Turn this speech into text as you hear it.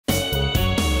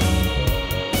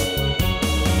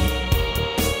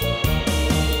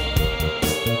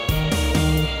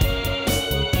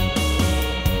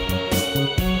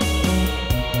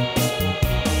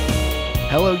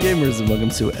Hello, gamers, and welcome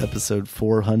to episode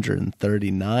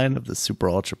 439 of the Super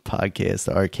Ultra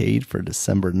Podcast Arcade for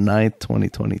December 9th,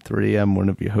 2023. I'm one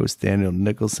of your hosts, Daniel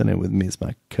Nicholson, and with me is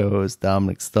my co-host,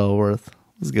 Dominic Stallworth.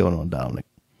 What's going on, Dominic?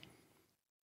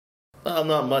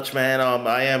 Not much, man.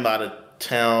 I am out of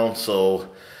town, so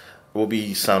we'll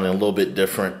be sounding a little bit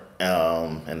different,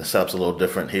 and the setup's a little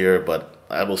different here, but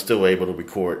I will still be able to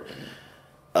record.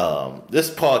 This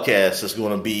podcast is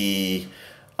going to be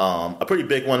a pretty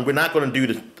big one. We're not going to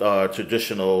do the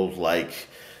traditional like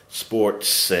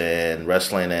sports and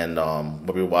wrestling and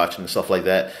what we're watching and stuff like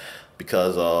that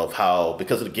because of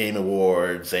the Game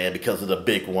Awards and because of the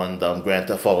big one, the Grand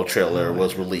Theft Auto trailer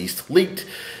was leaked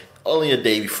only a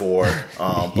day before,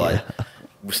 but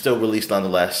we're still released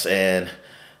nonetheless. And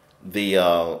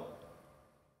but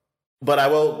I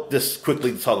will just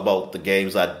quickly talk about the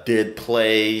games I did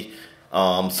play.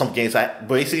 Some games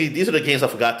these are the games I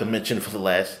forgot to mention for the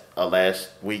last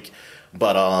week,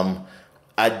 but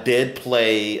I did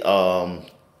play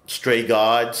Stray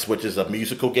Gods, which is a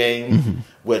musical game,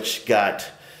 which got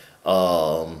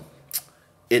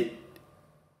it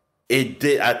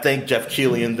did. I think Geoff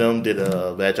Keighley and them did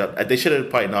a bad job. They should have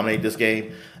probably nominated this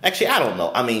game. Actually, I don't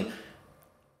know. I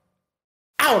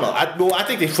don't know. I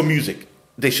think for music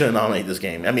they should have nominated this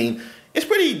game. I mean, it's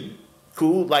pretty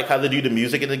cool, like how they do the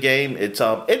music in the game. It's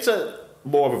a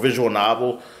more of a visual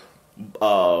novel.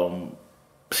 I'm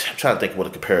trying to think what to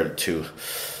compare it to.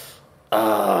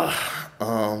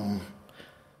 I'm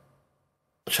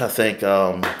trying to think.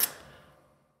 I'm trying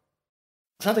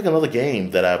to think of another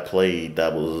game that I played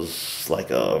that was like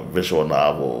a visual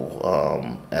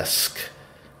novel esque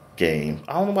game.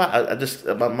 I don't know why. I just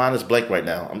my mind is blank right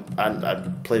now. I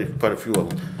played quite a few of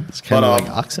them. It's kind of like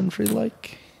Oxenfree,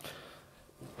 like.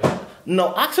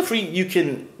 No, Oxenfree, you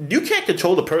can't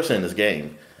control the person in this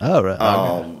game. Oh, right.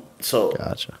 Okay. So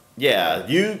gotcha. Yeah,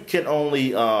 you can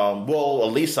only well,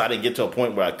 at least I didn't get to a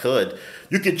point where I could.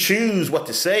 You can choose what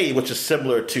to say, which is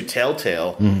similar to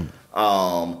Telltale.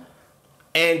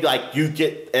 And like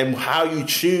and how you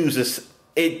choose is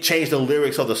it changed the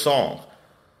lyrics of the song.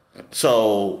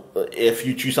 So if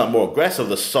you choose something more aggressive,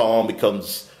 the song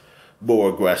becomes more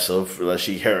aggressive.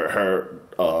 She her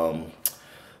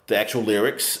the actual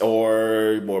lyrics,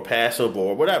 or more passive,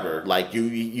 or whatever. Like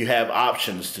you have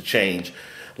options to change,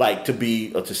 like to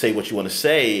say what you want to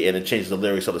say, and it changes the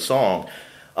lyrics of the song.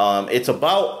 It's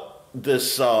about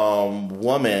this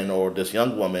woman, or this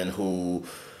young woman, who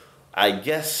I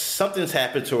guess something's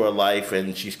happened to her life,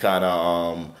 and she's kind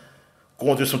of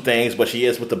going through some things. But she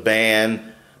is with the band.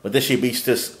 But then she meets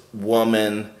this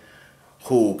woman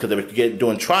because they were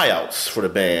doing tryouts for the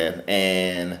band,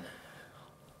 and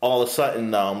all of a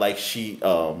sudden,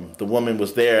 the woman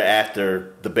was there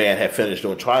after the band had finished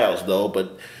doing tryouts, though.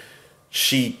 But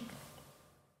she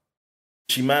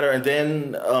met her, and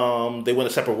then they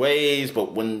went separate ways.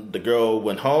 But when the girl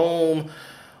went home,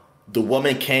 the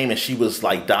woman came, and she was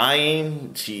like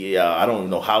dying. I don't even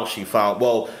know how she found.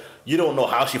 Well, you don't know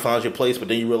how she found your place, but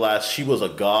then you realize she was a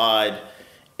god,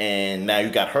 and now you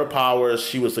got her powers.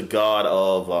 She was a god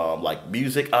of like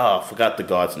music. I forgot the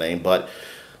god's name, but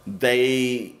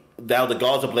now the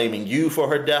gods are blaming you for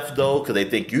her death, though, because they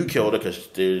think you killed her because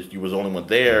you was the only one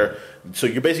there. So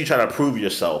you're basically trying to prove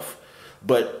yourself.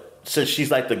 But since she's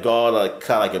like the god,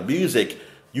 kind of like a music,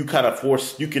 you kind of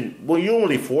you don't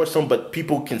really force them, but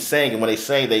people can sing, and when they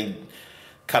sing, they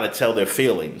kind of tell their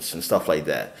feelings and stuff like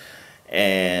that.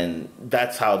 And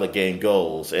that's how the game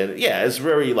goes. And yeah, it's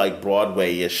very like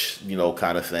Broadway-ish,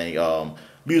 kind of thing.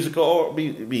 Musical, or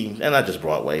and not just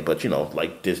Broadway, but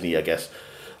like Disney, I guess.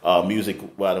 Music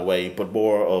right away, but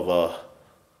more of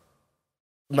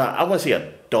I wouldn't say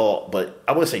adult, but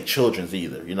I wouldn't say children's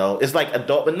either. It's like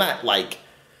adult, but not like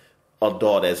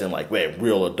adult as in like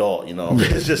real adult.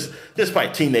 It's just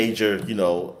probably teenager,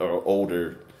 or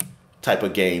older type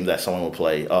of game that someone would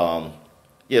play.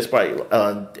 It's probably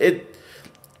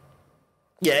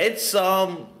it's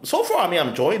so far. I mean, I'm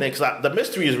enjoying it because the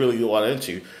mystery is really what I'm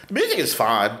into. The music is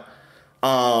fine.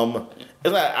 I'm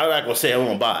not gonna say I'm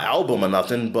gonna buy an album or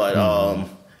nothing, but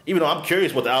even though I'm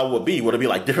curious what the album would be it be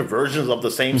like different versions of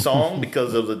the same song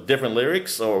because of the different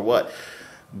lyrics or what?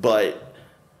 But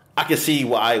I can see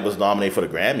why it was nominated for the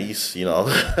Grammys,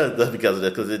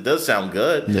 because it does sound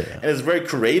good, and it's very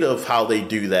creative how they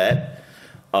do that.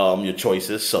 Your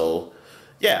choices, so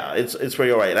yeah, it's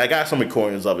pretty alright. I got some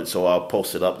recordings of it, so I'll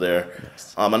post it up there.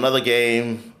 Nice. Another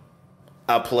game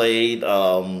I played.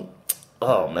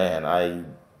 Oh man, I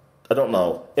don't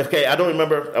know. Okay, I don't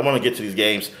remember. I want to get to these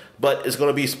games, but it's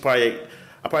gonna be probably.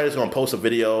 I'm probably just gonna post a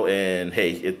video, and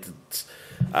hey,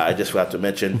 I just forgot to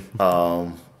mention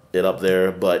it up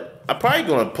there. But I'm probably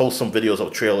gonna post some videos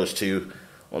of trailers too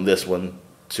on this one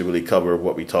to really cover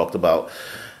what we talked about.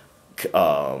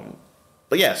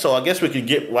 But yeah, so I guess we could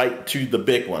get right to the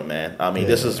big one, man. I mean,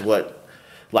 this is what,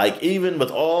 like, even with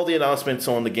all the announcements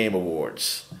on the Game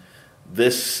Awards,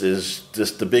 this is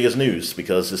just the biggest news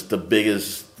because it's the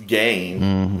biggest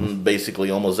game basically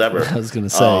almost ever. I was going to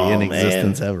say in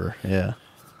existence ever. Yeah.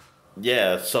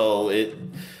 Yeah, so it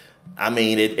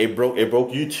broke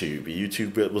YouTube.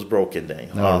 YouTube was broken then.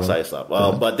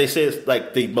 Really? But they say it's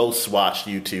like the most watched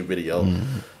YouTube video.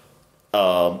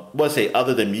 What's it,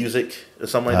 other than music or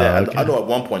something like that? Okay. I know at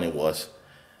one point it was.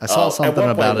 I saw something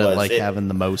about it, like having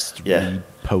the most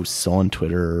posts on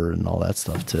Twitter and all that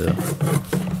stuff too.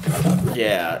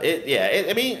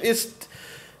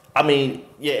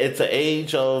 It's the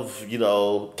age of,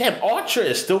 damn, Archer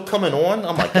is still coming on.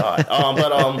 Oh my god.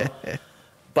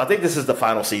 But I think this is the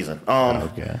final season.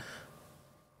 Okay.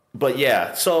 But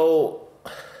this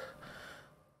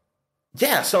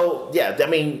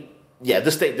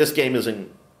game isn't.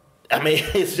 I mean,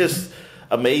 it's just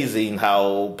amazing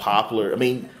how popular. I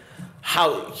mean,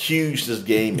 how huge this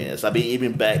game is. I mean,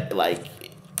 even back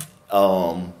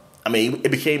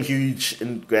it became huge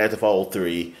in Grand Theft Auto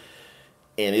 3,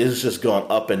 and it's just gone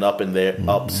up and up and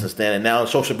up since then. And now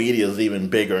social media is even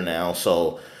bigger now,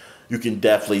 so you can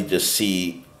definitely just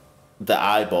see the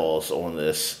eyeballs on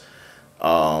this.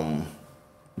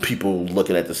 People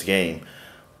looking at this game.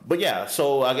 But yeah,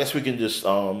 so I guess we can just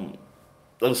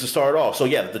let's just start off. So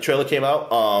yeah, the trailer came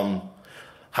out.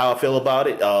 How I feel about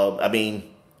it? I mean,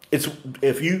 it's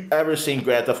if you ever seen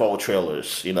Grand Theft Auto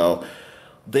trailers,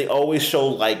 they always show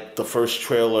like the first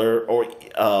trailer or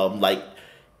like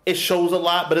it shows a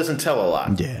lot but doesn't tell a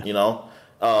lot. Yeah,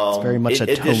 it's very much a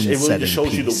tone setting. It really just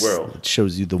shows you the world. It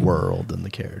shows you the world and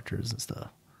the characters and stuff.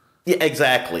 Yeah,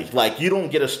 exactly. Like you don't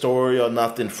get a story or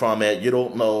nothing from it. You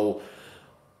don't know.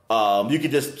 You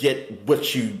can just get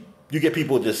what you get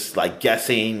people just like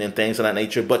guessing and things of that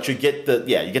nature. But you get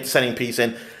the setting piece,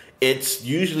 and it's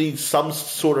usually some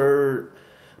sort of,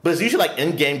 but it's usually like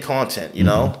in-game content. You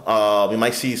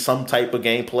might see some type of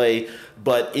gameplay,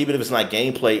 but even if it's not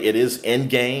gameplay, it is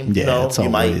in-game. Yeah, it's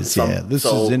always this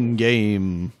is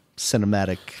in-game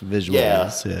cinematic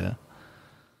visuals. Yeah,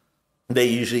 they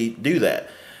usually do that,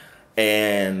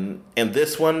 and in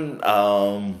this one,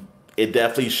 it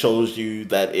definitely shows you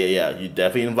that you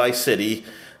definitely in Vice City.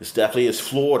 It's definitely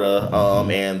Florida,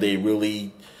 and they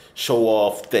really show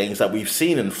off things that we've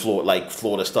seen in Florida, like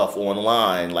Florida stuff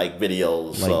online, like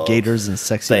videos, like gators and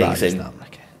sexy bodies.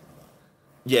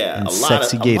 Yeah, and a lot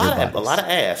of bodies. A lot of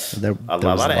ass. A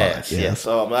lot of ass. Yes.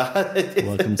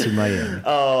 Welcome to Miami.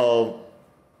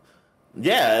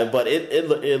 But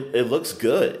it looks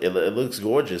good. It looks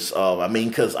gorgeous. I mean,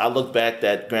 because I look back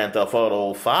at Grand Theft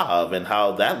Auto 5 and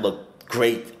how that looked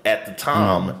great at the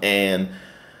time, and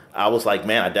I was like,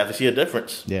 man, I definitely see a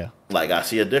difference. Yeah. Like, I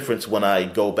see a difference when I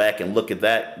go back and look at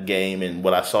that game and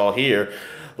what I saw here.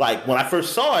 Like, when I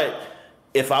first saw it,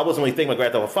 if I wasn't really thinking about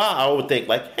Grand Theft Auto 5, I would think,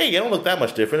 like, hey, it don't look that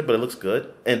much different, but it looks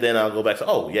good. And then I'll go back to,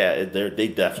 oh, yeah, they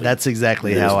definitely. That's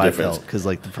exactly how I felt. Because,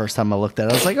 like, the first time I looked at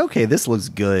it, I was like, okay, this looks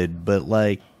good, but,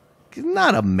 like,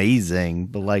 not amazing.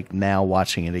 But, like, now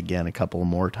watching it again a couple of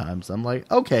more times, I'm like,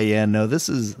 okay, yeah, no, this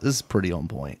is pretty on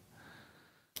point.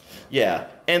 Yeah,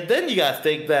 and then you got to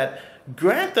think that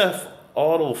Grand Theft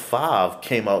Auto 5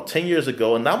 came out 10 years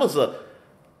ago, and that was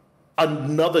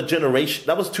another generation.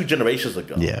 That was 2 generations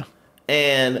ago. Yeah.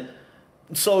 And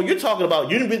so you're talking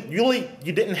about you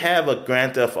didn't have a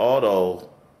Grand Theft Auto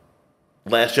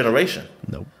last generation.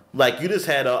 Nope. Like you just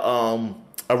had a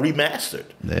remastered.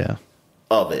 Yeah.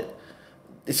 Of it.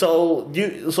 So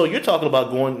you're talking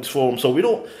about going from so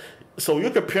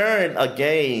you're comparing a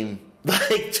game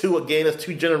like to a game that's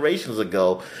 2 generations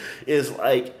ago is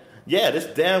like, yeah, this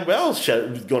damn well is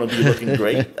going to be looking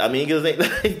great. I mean, because like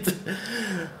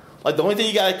the only thing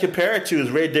you got to compare it to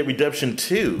is Red Dead Redemption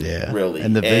 2. Yeah, really,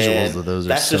 and the visuals of those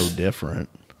are so different.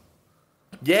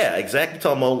 Yeah, exactly.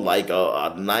 Talking about like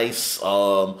a nice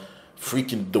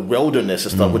freaking the wilderness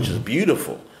and stuff, which is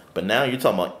beautiful. But now you're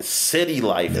talking about city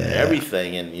life and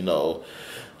everything, and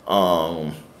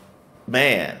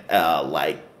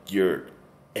like you're.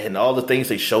 And all the things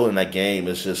they show in that game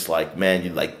is just like, man, you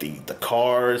like the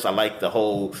cars. I like the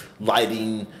whole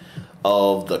lighting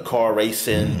of the car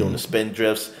racing, doing the spin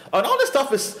drifts. And all this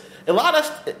stuff is, a lot of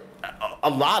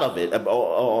it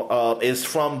is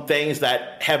from things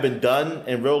that have been done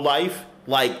in real life.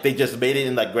 Like they just made it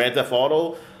in like Grand Theft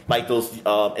Auto, like those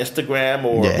Instagram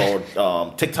or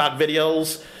TikTok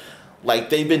videos. Like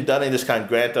they've been done in this kind of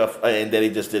Grand Theft, and then they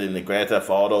just did it in the Grand Theft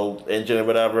Auto engine or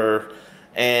whatever.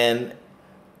 And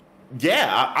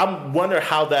yeah, I wonder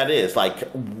how that is. Like,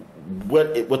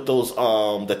 with those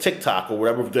the TikTok or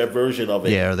whatever their version of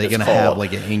it. Yeah, are they going to have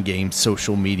like an in-game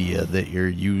social media that you're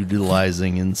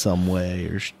utilizing in some way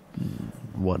or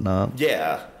whatnot?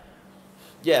 Yeah.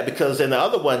 Yeah, because in the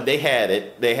other one they had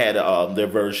it. They had their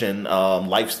version,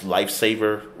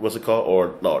 Lifesaver, what's it called,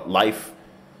 or Life.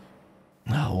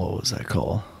 Oh, what was that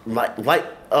called? Not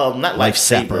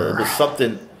Lifesaver, but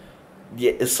something.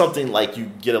 Yeah, it's something like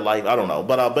you get a life. I don't know,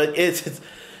 but it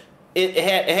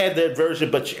had that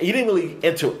version, but you didn't really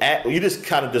interact. You just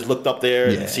kind of just looked up there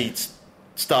and see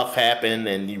stuff happen,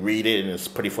 and you read it, and it's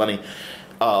pretty funny.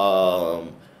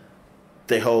 The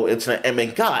whole internet. I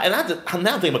mean, God, and I'm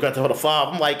now thinking about Grand Theft Auto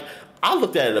 5. I'm like, I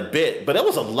looked at it a bit, but it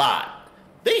was a lot.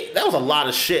 That was a lot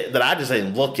of shit that I just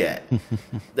didn't look at.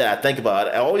 That I think about.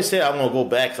 I always say I'm gonna go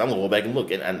back, so I'm gonna go back and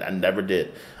look, and I never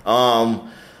did.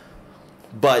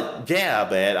 But yeah,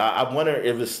 man, I wonder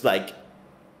if it's like,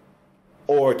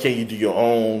 or can you do your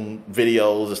own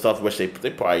videos and stuff, which they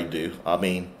probably do. I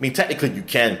mean, technically you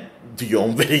can do your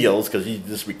own videos because you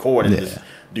just record and just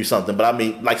do something. But I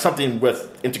mean, like something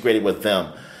integrated with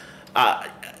them.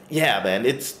 Yeah, man,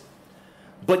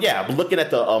 but yeah, I'm looking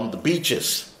at the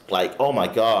beaches. Like, oh my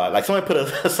God! Like somebody put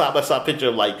a side by side picture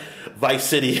of like Vice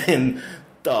City in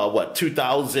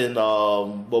 2000.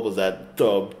 What was that?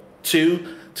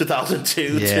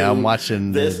 2002. Yeah, I'm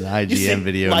watching the IGN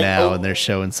video like, now, and they're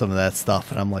showing some of that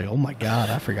stuff, and I'm like, oh my God,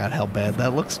 I forgot how bad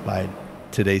that looks by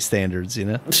today's standards, you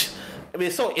know? I mean,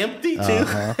 it's so empty too.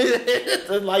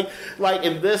 like,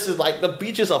 and this is like the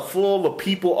beaches are full of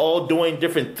people all doing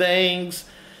different things,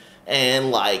 and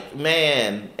like,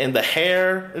 man, and the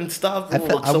hair and stuff.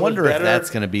 I wonder if that's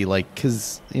going to be like,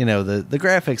 because you know the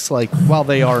graphics, like while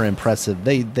they are impressive,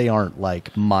 they aren't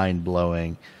like mind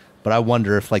blowing. But I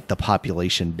wonder if like the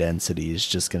population density is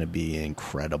just going to be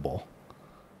incredible.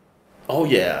 Oh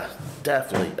yeah,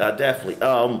 definitely.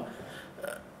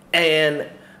 And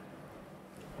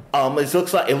it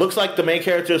looks like the main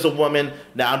character is a woman.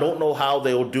 Now I don't know how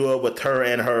they'll do it with her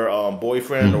and her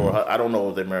boyfriend, or I don't know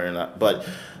if they're married or not. But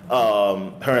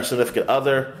her and significant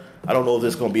other. I don't know if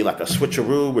there's going to be like a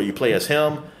switcheroo where you play as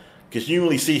him, because you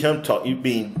really see him talk. You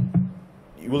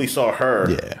really saw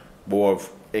her more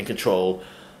in control.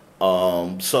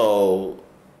 So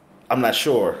I'm not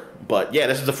sure, but yeah,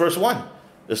 this is the first one.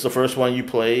 This is the first one you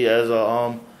play as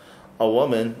a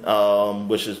woman,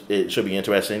 which it should be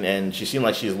interesting. And she seemed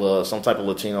like she's some type of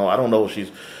Latino. I don't know what she's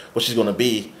going to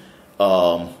be.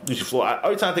 Usually Florida.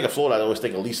 Every time I think of Florida, I always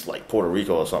think at least like Puerto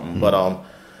Rico or something. But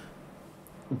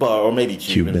or maybe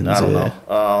Cuban. Cubans, I don't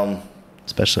know.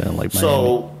 Especially on like Miami.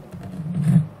 So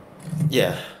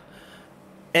yeah,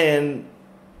 and.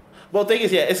 Well, the thing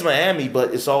is, it's Miami,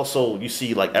 but it's also, you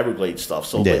see, like, Everglades stuff.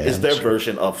 So it's their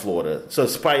version of Florida. So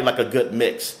it's probably, like, a good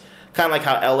mix. Kind of like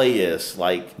how L.A. is.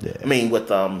 Like, I mean, with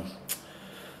Los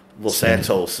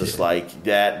Santos, it's like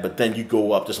that. But then you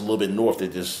go up just a little bit north.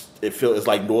 It feels it's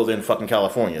like northern fucking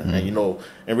California. And, you know,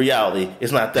 in reality,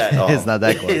 it's not that. It's not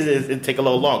that close. It take a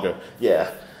little longer. Yeah.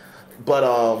 But,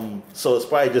 so it's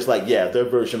probably just like, their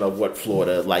version of what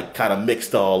Florida, like, kind of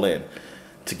mixed all in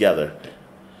together.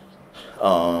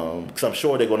 Because I'm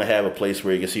sure they're going to have a place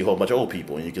where you can see a whole bunch of old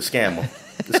people and you can scam them.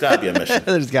 There's got to be a mission.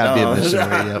 There's got to be a mission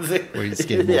where you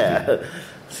scam old people.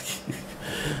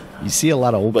 You see a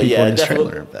lot of old people in this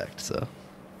trailer, in fact. So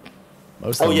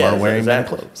most of them are wearing their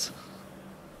clothes.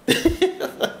 But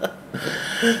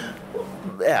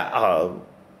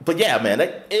yeah, man,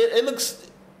 it looks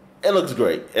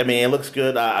great. I mean, it looks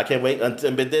good. I can't wait. But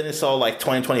then it's all like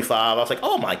 2025. I was like,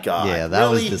 oh my God. Yeah, that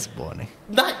was disappointing.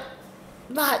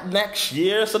 Not next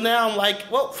year. So now I'm like,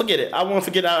 well, forget it. I want to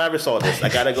forget I ever saw this. I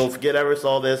got to go forget I ever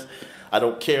saw this. I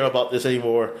don't care about this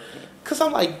anymore. Because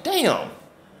I'm like, damn.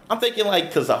 I'm thinking like,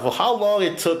 because of how long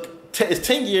it took. It's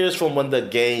 10 years from when the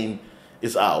game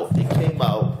is out. It came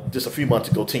out just a few months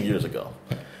ago, 10 years ago.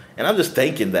 And I'm just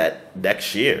thinking that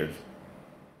next year,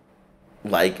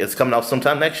 like it's coming out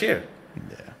sometime next year.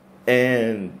 Yeah.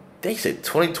 And they said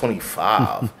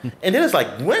 2025. And then it's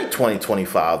like, when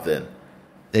 2025 then?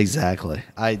 Exactly.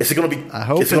 Is it going to be? I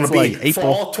hope it's going to be like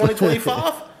April. Fall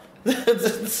 2025.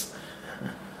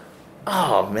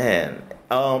 Oh man.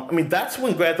 I mean, that's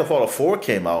when Grand Theft Auto 4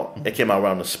 came out. It came out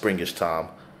around the springish time.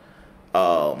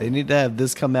 They need to have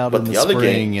this come out in the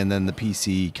spring, and then the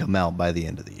PC come out by the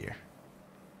end of the year.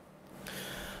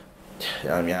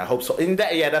 I mean, I hope so. And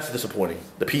that's disappointing.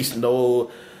 The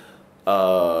no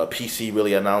PC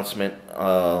really announcement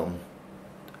on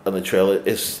the trailer.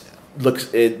 As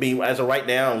of right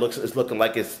now, it's looking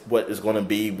like it's what is going to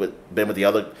be it's been with the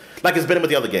other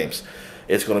games.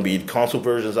 It's going to be console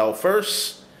versions out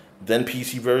first, then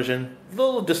PC version. A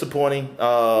little disappointing.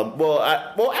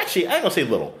 Actually, I ain't gonna say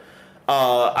little.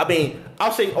 I mean,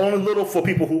 I'll say only little for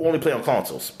people who only play on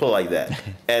consoles. Put it like that,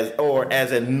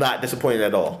 as in not disappointed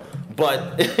at all.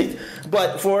 But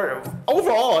but for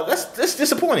overall, that's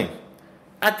disappointing.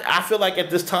 I feel like at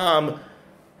this time,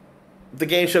 the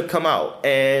game should come out,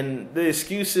 and the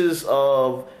excuses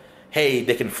of, hey,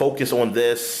 they can focus on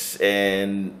this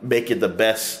and make it the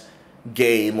best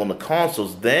game on the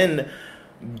consoles, then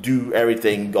do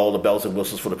everything, all the bells and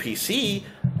whistles for the PC.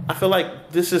 I feel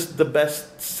like this is the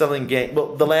best selling game.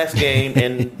 Well, the last game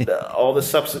and all the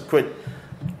subsequent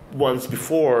ones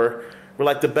before were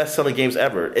like the best selling games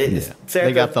ever.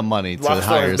 They got the money to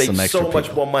hire some extra people. So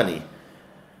much more money.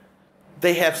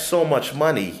 They have so much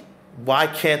money. Why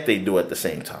can't they do it at the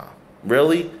same time?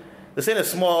 Really? This ain't a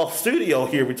small studio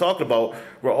here we're talking about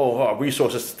where, our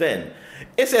resources thin.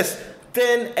 It's as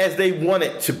thin as they want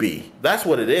it to be. That's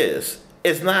what it is.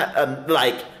 It's not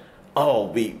like,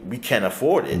 we can't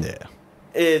afford it. Yeah.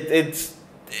 It's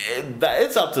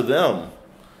up to them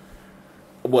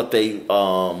what they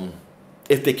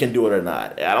if they can do it or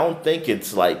not. I don't think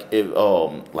it's like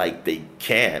they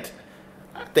can't.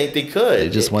 I think they could. They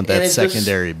just want that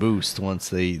secondary boost once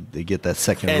they get that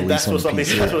second release on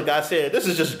PC. That's what God said. This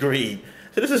is just greed.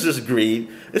 So this is just greed.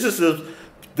 This is just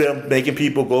them making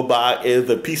people go buy. If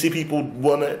the PC people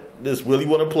really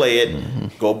want to play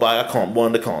it, go buy one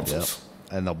of the consoles.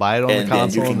 Yep. And they'll buy it on the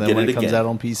console, and then when it comes out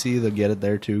on PC, they'll get it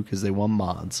there too because they want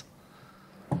mods.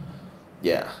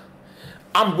 Yeah.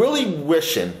 I'm really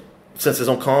wishing, since it's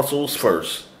on consoles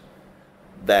first,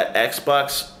 that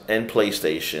Xbox and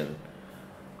PlayStation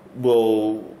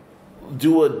will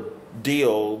do a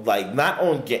deal, like not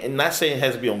saying it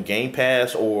has to be on Game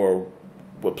Pass or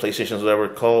what PlayStation's whatever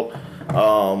it's called,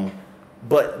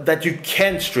 but that you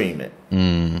can stream it.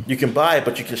 You can buy it,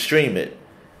 but you can stream it,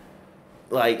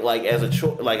 like as a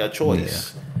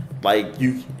choice. Yeah.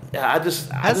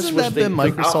 Hasn't that been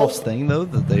Microsoft's thing though,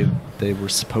 that they were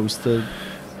supposed to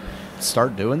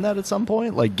start doing that at some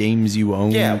point, like games you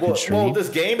own? Yeah, well, this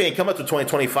game ain't coming to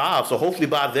 2025, so hopefully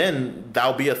by then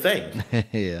that'll be a thing.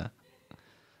 Yeah,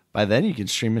 by then you can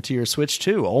stream it to your Switch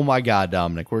too. Oh my God,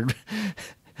 Dominic,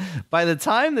 by the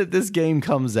time that this game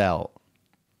comes out,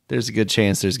 there's a good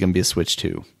chance there's going to be a Switch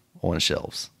 2 on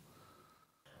shelves.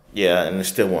 Yeah, and it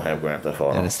still won't have Grand Theft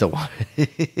Auto. And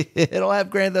it'll have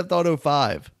Grand Theft Auto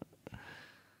 5.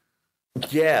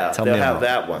 Yeah, they'll have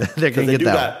that one. They're going to get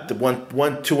that. Got the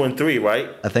one, 2, and 3, right?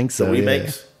 I think so. The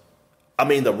remakes. Yeah. I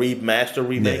mean, the remaster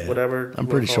remake, whatever. I'm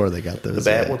pretty sure they got those. The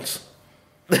bad ones.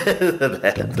 the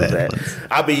bad ones.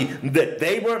 I mean,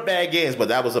 they weren't bad games, but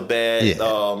that was a bad,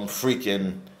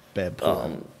 freaking bad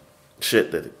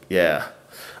shit.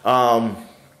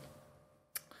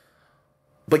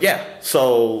 But yeah,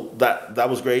 so that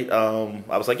was great.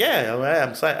 I was like, I'm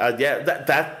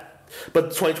excited.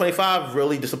 But 2025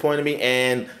 really disappointed me,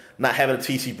 and not having a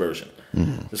PC version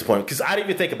disappointed, because I didn't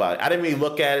even think about it. I didn't really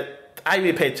look at it. I didn't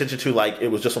even pay attention to it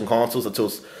was just on consoles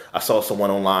until I saw someone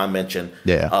online mention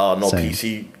no same.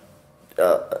 PC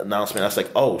announcement. I was like,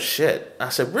 oh shit. I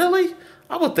said, really?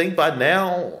 I would think by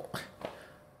now,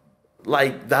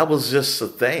 that was just a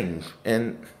thing.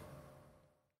 And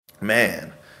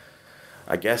man,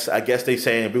 I guess they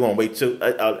saying we're gonna wait till.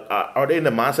 Are they in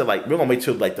the mindset we're gonna wait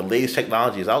till the latest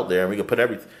technology is out there and we can put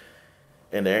everything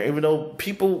in there? Even though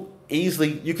people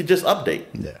you could just update.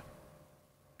 Yeah,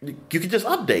 you could just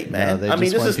update, man. They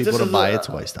just want people to buy it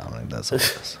twice, Dominic. That's all it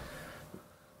is.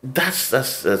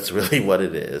 That's really what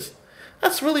it is.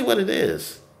 That's really what it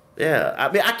is. Yeah, I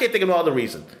mean, I can't think of no other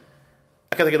reason.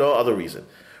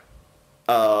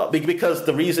 Because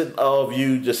the reason of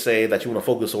you just saying that you want to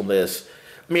focus on this.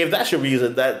 I mean, if that's your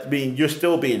reason, it's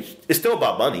still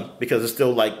about money, because it's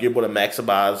still you're going to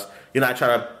maximize. You're not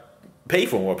trying to pay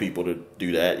for more people to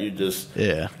do that. You're just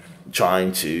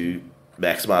trying to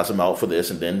maximize them out for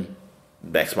this and then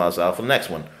maximize out for the next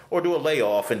one, or do a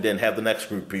layoff and then have the next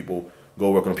group of people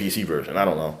go work on a PC version. I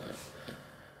don't know.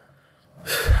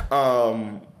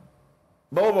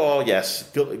 But overall, yes,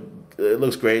 it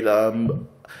looks great.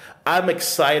 I'm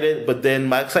excited, but then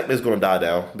my excitement is going to die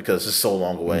down because it's so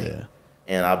long away. Yeah.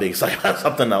 And I'll be excited about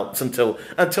something else until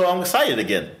I'm excited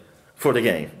again for the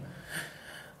game.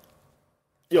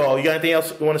 Yo, you got anything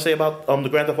else you want to say about the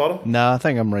Grand Theft Auto? No, I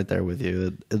think I'm right there with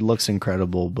you. It looks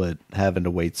incredible, but having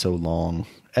to wait so long.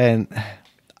 And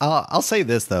I'll say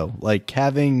this though,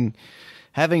 having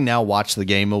now watched the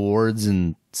Game Awards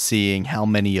and seeing how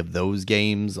many of those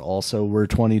games also were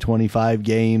 2025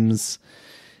 games,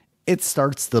 it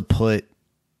starts to put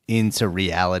into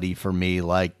reality for me.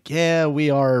 We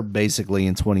are basically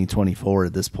in 2024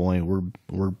 at this point.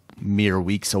 We're mere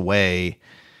weeks away.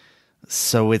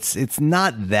 So it's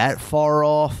not that far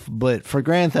off, but for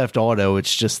Grand Theft Auto,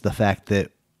 it's just the fact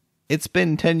that it's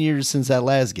been 10 years since that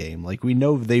last game. Like, we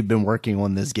know they've been working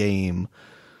on this game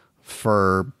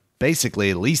for basically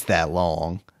at least that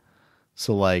long.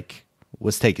 So, like,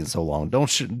 what's taking so long?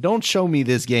 Don't show me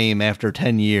this game after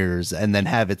 10 years and then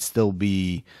have it still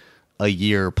be a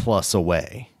year plus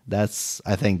away. I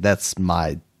think that's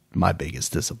my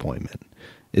biggest disappointment.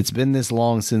 It's been this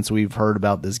long since we've heard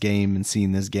about this game and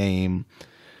seen this game.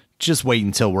 Just wait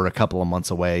until we're a couple of months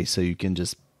away so you can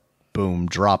just, boom,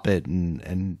 drop it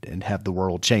and have the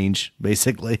world change,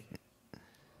 basically.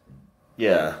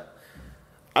 Yeah.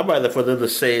 I'd rather for them to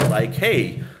say, like,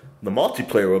 hey, the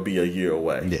multiplayer will be a year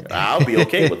away. Yeah. I'll be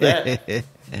okay with that.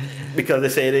 Because they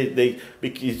say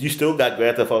because you still got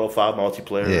Grand Theft Auto 5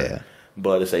 multiplayer. Yeah.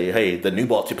 But they say, hey, the new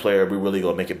multiplayer, we're really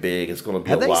going to make it big. It's going to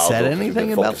be a while. Have they said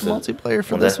anything about the multiplayer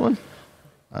for this one?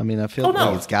 I mean, I feel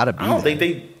like it's got to be. I don't think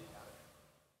they.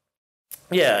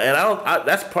 Yeah, and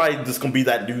that's probably just going to be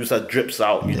that news that drips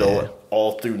out, you know,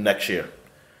 all through next year.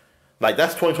 Like,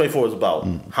 that's 2024 is about.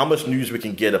 How much news we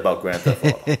can get about Grand Theft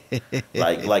Auto.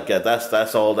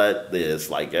 That's all that is.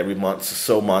 Like, every months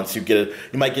you get it.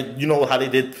 You might get, you know how they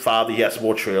did 5, he has some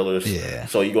more trailers. Yeah.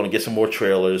 So you're going to get some more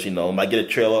trailers, you know. You might get a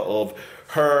trailer of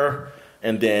her,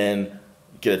 and then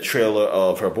get a trailer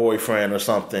of her boyfriend or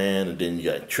something, and then you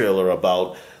get a trailer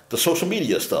about the social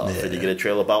media stuff, and you get a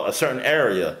trailer about a certain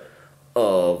area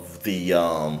of the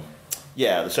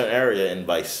certain area in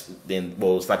Vice. Then,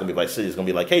 well, it's not gonna be Vice City. It's gonna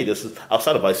be like, hey, this is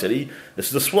outside of Vice City. This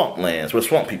is the swamp lands where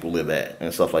swamp people live at,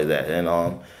 and stuff like that. And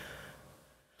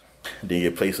then you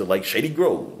get places like Shady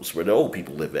Groves where the old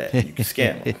people live at. You can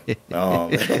scam them.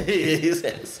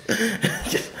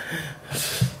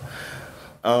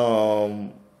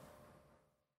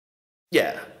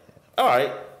 Yeah. All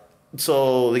right.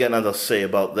 So they got nothing to say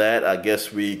about that. I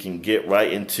guess we can get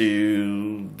right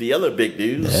into the other big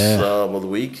news of the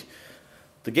week.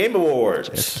 The Game Awards.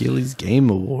 Geoff Keighley's Game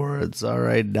Awards. All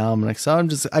right, Dominic. So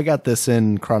I got this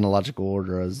in chronological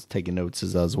order. I was taking notes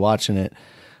as I was watching it.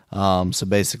 So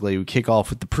basically, we kick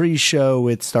off with the pre-show.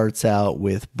 It starts out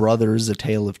with Brothers: A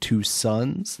Tale of Two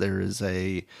Sons. There is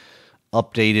a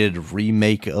updated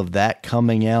remake of that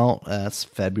coming out. That's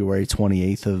February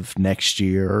 28th of next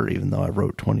year, even though I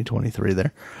wrote 2023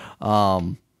 there.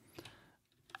 That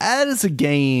is a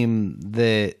game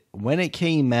that when it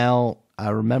came out, I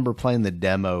remember playing the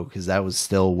demo because that was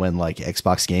still when like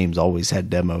Xbox games always had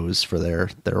demos for their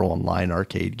online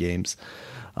arcade games.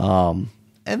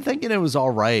 And thinking it was all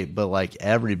right, but like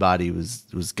everybody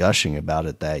was gushing about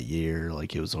it that year,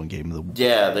 like it was on Game of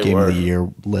the Year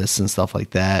lists and stuff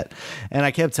like that. And I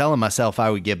kept telling myself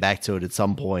I would get back to it at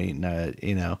some point,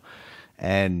 you know.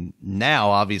 And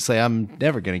now, obviously, I'm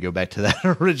never going to go back to that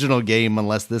original game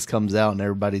unless this comes out and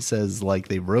everybody says like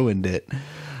they ruined it.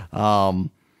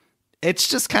 It's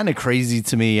just kind of crazy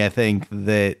to me. I think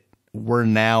that we're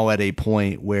now at a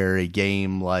point where a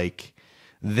game like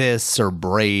this or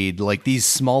Braid, like these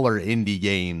smaller indie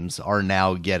games, are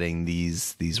now getting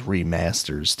these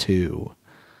remasters too.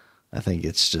 I think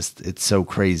it's so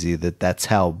crazy that's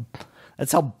how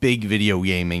big video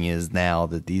gaming is now,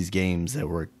 that these games that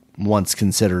were once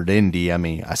considered indie, I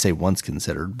mean, I say once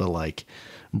considered, but like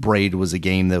Braid was a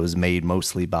game that was made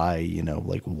mostly by, you know,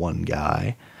 like one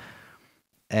guy.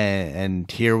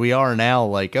 And here we are now,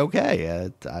 like,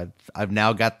 okay, I've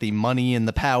now got the money and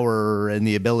the power and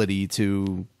the ability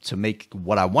to make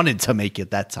what I wanted to make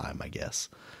at that time, I guess.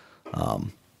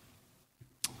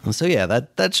 So yeah,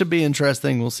 that should be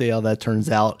interesting. We'll see how that turns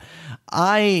out.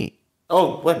 Wait. I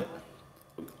want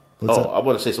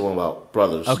to say something about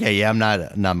Brothers. Okay, yeah, I'm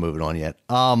not moving on yet.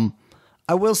 I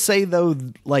will say though,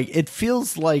 like, it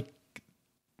feels like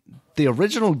the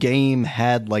original game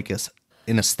had like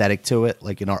an aesthetic to it,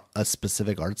 like a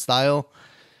specific art style,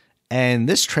 and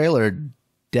this trailer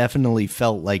definitely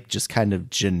felt like just kind of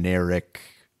generic,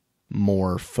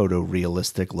 more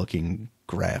photorealistic looking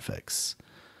graphics.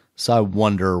 So I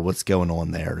wonder what's going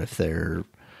on there, if they're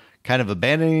kind of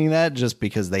abandoning that just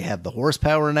because they have the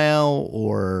horsepower now,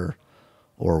 or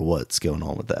what's going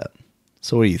on with that.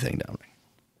 So what do you think, Dominic?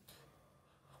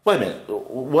 Wait a minute.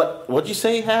 What'd you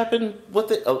say happened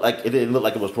with it? Like, it didn't look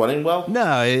like it was running well?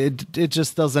 No, it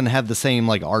just doesn't have the same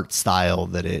like art style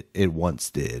that it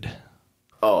once did.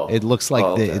 Oh, it looks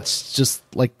like it's just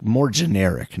like more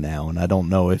generic now, and I don't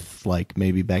know if like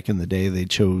maybe back in the day they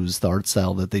chose the art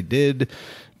style that they did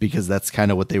because that's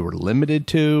kind of what they were limited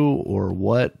to, or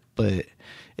what. But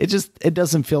it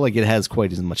doesn't feel like it has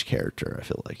quite as much character, I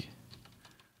feel like.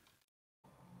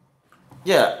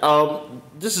 Yeah,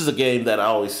 this is a game that I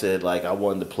always said like I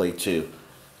wanted to play too,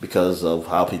 because of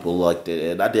how people liked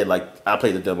it, and I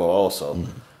played the demo also,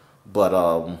 but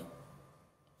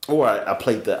or I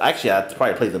played I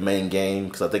probably played the main game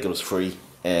because I think it was free,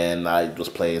 and I was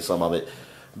playing some of it,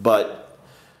 but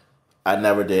I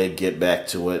never did get back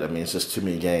to it. I mean, it's just too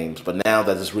many games. But now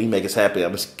that this remake is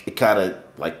happening, it kind of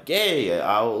like, yay,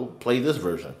 I'll play this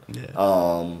version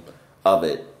of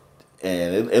it.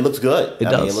 And it looks good. It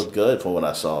does. It looked good for what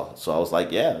I saw. So I was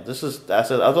like, yeah, I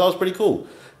thought it was pretty cool.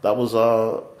 That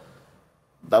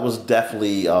was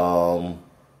definitely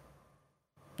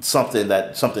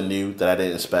something new that I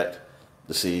didn't expect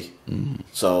to see. Mm-hmm.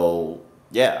 So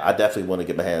yeah, I definitely want to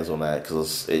get my hands on that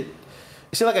because it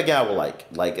seems like a guy would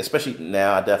like, especially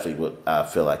now. I definitely would. I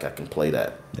feel like I can play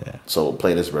that. Yeah. So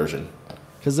play this version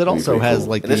because it also has cool.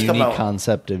 Like the unique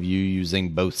concept of you using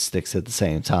both sticks at the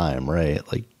same time, right?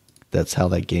 Like that's how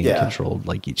that game controlled.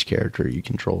 Like each character you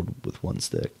controlled with one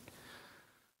stick.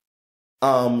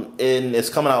 And it's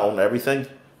coming out on everything.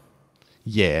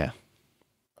 Yeah.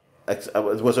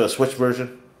 Was there a Switch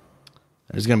version?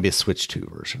 There's going to be a Switch 2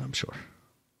 version, I'm sure.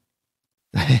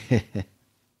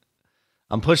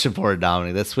 I'm pushing for it,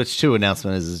 Dominic. That Switch 2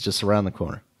 announcement is just around the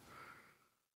corner.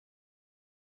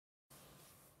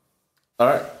 All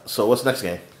right. So what's the next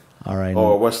game? All right.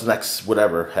 Or what's the next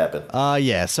whatever happened?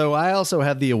 Yeah. So I also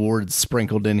have the awards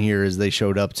sprinkled in here as they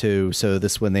showed up too. So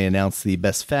this when they announced the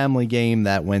best family game,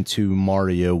 that went to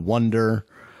Mario Wonder.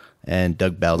 And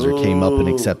Doug Bowser came up and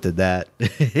accepted that.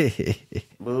 I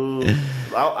don't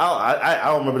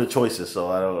remember the choices, so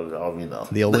I don't know.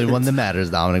 The only one that matters,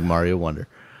 Dominic, Mario Wonder.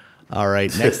 All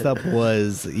right, next up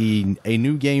was a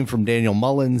new game from Daniel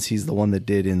Mullins. He's the one that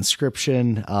did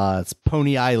Inscription. It's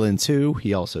Pony Island 2.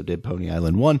 He also did Pony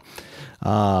Island 1.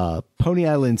 Pony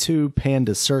Island 2,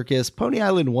 Panda Circus. Pony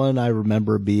Island 1, I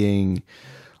remember being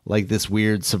like this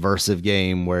weird subversive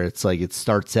game where it's like it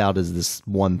starts out as this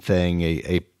one thing,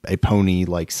 a pony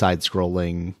like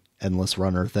side-scrolling endless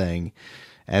runner thing,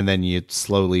 and then you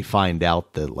slowly find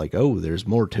out that like, oh, there's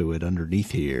more to it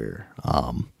underneath here.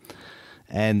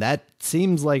 And that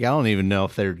seems like, I don't even know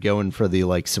if they're going for the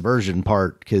like subversion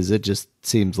part, because it just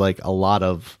seems like a lot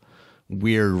of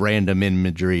weird random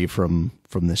imagery from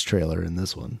this trailer in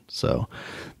this one. So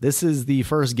this is the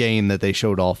first game that they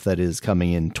showed off that is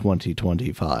coming in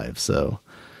 2025. So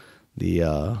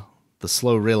the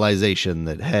slow realization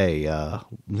that, hey,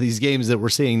 these games that we're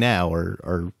seeing now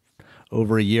are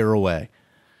over a year away.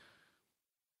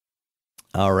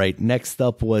 All right, next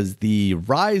up was the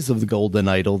Rise of the Golden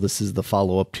Idol. This is the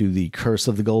follow-up to the Curse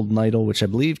of the Golden Idol, which I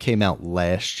believe came out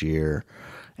last year.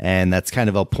 And that's kind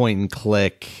of a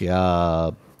point-and-click. They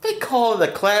call it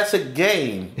a classic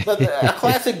game. But a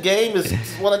classic game is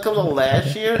when it comes out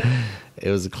last year? It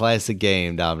was a classic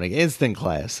game, Dominic. Instant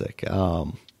classic.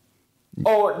 Or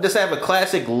does it have a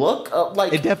classic look?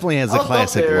 It definitely has a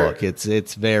classic look.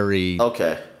 It's very...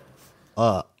 Okay.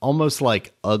 Almost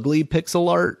like ugly pixel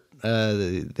art.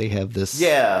 They have this...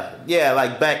 Yeah,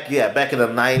 like back in the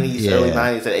 90s, early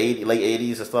 90s and 80s, late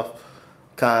 80s and stuff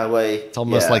kind of way. It's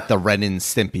almost like the Ren and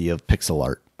Stimpy of pixel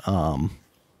art.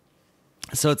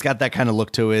 So it's got that kind of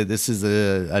look to it. This is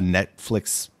a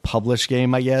Netflix published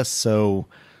game, I guess. So,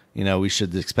 we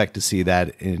should expect to see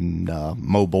that in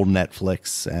mobile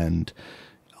Netflix and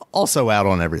also out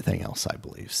on everything else, I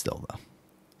believe, still, though.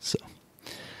 So,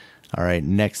 all right,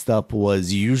 next up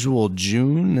was Usual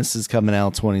June. This is coming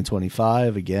out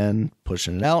 2025. Again,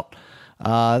 pushing it out.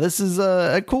 This is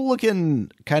a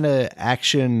cool-looking kind of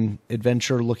action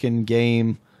adventure-looking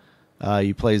game.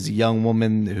 You play as a young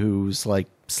woman who's like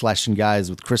slashing guys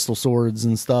with crystal swords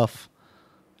and stuff.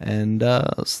 And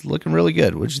it's looking really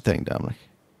good. What'd you think, Dominic?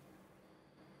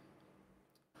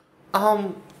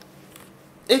 I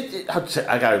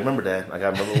gotta remember that. I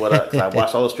gotta remember what I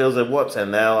watched all those trailers at once,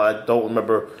 and now I don't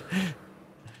remember.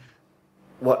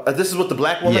 What this is with the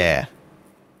black woman? Yeah.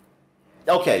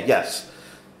 Okay. Yes.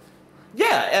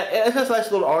 Yeah, it has a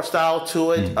nice little art style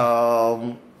to it.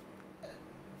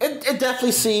 It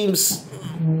definitely seems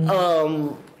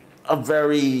a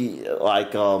very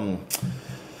like I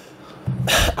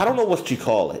don't know what you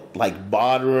call it, like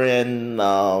modern.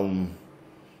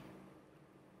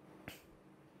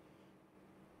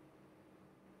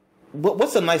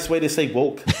 What's a nice way to say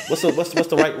woke? What's the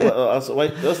right way?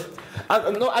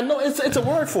 I know it's a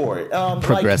word for it.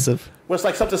 Progressive. Like, where it's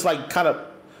like something's like kind of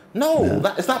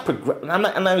it's not progressive. I'm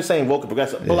not even saying woke and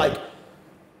progressive, but like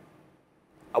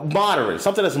modern,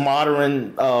 something that's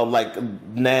modern, like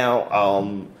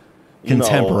now.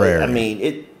 Contemporary. I mean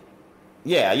it.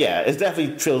 Yeah, it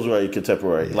definitely feels very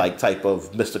contemporary, like type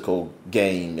of mystical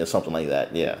game or something like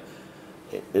that. Yeah.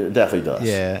 It definitely does.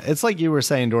 Yeah, it's like you were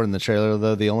saying during the trailer,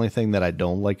 though. The only thing that I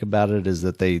don't like about it is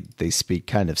that they speak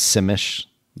kind of Simish.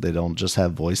 They don't just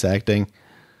have voice acting.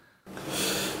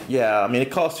 Yeah, I mean,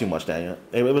 it costs too much, Daniel.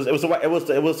 It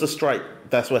was the strike.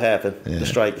 That's what happened. Yeah. The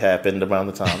strike happened around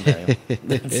the time, Daniel.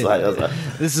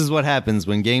 This is what happens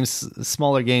when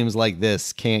smaller games like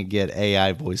this can't get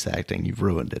AI voice acting. You've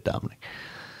ruined it, Dominic.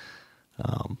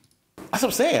 That's what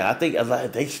I'm saying. I think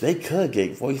they could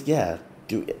get voice. Yeah,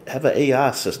 have an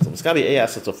AI system. It's got to be an AI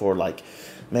system for like,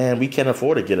 man, we can't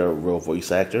afford to get a real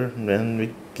voice actor, and then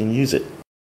we can use it.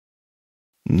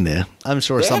 Yeah, I'm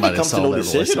sure somebody will sell their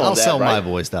voice. I'll sell my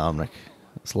voice, Dominic,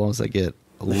 as long as I get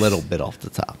a little bit off the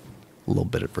top, a little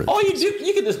bit of. Oh,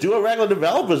 you can just do a regular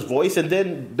developer's voice, and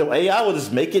then the AI will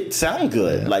just make it sound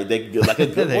good, like a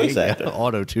good voice actor.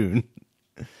 Auto tune.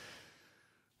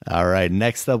 All right,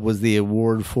 next up was the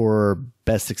award for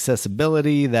best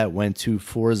accessibility that went to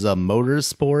Forza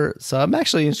Motorsport. So I'm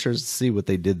actually interested to see what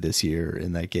they did this year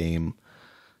in that game.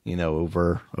 You know,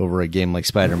 over a game like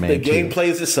Spider-Man. The game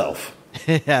plays itself.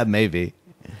 Yeah, maybe.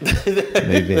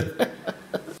 Maybe.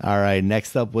 All right,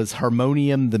 next up was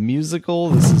Harmonium the Musical.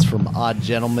 This is from Odd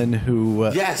Gentlemen, who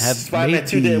Spider-Man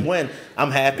 2 didn't win.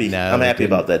 I'm happy. No, I'm happy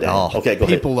about that. Okay, go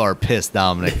ahead. People are pissed,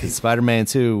 Dominic, because Spider-Man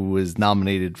 2 was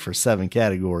nominated for 7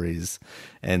 categories,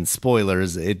 and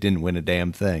spoilers, it didn't win a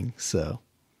damn thing. So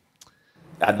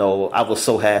I know. I was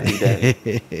so happy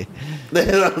that.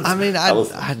 I mean,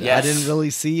 I didn't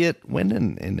really see it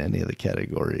winning in any of the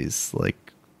categories, like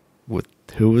with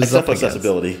who was except for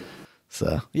accessibility.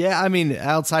 So yeah, I mean,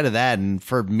 outside of that, and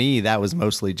for me, that was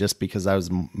mostly just because I was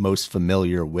most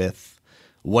familiar with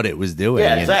what it was doing,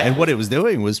 and what it was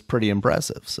doing was pretty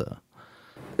impressive. So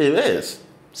it is.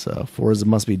 So Forza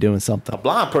must be doing something. A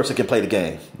blind person can play the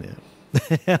game.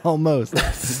 Yeah, almost.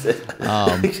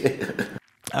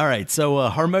 All right, so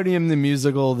Harmonium the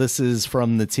Musical, this is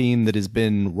from the team that has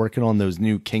been working on those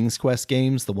new King's Quest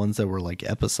games, the ones that were like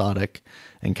episodic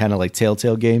and kind of like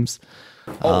Telltale games.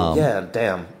 Oh, yeah,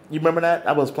 damn. You remember that?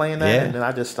 I was playing that, and then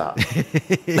I just stopped.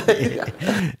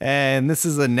 And this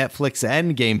is a Netflix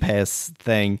and Game Pass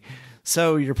thing.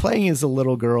 So you're playing as a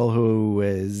little girl who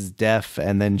is deaf,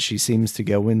 and then she seems to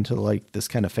go into like this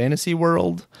kind of fantasy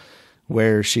world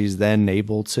where she's then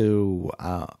able to,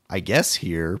 I guess,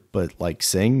 hear, but like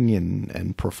sing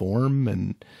and perform.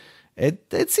 And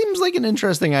it seems like an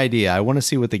interesting idea. I want to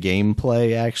see what the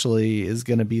gameplay actually is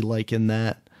going to be like in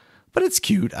that. But it's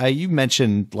cute. You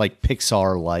mentioned like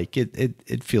Pixar, like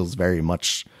it feels very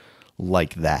much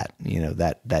like that, you know,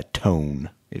 that tone,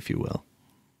 if you will.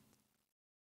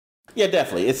 Yeah,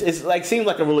 definitely. It's like seems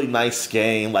like a really nice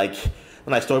game, like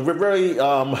a nice story. Very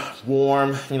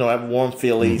warm, you know, have warm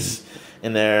feelies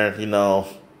in there, you know,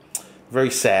 very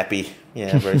sappy.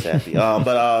 Yeah, very sappy.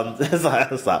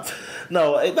 Stop.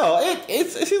 No,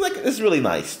 it seems like it's really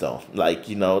nice though. Like,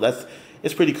 you know,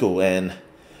 it's pretty cool. And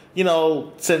you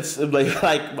know, since like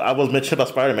I was mentioning about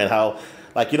Spider-Man, how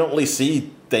like you don't really see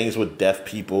things with deaf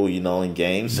people, you know, in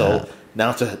games. So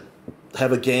now to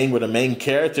have a game where the main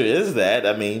character is that,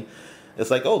 I mean,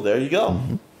 it's like, oh, there you go.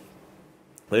 Mm-hmm.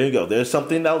 There you go. There's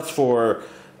something else for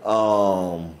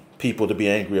people to be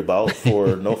angry about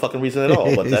for no fucking reason at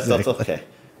all. But that's okay.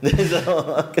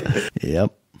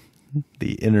 Yep.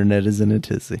 The internet is in a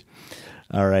tizzy.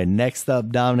 All right, next up,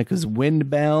 Dominic, is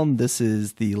Windbound. This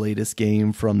is the latest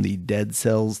game from the Dead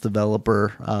Cells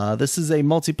developer. This is a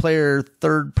multiplayer,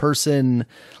 third-person,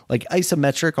 like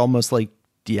isometric, almost like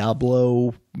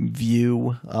Diablo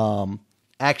view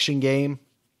action game.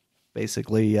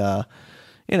 Basically, you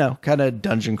know, kind of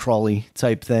dungeon crawly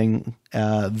type thing.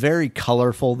 Very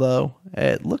colorful, though.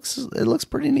 It looks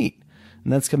pretty neat.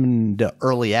 And that's coming to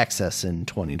early access in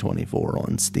 2024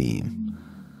 on Steam.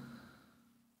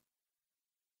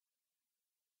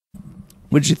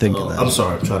 What'd you think of that? I'm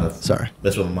sorry, I'm trying to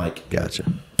mess with the mic. Gotcha.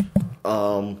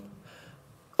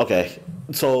 Okay.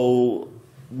 So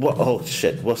what? Oh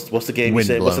shit! What's the game you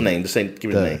said? What's the name? Give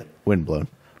me the name. Windblown.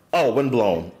 Oh,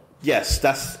 Windblown. Yes,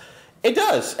 it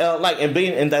does. Like and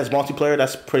being in that's multiplayer,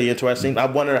 that's pretty interesting. I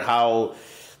wonder how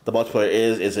the multiplayer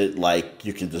is. Is it like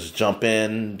you can just jump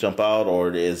in, jump out,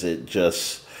 or is it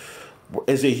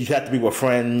you have to be with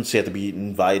friends? You have to be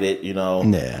invited. You know.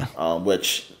 Yeah.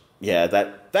 Which. Yeah,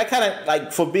 that kind of,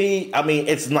 like, for me, I mean,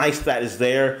 it's nice that it's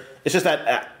there. It's just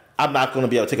that I'm not going to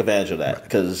be able to take advantage of that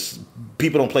because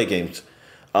people don't play games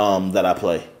that I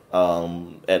play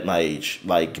at my age.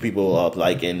 Like, people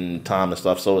like in time and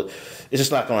stuff. So it's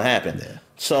just not going to happen. Yeah.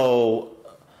 So,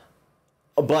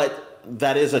 but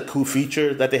that is a cool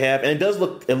feature that they have. And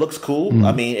it looks cool. Mm-hmm.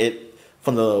 I mean,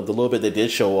 from the little bit they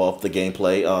did show off the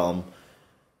gameplay,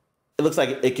 it looks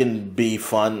like it can be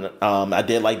fun. I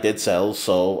did like Dead Cells,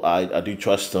 so I do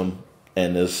trust them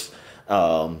in this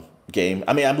game.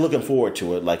 I mean, I'm looking forward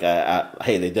to it. Like,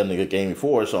 hey, they've done a good game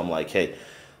before, so I'm like, hey,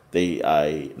 they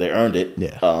earned it.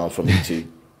 Yeah. For me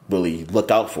to really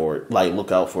look out for it. Like,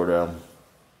 look out for them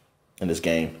in this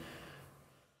game.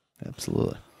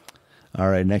 Absolutely. All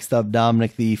right, next up,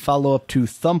 Dominic, the follow-up to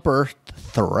Thumper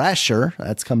Thrasher.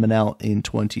 That's coming out in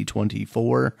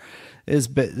 2024.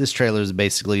 This trailer is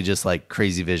basically just like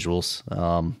crazy visuals,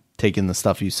 taking the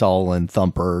stuff you saw in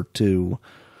Thumper to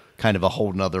kind of a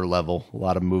whole nother level. A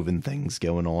lot of moving things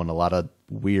going on, a lot of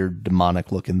weird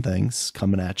demonic-looking things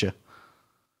coming at you.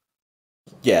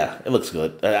 Yeah, it looks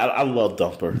good. I love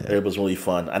Thumper. Yeah. It was really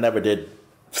fun. I never did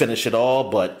finish it all,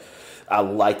 but I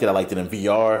liked it. I liked it in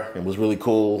VR. It was really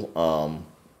cool.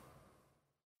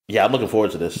 Yeah, I'm looking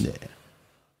forward to this. Yeah.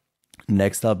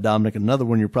 Next up, Dominic, another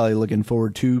one you're probably looking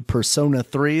forward to, Persona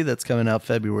 3. That's coming out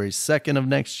February 2nd of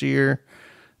next year.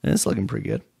 And it's looking pretty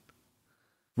good.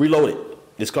 Reloaded.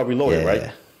 It's called Reloaded,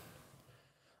 right?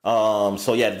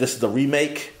 So, yeah, this is the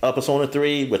remake of Persona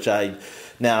 3, which I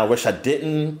wish I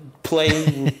didn't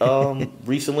play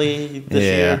recently this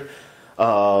year.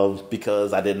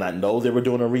 Because I did not know they were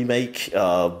doing a remake.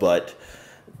 But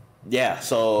yeah,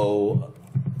 so,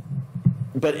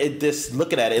 but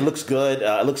looking at it, it looks good.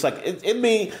 It looks like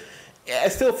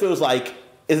it still feels like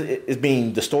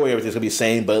the story, everything's gonna be the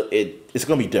same, but it's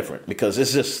gonna be different because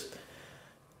it's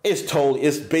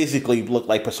basically looked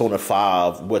like Persona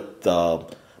 5 with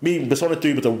Persona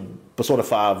 3 with the Persona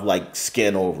 5 like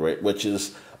skin over it, which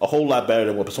is a whole lot better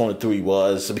than what Persona 3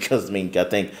 was, because I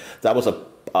think that was a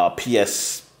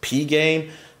PSP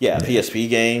game. Yeah, PSP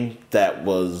game that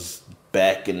was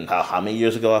back in how many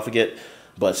years ago, I forget.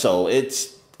 But so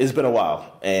it's been a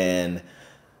while, and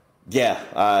yeah,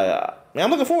 I'm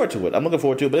looking forward to it.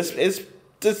 But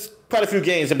it's quite a few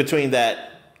games in between that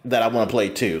I want to play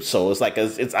too. So it's like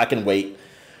I can wait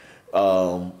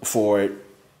for it.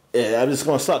 I'm just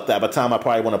gonna suck that by the time I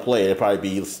probably want to play it,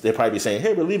 they'll probably be saying,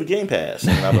 "Hey, we'll leave a Game Pass,"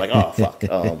 and I'll be like, "Oh fuck!"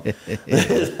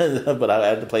 But I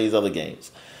have to play these other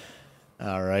games.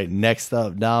 All right, next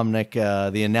up, Dominic,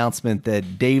 the announcement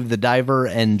that Dave the Diver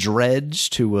and Dredge,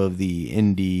 two of the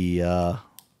indie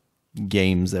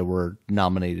games that were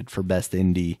nominated for Best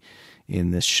Indie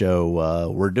in this show,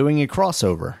 we're doing a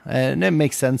crossover, and it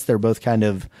makes sense. They're both kind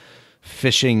of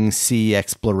fishing, sea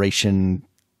exploration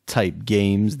type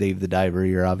games. Dave the Diver,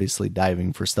 you're obviously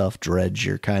diving for stuff. Dredge,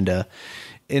 you're kind of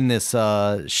in this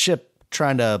ship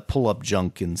trying to pull up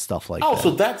junk and stuff like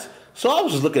that. So I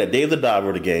was just looking at Dave the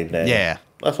Diver, the game. Then. Yeah.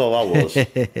 That's all I was.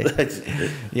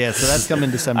 Yeah, so that's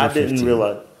coming December 15th. I didn't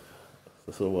realize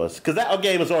that's what it was. Because that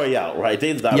game is already out, right?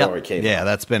 Dave the Diver already came out. Yeah,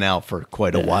 that's been out for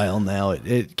quite a while now.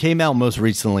 It came out most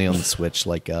recently on the Switch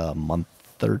like a month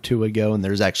or two ago, and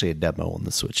there's actually a demo on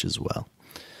the Switch as well.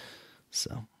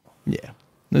 So, yeah.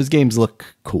 Those games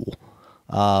look cool.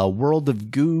 World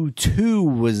of Goo 2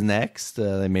 was next.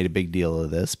 They made a big deal of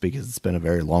this because it's been a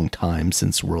very long time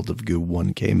since World of Goo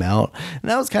 1 came out. And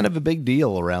that was kind of a big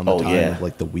deal around the time of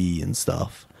like the Wii and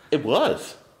stuff. It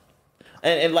was.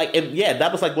 And that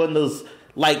was like one of those,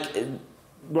 like,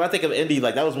 when I think of indie,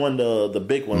 like that was one of the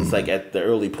big ones, like at the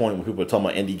early point when people were talking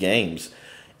about indie games.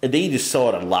 And then you just saw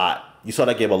it a lot. You saw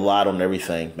that game a lot on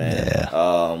everything, man.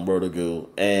 Yeah. World of Goo.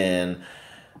 And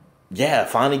yeah,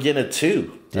 finally getting it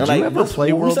too. Did you ever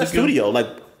play World of Goo? Studio? Like,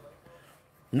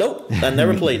 nope, I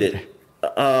never played it.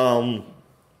 But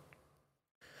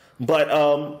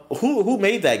who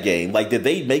made that game? Like, did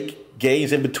they make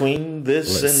games in between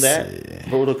this and that?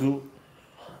 See. World of Goo?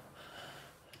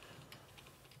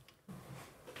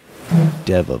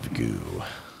 Dev of Goo.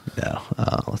 No,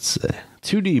 let's see.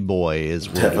 2D Boy is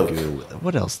World of Goo.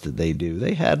 What else did they do?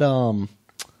 They had I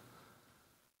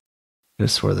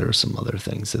swear there were some other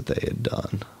things that they had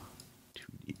done.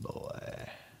 2D Boy.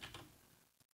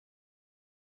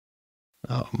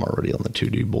 Oh, I'm already on the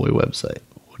 2D Boy website.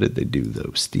 What did they do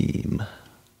though? Steam.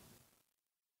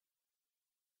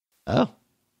 Oh.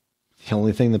 The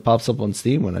only thing that pops up on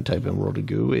Steam when I type in World of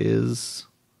Goo is,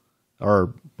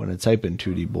 or when I type in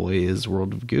 2D Boy is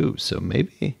World of Goo. So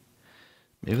maybe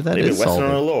that is Western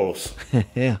on the laurels.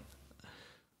 Yeah.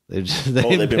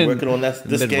 They've been working on this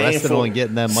game resting on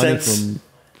getting that money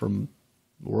from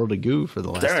World of Goo for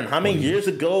the last. Darren, how many years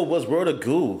ago was World of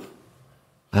Goo?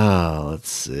 Oh,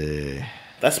 let's see.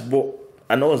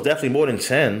 I know it's definitely more than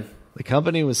 10. The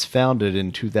company was founded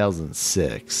in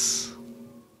 2006.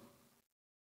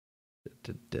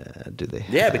 Do they?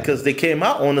 Yeah, because they came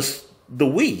out on the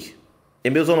Wii.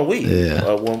 It was on a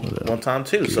Wii one time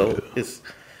too. So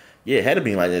it had to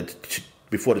be like that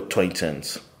before the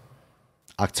 2010s.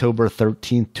 October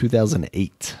 13th,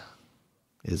 2008.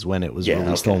 is when it was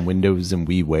released on Windows and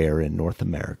WiiWare in North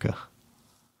America.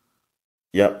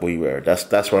 Yep, WiiWare.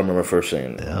 That's what I remember first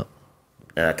seeing. Yeah.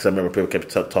 Because I remember people kept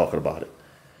talking about it.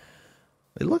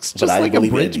 It looks just like a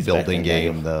bridge building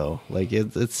game, though. Like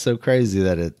it's so crazy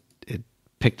that it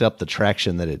picked up the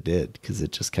traction that it did, because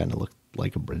it just kind of looked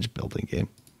like a bridge building game.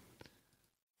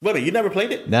 Wait a minute, you never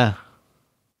played it? Nah.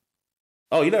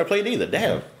 Oh, you never played it either?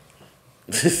 Damn.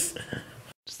 Just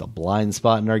a blind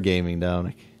spot in our gaming,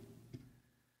 Dominic.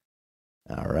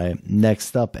 All right.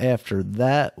 Next up after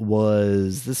that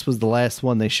was the last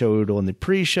one they showed on the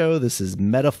pre-show. This is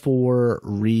Metaphor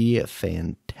Re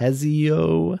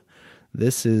Fantasio.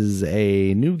 This is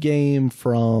a new game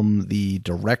from the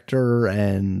director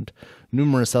and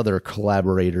numerous other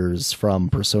collaborators from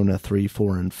Persona 3,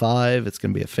 4, and 5. It's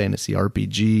going to be a fantasy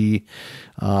RPG.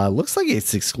 Looks like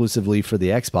it's exclusively for the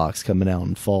Xbox, coming out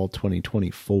in fall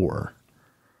 2024.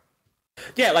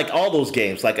 Yeah, like all those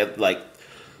games, like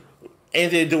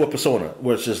anything to do with Persona,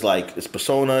 where it's just like, it's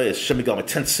Persona, it's Shin Megami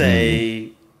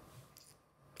Tensei,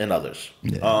 and others.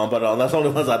 Yeah. But that's the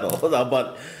only ones I know.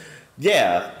 But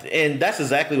yeah, and that's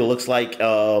exactly what it looks like.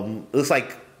 It looks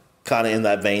like kind of in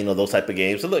that vein of those type of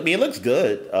games. It looks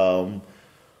good.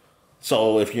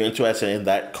 So if you're interested in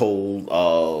that cold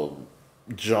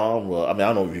genre, I mean,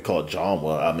 I don't know if you call it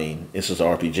genre. I mean, it's just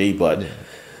RPG, but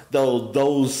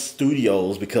those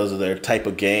studios, because of their type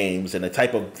of games and the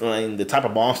type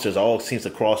of monsters, all seems to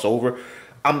cross over.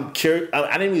 I'm curious.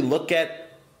 I didn't really look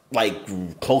at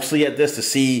closely at this to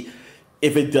see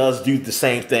if it does do the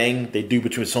same thing they do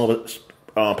between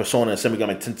Persona and Shin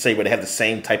Megami Tensei, where they have the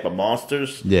same type of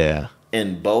monsters. Yeah.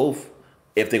 In both,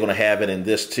 if they're going to have it in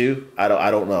this too, I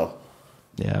don't know.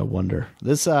 Yeah, I wonder.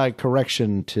 This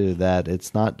correction to that,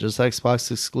 it's not just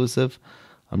Xbox exclusive.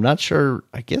 I'm not sure.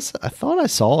 I thought I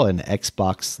saw an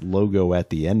Xbox logo at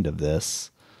the end of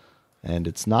this, and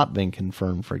it's not been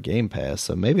confirmed for Game Pass.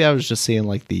 So maybe I was just seeing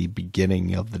like the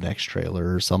beginning of the next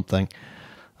trailer or something,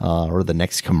 or the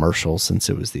next commercial, since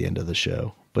it was the end of the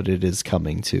show. But it is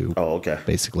coming to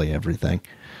basically everything.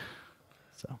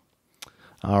 So,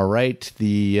 all right,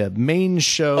 the main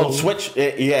show. Oh, Switch.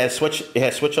 It has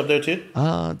Switch up there too.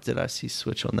 Did I see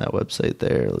Switch on that website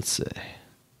there? Let's see.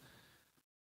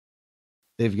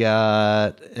 They've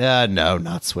got no,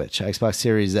 not Switch. Xbox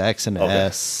Series X and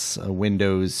S,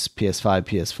 Windows, PS5,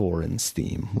 PS4, and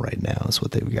Steam right now is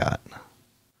what they've got.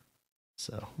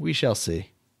 So we shall see.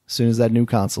 As soon as that new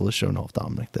console is shown off,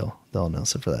 Dominic, they'll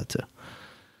announce it for that too.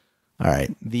 All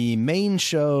right. The main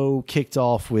show kicked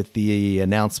off with the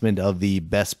announcement of the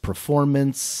Best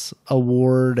Performance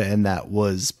Award, and that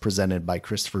was presented by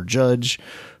Christopher Judge,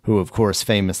 who, of course,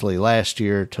 famously last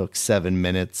year took 7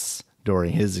 minutes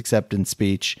during his acceptance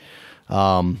speech.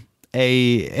 A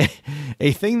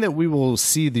thing that we will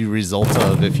see the result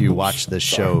of if you watch this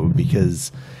show,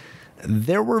 because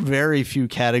there were very few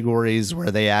categories where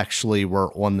they actually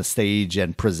were on the stage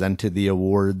and presented the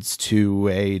awards to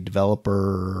a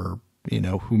developer,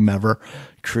 whomever,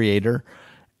 creator.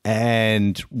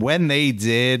 And when they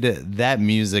did, that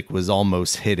music was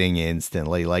almost hitting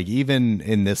instantly. Like, even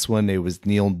in this one, it was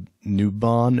Neil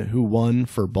Newbon who won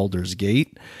for Baldur's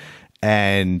Gate.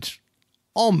 And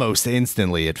almost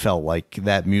instantly, it felt like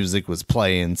that music was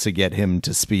playing to get him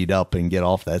to speed up and get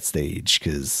off that stage.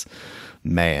 Because,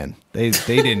 man, they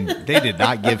did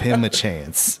not give him a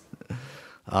chance.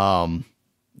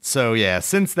 So yeah,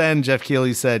 since then, Geoff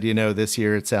Keighley said, this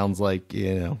year it sounds like,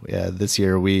 this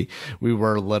year we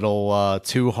were a little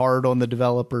too hard on the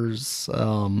developers.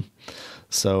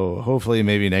 So hopefully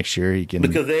maybe next year he can,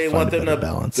 because they find want them to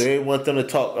balance. They want them to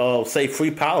talk, say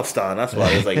Free Palestine. That's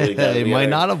why it's like they might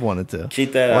not have wanted to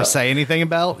keep that or up. say anything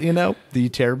about the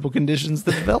terrible conditions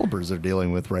the developers are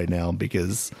dealing with right now,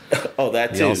 because that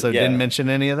too. He also didn't mention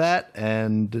any of that,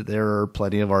 and there are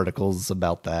plenty of articles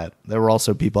about that. There were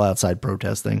also people outside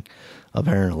protesting,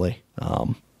 apparently.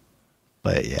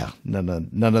 But yeah,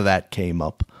 none of that came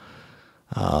up.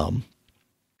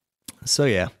 So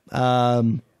yeah.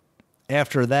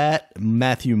 After that,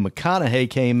 Matthew McConaughey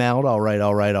came out. All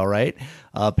right.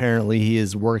 Apparently, he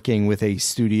is working with a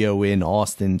studio in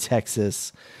Austin,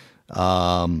 Texas,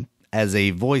 as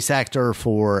a voice actor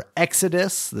for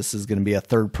Exodus. This is going to be a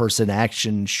third-person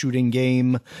action shooting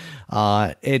game.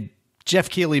 Geoff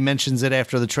Keighley mentions it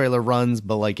after the trailer runs,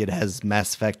 but it has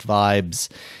Mass Effect vibes.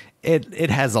 It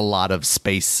has a lot of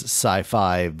space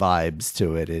sci-fi vibes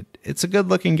to it. It's a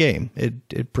good-looking game.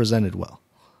 It presented well.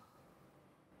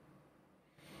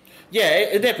 Yeah,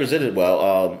 it presented well.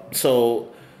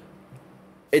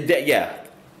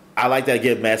 I like that.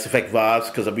 Give Mass Effect vibes,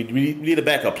 because we need a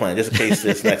backup plan just in case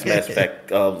this next Mass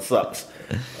Effect sucks.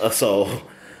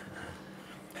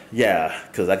 Yeah,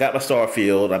 because I got my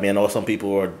Starfield. I mean, I know some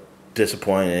people are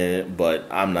disappointed, but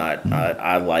I'm not.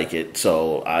 I like it,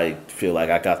 so I feel like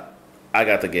I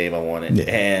got the game I wanted, Yeah.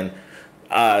 and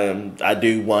I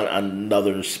do want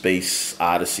another Space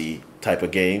Odyssey type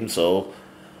of game. So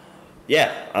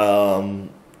yeah,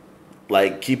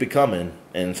 like keep it coming,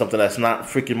 and something that's not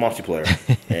freaking multiplayer,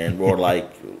 and or like.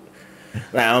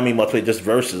 Now, I don't mean multiplayer just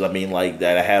versus. I mean like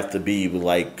that. I have to be with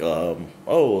like, there's a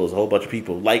whole bunch of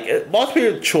people. Like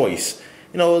multiplayer choice.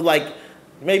 You know, like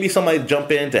maybe somebody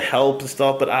jump in to help and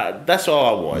stuff. But that's all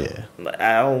I want. Yeah.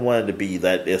 I don't want it to be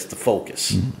that it's the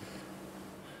focus. Mm-hmm.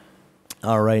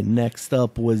 All right. Next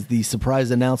up was the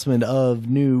surprise announcement of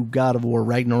new God of War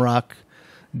Ragnarok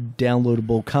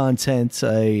downloadable content.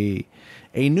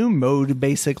 A new mode,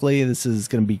 basically. This is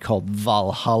going to be called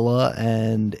Valhalla,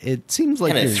 and it seems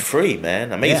like and it's free,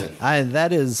 man. Amazing. Yeah,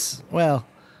 that is, well,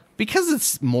 because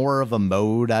it's more of a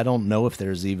mode. I don't know if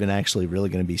there's even actually really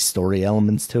going to be story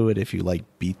elements to it if you like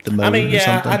beat the mode. I mean, or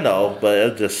something. I know, but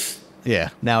it just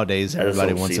nowadays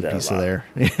everybody wants a piece of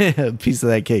a piece of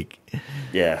that cake.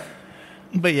 Yeah.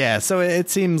 But yeah, so it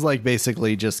seems like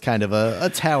basically just kind of a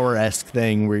tower-esque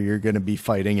thing where you're going to be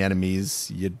fighting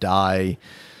enemies, you die.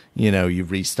 You know, you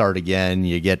restart again,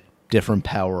 you get different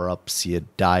power-ups, you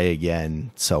die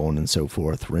again, so on and so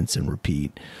forth, rinse and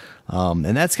repeat. And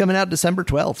that's coming out December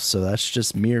 12th, so that's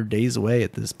just mere days away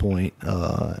at this point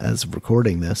as of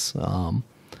recording this.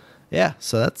 Yeah,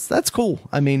 so that's cool.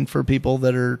 I mean, for people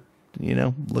that are, you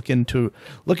know, looking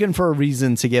for a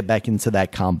reason to get back into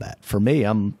that combat. For me,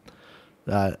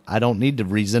 I don't need the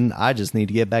reason. I just need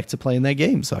to get back to playing that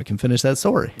game so I can finish that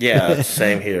story. Yeah,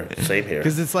 same here. Same here.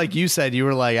 Because it's like you said, you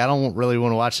were like, I don't really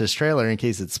want to watch this trailer in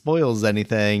case it spoils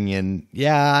anything. And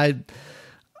yeah,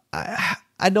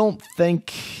 I don't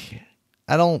think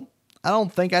I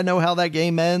know how that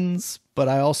game ends, but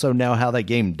I also know how that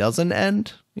game doesn't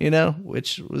end, you know,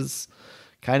 which was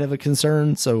kind of a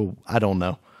concern. So I don't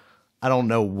know. I don't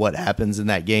know what happens in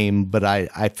that game, but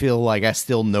I feel like I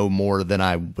still know more than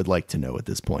I would like to know at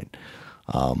this point.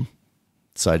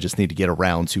 So I just need to get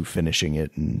around to finishing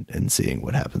it and seeing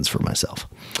what happens for myself.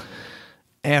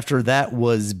 After that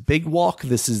was Big Walk.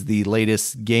 This is the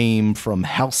latest game from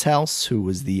House, who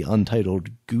was the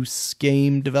Untitled Goose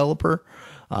Game developer.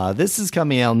 This is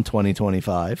coming out in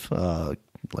 2025.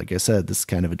 Like I said, this is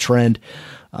kind of a trend.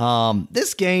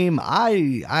 This game,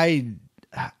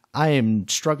 I am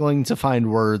struggling to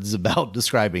find words about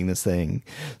describing this thing.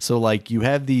 So, like, you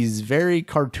have these very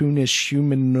cartoonish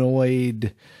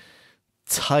humanoid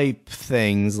type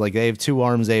things. Like, they have two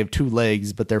arms, they have two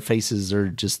legs, but their faces are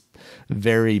just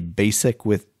very basic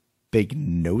with big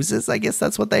noses. I guess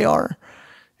that's what they are.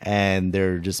 And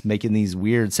they're just making these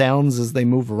weird sounds as they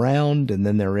move around, and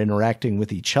then they're interacting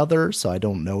with each other. So I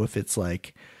don't know if it's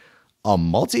like a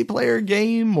multiplayer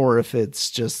game or if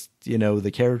it's just, you know,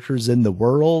 the characters in the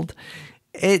world.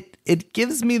 It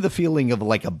gives me the feeling of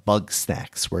like a Bug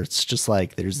Snacks, where it's just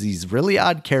like there's these really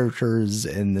odd characters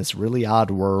in this really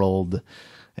odd world,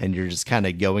 and you're just kind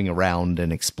of going around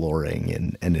and exploring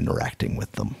and interacting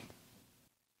with them.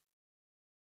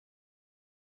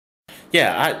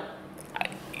 Yeah,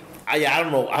 I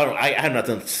don't know. I have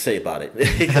nothing to say about it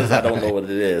because I don't know what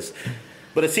it is.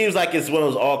 But it seems like it's one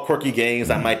of those all quirky games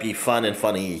that might be fun and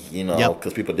funny, you know,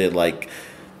 because people did like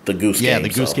the Goose game. Yeah, the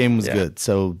Goose game was good.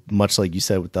 So much like you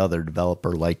said with the other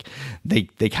developer, like they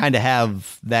kind of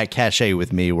have that cachet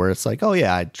with me where it's like, oh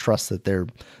yeah, I trust that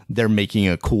they're making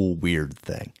a cool, weird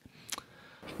thing.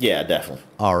 Yeah, definitely.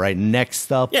 All right,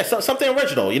 next up. Yeah, something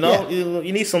original. You know,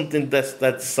 you need something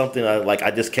that's something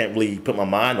I just can't really put my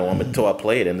mind on until I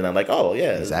play it, and then I'm like, oh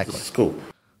yeah, exactly, it's cool.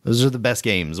 Those are the best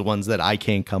games, the ones that I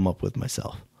can't come up with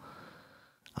myself.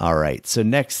 All right, so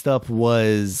next up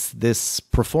was this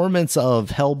performance of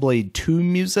Hellblade 2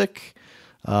 music.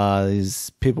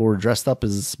 These people were dressed up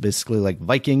as basically like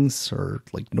Vikings or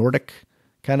like Nordic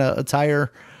kind of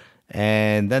attire.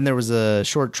 And then there was a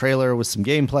short trailer with some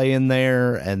gameplay in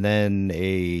there, and then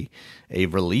a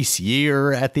release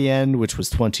year at the end, which was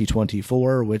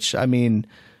 2024, which, I mean,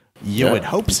 you would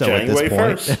hope so January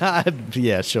at this point.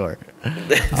 Yeah, sure.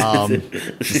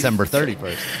 December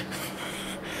 31st.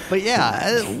 But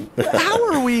yeah,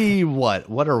 how are we, what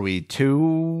are we,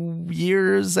 2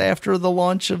 years after the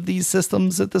launch of these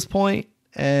systems at this point?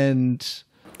 And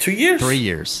 2 years? 3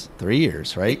 years. 3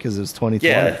 years, right? Because it was 2020.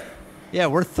 Yeah. Yeah,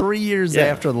 we're 3 years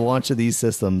after the launch of these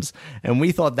systems, and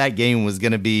we thought that game was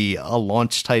going to be a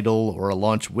launch title or a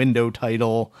launch window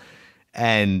title,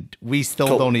 and we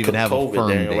still don't even have a firm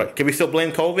date. Can we still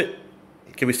blame COVID?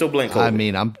 I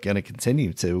mean, I'm going to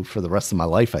continue to for the rest of my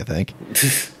life, I think.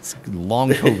 It's long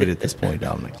COVID at this point,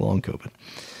 Dominic. Long COVID.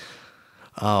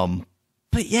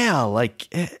 But yeah,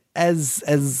 like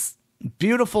as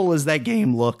beautiful as that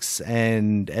game looks,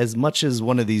 and as much as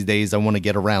one of these days I want to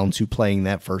get around to playing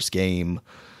that first game,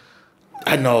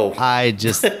 I know. I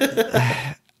just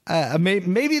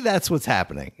maybe that's what's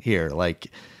happening here. Like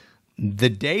the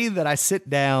day that I sit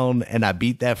down and I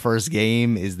beat that first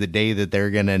game is the day that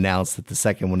they're going to announce that the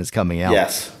second one is coming out.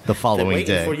 Yes, the following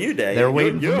day. For you, Dave. They're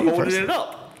waiting. You're for me holding first. it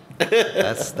up.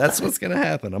 That's what's going to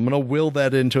happen. I'm going to will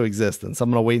that into existence.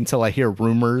 I'm going to wait until I hear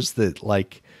rumors that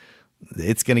like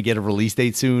it's going to get a release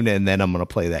date soon, and then I'm going to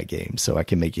play that game so I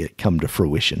can make it come to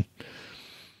fruition.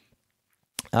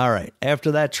 All right.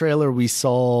 After that trailer, we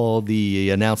saw the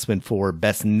announcement for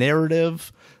Best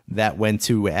Narrative that went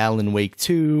to Alan Wake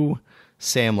 2.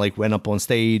 Sam like went up on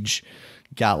stage,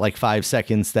 got like 5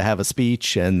 seconds to have a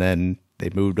speech, and then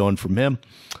they moved on from him.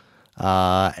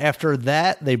 After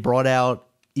that, they brought out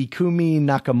Ikumi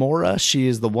Nakamura. She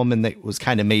is the woman that was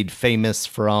kind of made famous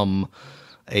from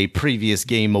a previous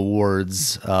Game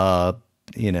Awards, or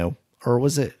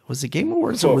was it Game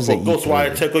Awards or was it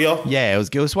Ghostwire Tokyo? Yeah, it was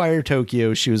Ghostwire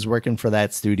Tokyo. She was working for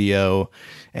that studio,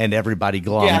 and everybody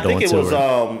glommed onto her. I think it was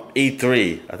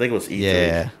E3. I think it was E3.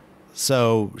 Yeah.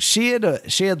 So she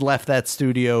had left that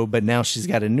studio, but now she's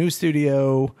got a new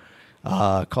studio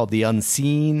called The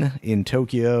Unseen in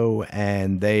Tokyo,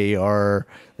 and they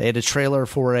had a trailer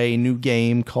for a new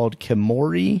game called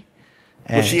Kimori.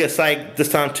 Was she excited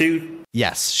this time too?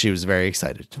 Yes, she was very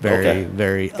excited,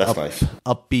 very That's nice.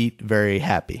 Upbeat, very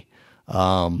happy.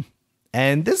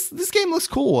 And this game looks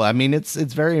cool. I mean, it's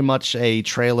very much a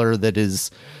trailer that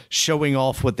is showing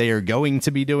off what they are going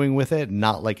to be doing with it,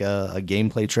 not like a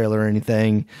gameplay trailer or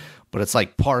anything, but it's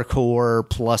like parkour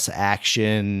plus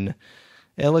action.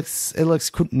 It looks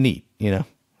neat, you know.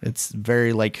 It's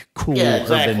very like cool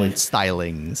urban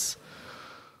stylings.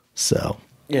 So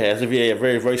yeah, it's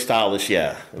very very stylish.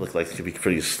 Yeah, it looks like it could be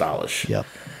pretty stylish. Yep.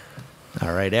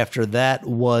 All right. After that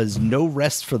was No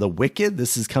Rest for the Wicked.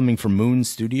 This is coming from Moon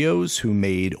Studios, who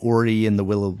made Ori and the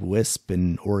Will of the Wisp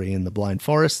and Ori and the Blind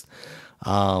Forest.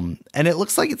 And it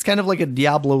looks like it's kind of like a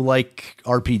Diablo-like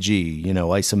RPG, you know,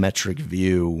 isometric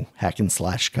view, hack and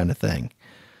slash kind of thing.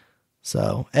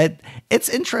 So it's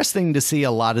interesting to see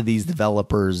a lot of these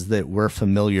developers that we're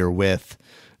familiar with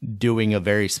doing a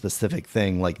very specific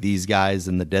thing, like these guys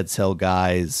and the Dead Cell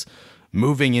guys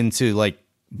moving into like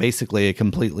basically a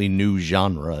completely new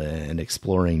genre and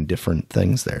exploring different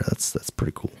things there. That's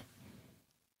pretty cool.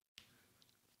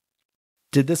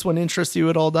 Did this one interest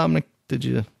you at all, Dominic? Did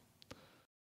you?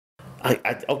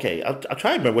 Okay. I'll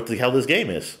try to remember what the hell this game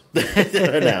is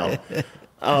now.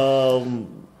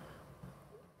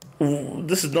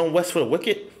 This is No Rest for the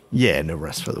Wicked? Yeah, No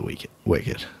Rest for the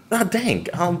Wicked. Oh, dang.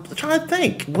 I'm trying to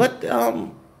think. What,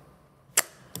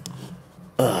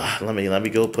 let me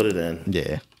go put it in.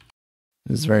 Yeah.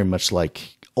 It's very much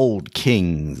like Old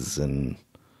Kings and...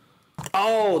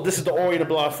 Oh, this is the Ori and the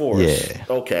Blind Forest. Yeah.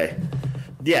 Okay.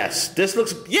 Yes, this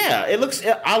looks... Yeah, it looks...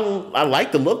 I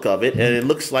like the look of it, and it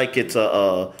looks like it's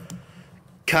a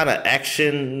kind of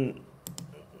action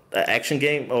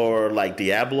game, or like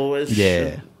Diablo-ish.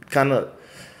 Yeah. Kind of...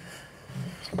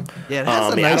 Yeah, it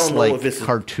has a nice, like,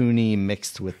 cartoony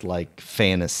mixed with, like,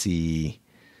 fantasy...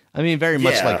 I mean, very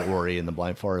much like Ori and the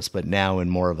Blind Forest, but now in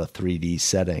more of a 3D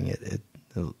setting. It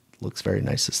looks very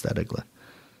nice aesthetically.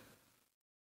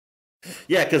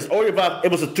 Yeah, because Ori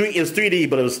it was 3D,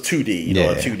 but it was 2D, you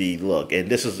know, a 2D look, and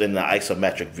this is in the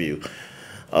isometric view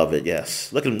of it.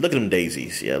 Yes, look at them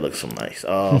daisies. Yeah, it looks so nice.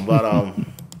 I'm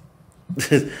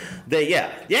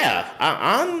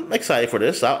excited for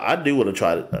this. I do want to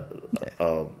try it.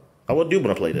 I do want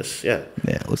to play this. Yeah,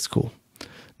 it looks cool.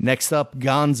 Next up,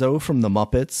 Gonzo from the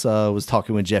Muppets was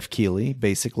talking with Geoff Keighley.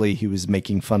 Basically, he was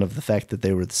making fun of the fact that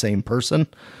they were the same person.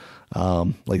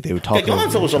 Like they would talk. Yeah,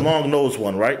 Gonzo was a long-nosed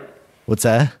one, right? What's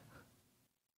that?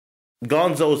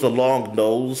 Gonzo's a long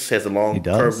nose, has a long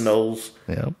curved nose.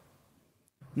 Yeah.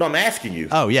 No, I'm asking you.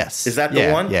 Oh, yes. Is that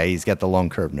the one? Yeah, he's got the long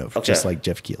curved nose, just like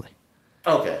Geoff Keighley.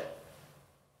 Okay.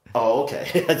 Oh,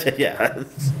 okay. Yeah.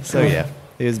 So, yeah.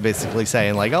 He was basically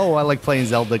saying, like, oh, I like playing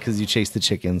Zelda because you chase the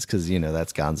chickens, because, you know,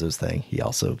 that's Gonzo's thing. He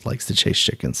also likes to chase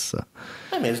chickens. So.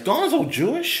 Hey, man, is Gonzo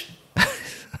Jewish?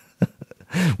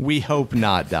 We hope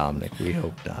not, Dominic. We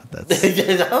hope not. That's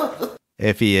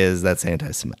if he is, that's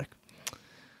anti-Semitic.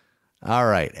 All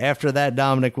right. After that,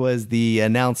 Dominic, was the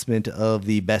announcement of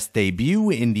the best debut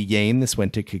indie game. This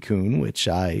went to Cocoon, which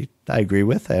I agree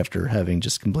with after having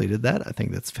just completed that. I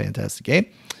think that's a fantastic game.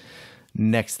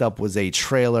 Next up was a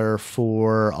trailer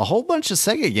for a whole bunch of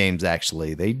Sega games,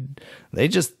 actually. They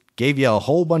just gave you a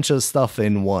whole bunch of stuff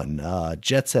in one.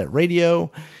 Jet Set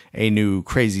Radio, a new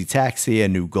Crazy Taxi, a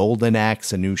new Golden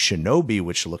Axe, a new Shinobi,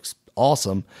 which looks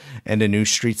awesome. And a new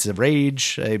Streets of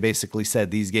Rage. They basically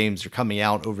said these games are coming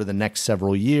out over the next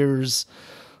several years.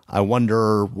 I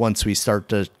wonder once we start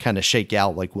to kind of shake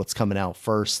out like what's coming out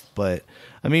first. But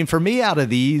I mean, for me, out of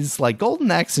these, like Golden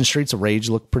Axe and Streets of Rage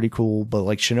look pretty cool, but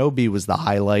like Shinobi was the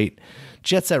highlight.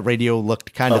 Jet Set Radio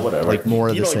looked kind of like more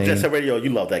of the same. Jet Set Radio,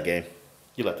 you love that game.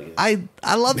 You love the game.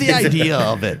 I love the idea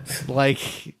of it.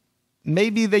 Like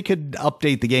maybe they could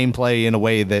update the gameplay in a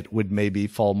way that would maybe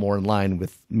fall more in line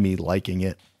with me liking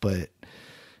it. But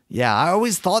yeah, I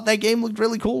always thought that game looked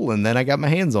really cool, and then I got my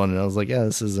hands on it. And I was like, yeah,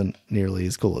 this isn't nearly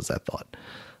as cool as I thought.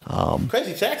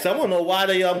 Crazy Taxi. I want to know why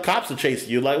the cops are chasing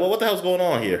you. Like, well, what the hell's going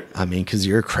on here? I mean, because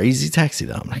you're a crazy taxi,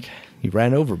 Dominic. You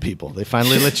ran over people. They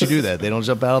finally let you do that. They don't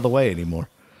jump out of the way anymore.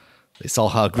 They saw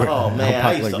how great, how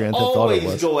popular Grand Theft Auto was. I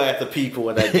used to always go after people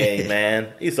in that game,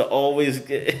 man. I used to always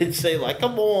say, like,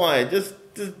 come on, just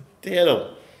hit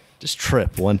them. Just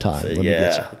trip one time. So,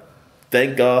 yeah.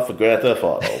 Thank God for Grand Theft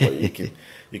Auto. Where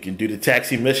you can do the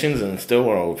taxi missions and still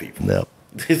run over people. Yep.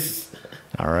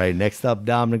 All right, next up,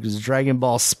 Dominic, is Dragon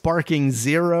Ball Sparking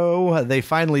Zero. They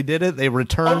finally did it. They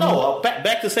returned. Oh no,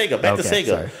 back to Sega. Back to Sega.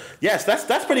 Sorry. Yes,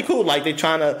 that's pretty cool. Like they're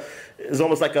trying to. It's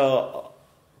almost like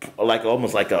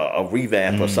almost like a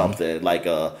revamp or something. Like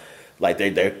they're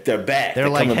back. They're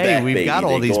like, hey, back, we've baby. got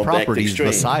all these properties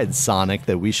besides Sonic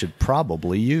that we should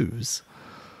probably use.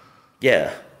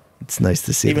 Yeah. It's nice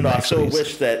to see. Even though I still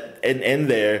wish that in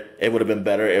there it would have been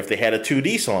better if they had a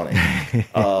 2D Sonic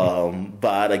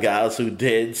by the guys who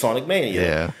did Sonic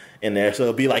Mania in there. So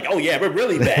it'll be like, oh yeah, we're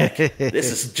really back.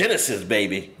 This is Genesis,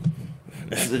 baby.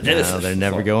 This is the Genesis. No, they're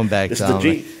never going back. This is the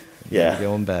G. Yeah,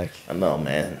 going back. I know,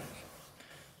 man.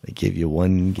 They give you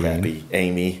one game. Crappy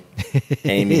Amy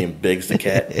and Biggs the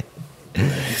cat.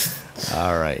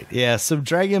 All right. Yeah, so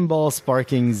Dragon Ball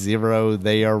Sparking Zero,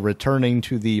 they are returning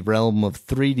to the realm of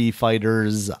 3D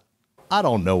fighters. I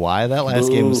don't know why. That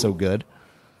last game was so good.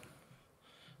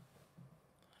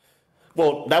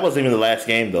 Well, that wasn't even the last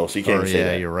game, though, so you can't say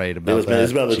that. Yeah, you're right about that.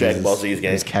 There's been other Dragon Ball Z's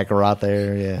games. There's Kakarot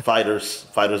there, yeah. Fighter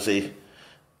Z.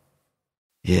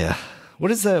 Yeah. What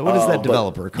is that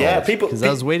developer called? Yeah, people... Because I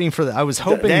was waiting for I was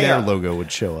hoping their logo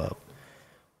would show up.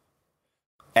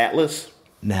 Atlas?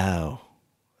 No.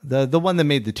 The one that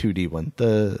made the 2D one,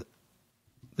 the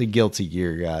Guilty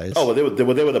Gear guys. Oh, well, they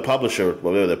were the publisher.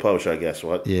 Well, they were the publisher, I guess.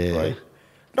 What? Yeah. Right?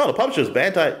 No, the publisher is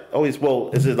Bandai.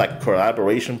 Is it like a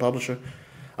collaboration publisher?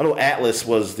 I know Atlas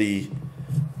was the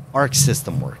Arc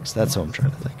System Works. That's what I'm trying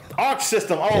to think of. Arc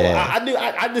System. Oh, yeah. I knew.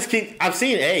 I've seen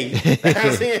A.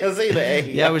 I've seen the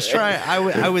A. Yeah, I was trying.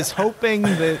 I was hoping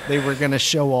that they were going to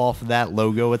show off that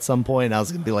logo at some point. I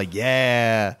was going to be like,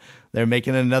 yeah. They're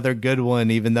making another good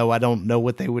one, even though I don't know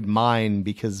what they would mind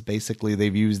because basically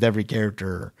they've used every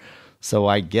character. So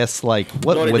I guess what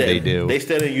would they do? They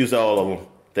still didn't use all of them.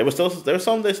 There were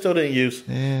some they still didn't use.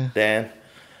 Yeah. Dan.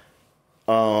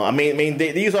 I mean,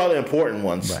 these are the important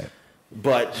ones. Right.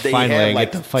 But they finally,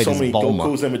 had so many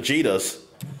Gokus and Vegetas.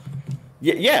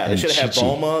 Yeah, they should have had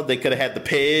Bulma. They could have had the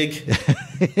pig.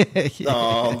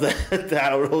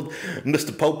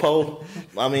 Mr. Popo.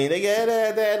 I mean, they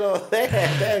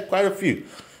had quite a few.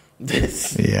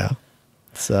 Yeah.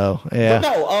 So yeah.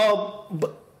 But no.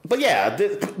 But yeah,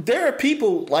 there are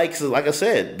people like I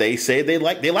said. They say they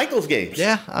like those games.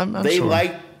 Yeah, I'm they sure.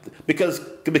 like because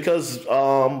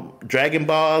Dragon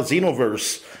Ball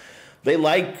Xenoverse. They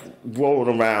like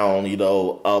rolling around,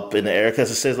 up in the air because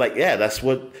it says that's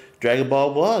what Dragon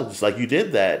Ball was. Like you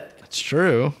did that. It's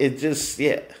true. It just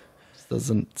It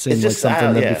doesn't seem like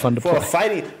something that'd be fun to play. For a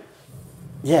fighting,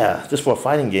 just for a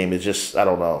fighting game, it's just I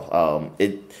don't know.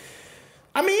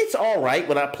 I mean, it's all right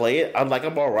when I play it. I'm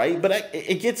all right, but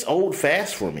it gets old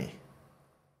fast for me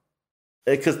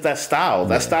because that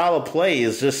style of play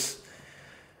is just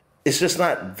it's just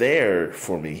not there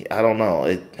for me. I don't know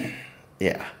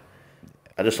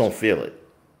I just don't feel it.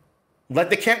 Like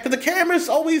the camera's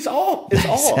always off. It's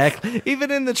exactly. Off. Even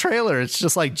in the trailer, it's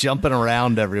just like jumping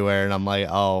around everywhere, and I'm like,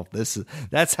 oh,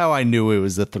 that's how I knew it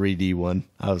was a 3D one.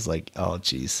 I was like, oh,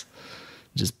 geez,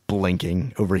 just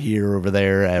blinking over here, over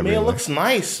there, everywhere. I mean, it looks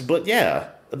nice, but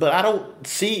I don't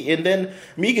see. And then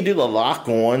you can do the lock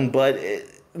on, but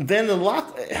then the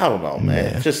lock, I don't know,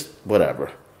 man. Yeah. Just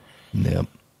whatever. Yep.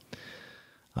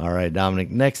 All right,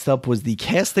 Dominic. Next up was the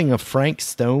casting of Frank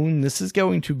Stone. This is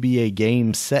going to be a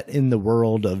game set in the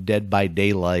world of Dead by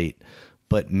Daylight,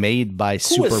 but made by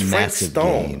Supermassive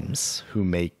Games, who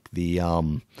make the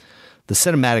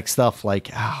cinematic stuff.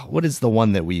 What is the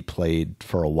one that we played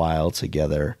for a while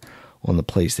together on the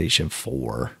PlayStation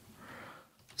 4?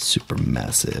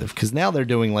 Supermassive, because now they're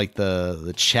doing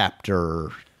the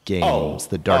chapter games,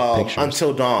 the dark pictures.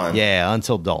 Until Dawn. Yeah,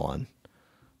 Until Dawn.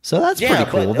 So that's Yeah,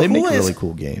 pretty cool. but They make who is- really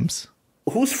cool games.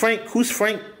 Who's Frank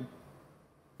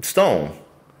Stone?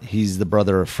 He's the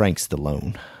brother of Frank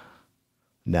Stallone.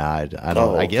 Nah, I don't.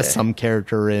 Oh, I guess okay. some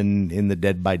character in the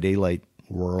Dead by Daylight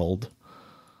world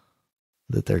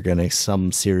that they're gonna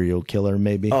some serial killer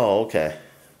maybe. Oh, okay.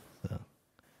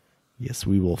 Yes,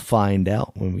 we will find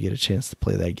out when we get a chance to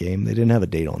play that game. They didn't have a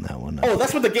date on that one. Oh,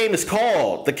 that's what the game is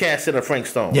called. The Cast of Frank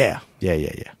Stone. Yeah.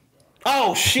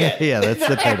 Oh shit. Yeah, that's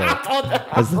the title.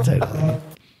 That's the title.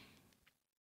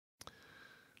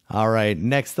 All right,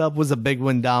 next up was a big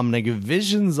one, Dominic.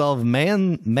 Visions of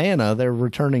Mana. They're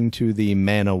returning to the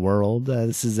Mana world.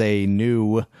 This is a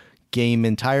new game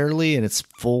entirely, and it's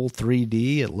full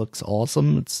 3D. It looks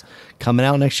awesome. It's coming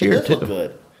out next year, It does too. look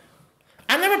good.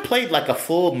 I never played like a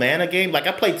full Mana game. Like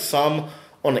I played some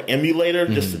on the emulator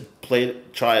just to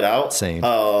try it out. Same.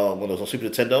 When it was on Super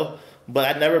Nintendo,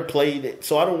 but I never played it,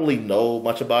 so I don't really know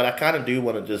much about it. I kind of do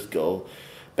want to just go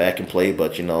back and play,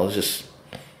 but it's just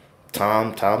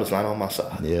time is not on my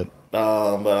side. Yep.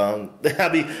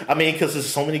 I mean, because there's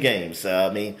so many games.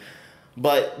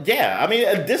 But yeah,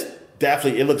 this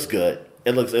definitely it looks good.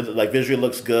 Like visually it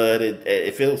looks good.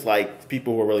 It feels like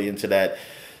people were really into that,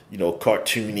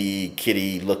 cartoony,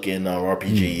 kitty looking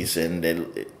RPGs, and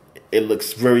it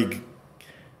looks very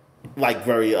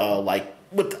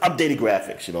with updated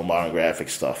graphics, modern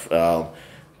graphics stuff.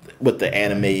 With the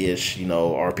anime-ish,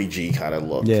 RPG kind of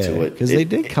look to it. Because they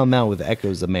did come out with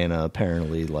Echoes of Mana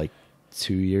apparently like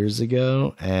 2 years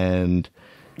ago, and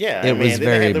it was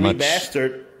very they had the much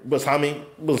remastered.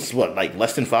 Was what, like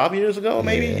less than 5 years ago,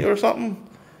 maybe, or something?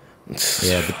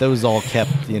 Yeah, but those all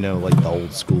kept, like the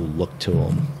old school look to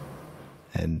them.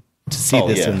 And to see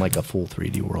this in like a full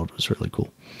 3D world was really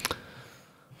cool.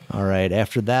 All right,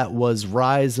 after that was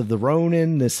Rise of the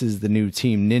Ronin. This is the new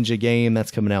Team Ninja game that's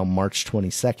coming out March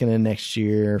 22nd of next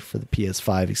year for the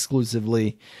PS5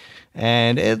 exclusively.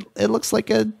 And it looks like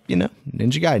a, Ninja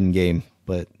Gaiden game,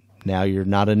 but now you're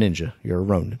not a ninja, you're a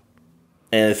Ronin.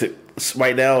 And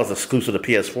right now it's exclusive to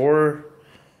PS4?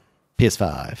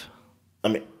 PS5. I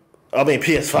mean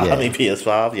PS5. Yeah.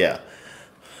 PS5, yeah.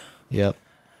 Yep.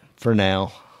 For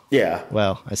now. Yeah.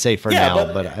 Well, I say for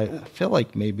now, but I feel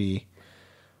like maybe...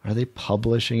 Are they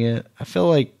publishing it? I feel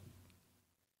like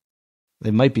they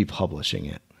might be publishing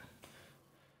it.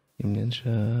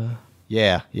 Ninja.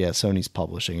 Yeah, Sony's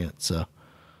publishing it, so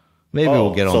maybe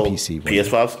we'll get on PC.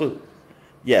 PS5 exclusive.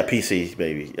 Yeah, PC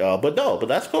maybe. But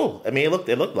that's cool.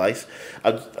 It looked nice.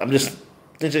 I'm just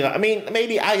Ninja.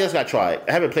 Maybe I just got to try it.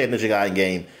 I haven't played a Ninja Gaiden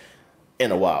game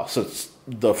in a while since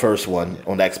the first one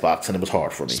on Xbox, and it was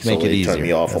hard for me. Just make it easier. Turned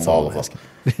me off from all of them.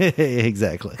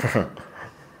 Exactly.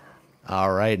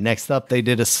 All right, next up, they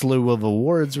did a slew of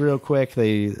awards real quick.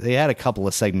 They had a couple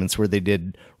of segments where they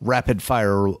did rapid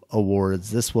fire awards.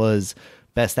 This was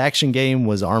Best Action Game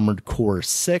was Armored Core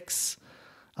 6.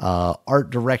 Art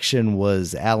Direction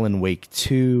was Alan Wake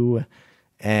 2.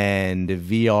 And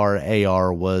VR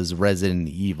AR was Resident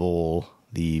Evil,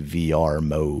 the VR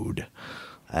mode.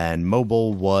 And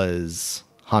mobile was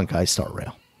Honkai Star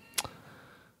Rail.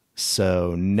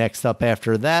 So next up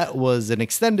after that was an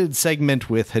extended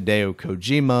segment with Hideo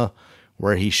Kojima,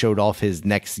 where he showed off his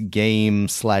next game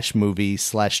 / movie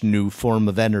 / new form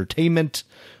of entertainment,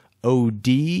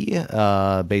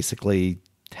 OD. Basically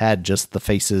had just the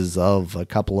faces of a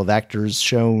couple of actors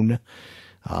shown.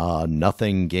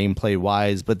 Nothing gameplay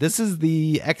wise, but this is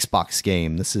the Xbox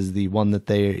game. This is the one that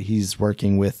he's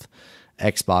working with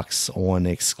Xbox on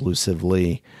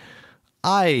exclusively.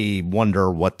 I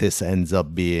wonder what this ends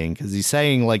up being, because he's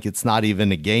saying like it's not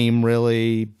even a game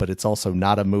really, but it's also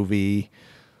not a movie.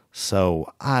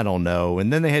 So I don't know.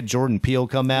 And then they had Jordan Peele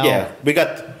come out. Yeah,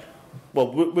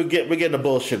 we're getting the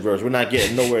bullshit version. We're not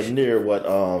getting nowhere near what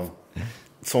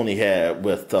Sony had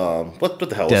with what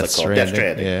the hell was that called? Death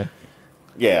Stranding.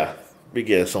 Yeah, we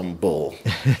getting some bull.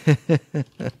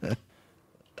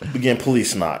 We getting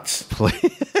police knots.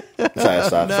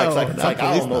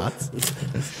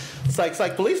 It's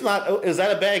like police knot. Is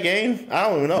that a bad game? I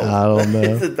don't even know. I don't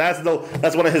know.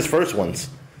 That's one of his first ones.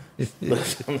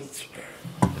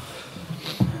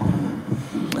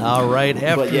 All right,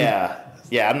 but yeah,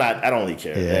 I don't really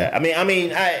care. Yeah.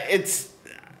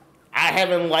 I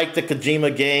haven't liked the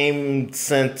Kojima game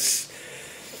since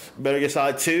Metal Gear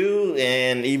Solid 2,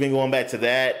 and even going back to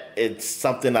that, it's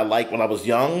something I liked when I was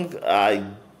young. I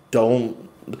don't.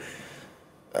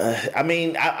 Not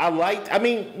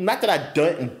that I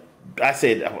don't. I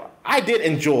said I did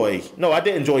enjoy. No, I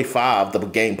did enjoy 5, the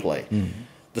gameplay,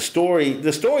 the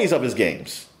stories of his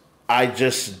games. I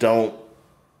just don't.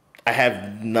 I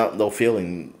have no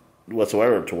feeling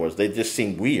whatsoever towards. They just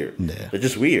seem weird. Yeah. They're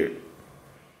just weird.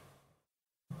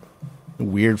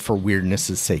 weird for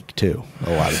weirdness' sake too.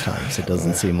 A lot of times it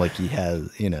doesn't seem like he has,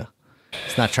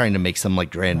 it's not trying to make some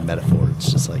like grand metaphor.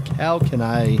 It's just like, how can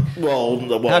I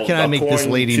make this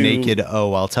lady naked?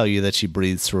 Oh, I'll tell you that she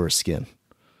breathes through her skin.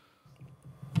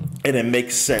 And it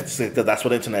makes sense because that's what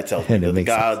the internet tells me. The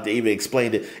guy even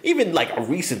explained it. Even like a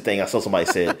recent thing I saw somebody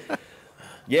said.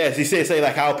 Yes, he said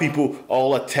like how people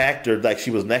all attacked her like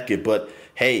she was naked, but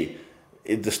hey,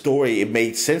 the story, it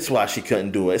made sense why she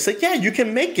couldn't do it. It's like, yeah, you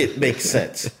can make it make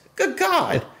sense. Good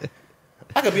God.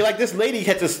 I could be like, this lady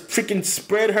had to freaking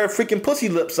spread her freaking pussy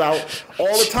lips out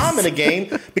all the time in the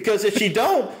game because if she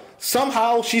don't,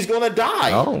 somehow she's going to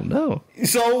die. Oh, no.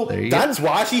 So that's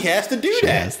why she has to do that. She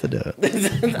has to do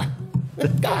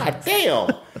it. God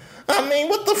damn. I mean,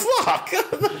 what the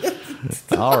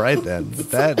fuck? All right, then.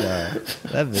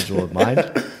 That visual in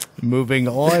mind. Moving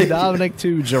on, Dominic,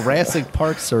 to Jurassic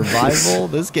Park Survival.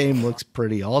 This game looks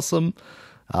pretty awesome.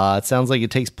 It sounds like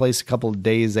it takes place a couple of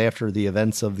days after the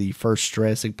events of the first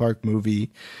Jurassic Park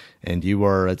movie, and you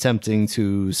are attempting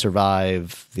to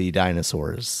survive the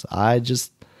dinosaurs. I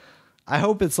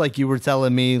hope it's like you were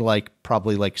telling me, like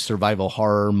probably like survival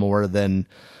horror more than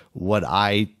what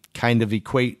I kind of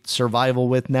equate survival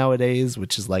with nowadays,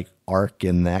 which is like Ark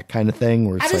and that kind of thing,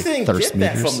 where it's I just like didn't thirst get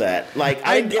that meters. from that. Like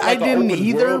I didn't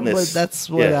either, worldness.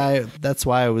 but that's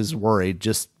why I was worried.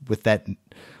 Just with that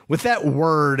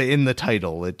word in the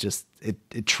title, it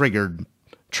triggered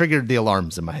the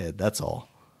alarms in my head. That's all.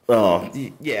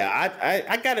 Yeah,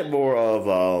 I got it more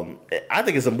of. I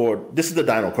think it's this is the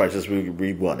Dino Crisis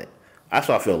we run it. That's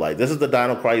what I feel like. This is the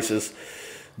Dino Crisis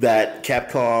that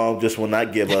Capcom just will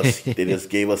not give us. They just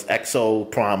gave us Exo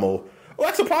Primal.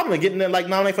 Well, Exo Primal ain't getting it like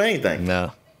nominated for anything.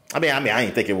 No. I mean, I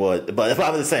didn't think it would, but if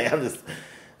I'm just saying,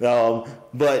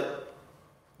 but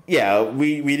yeah,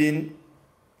 we didn't.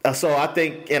 So I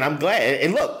think, and I'm glad.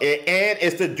 And look, and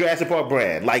it's the Jurassic Park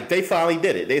brand. Like they finally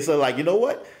did it. They said, like, you know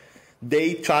what?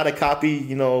 They try to copy.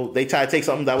 They try to take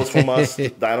something that was from us,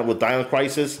 with Dino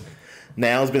Crisis.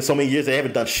 Now it's been so many years they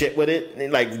haven't done shit with it.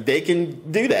 And, like they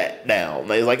can do that now.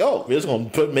 They're like, oh, we're just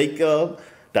gonna make Dino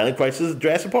Crisis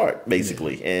Jurassic Park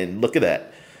basically, and look at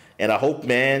that. And I hope,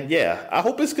 man, I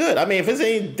hope it's good. I mean, if it's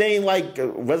anything like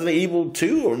Resident Evil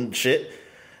 2 or shit,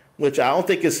 which I don't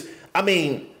think is. I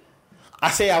mean, I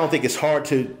don't think it's hard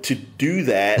to do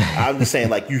that. I'm just saying,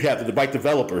 like, you have the right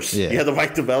developers. Yeah. You have the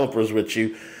right developers with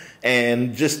you.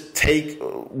 And just take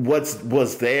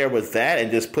was there with that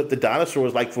and just put the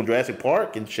dinosaurs like from Jurassic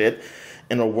Park and shit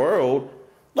in a world.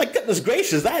 Like, goodness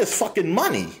gracious, that is fucking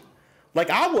money. Like,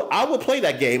 I would play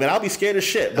that game and I'll be scared of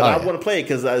shit, but I want to play it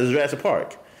because it's Jurassic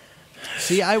Park.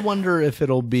 See, I wonder if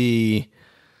it'll be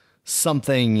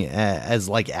something as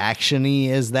like action-y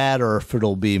as that, or if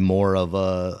it'll be more of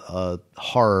a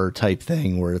horror type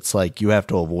thing where it's like you have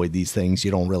to avoid these things. You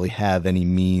don't really have any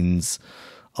means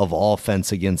of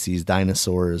offense against these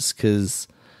dinosaurs, because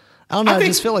I don't know, I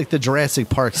just feel like the Jurassic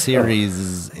Park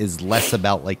series is less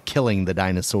about like killing the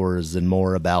dinosaurs and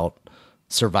more about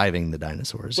surviving the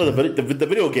dinosaurs. Well, the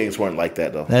video games weren't like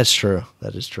that, though. That's true.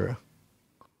 That is true.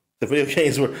 The video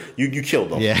games were you killed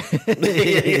them. Yeah.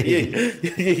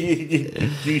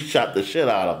 you shot the shit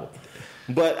out of them.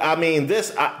 But I mean,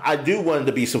 this I do want it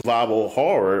to be survival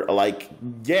horror. Like,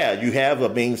 yeah, you have a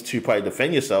means to probably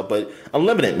defend yourself, but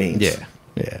unlimited means.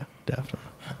 Yeah, definitely.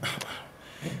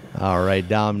 All right,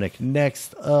 Dominic,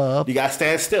 next up. You got to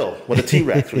stand still with a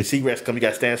T-Rex. When the T-Rex come, you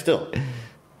got to stand still.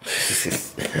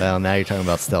 Well, now you're talking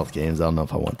about stealth games. I don't know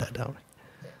if I want that, Dominic.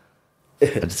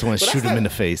 I just want to shoot him in the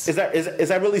face. Is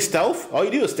that really stealth? All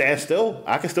you do is stand still.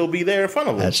 I can still be there in front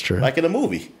of him. That's true. Like in a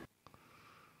movie.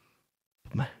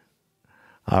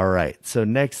 All right, so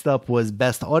next up was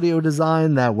Best Audio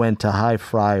Design. That went to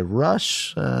Hi-Fi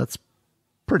Rush. That's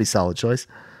pretty solid choice.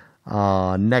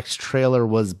 Next trailer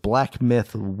was Black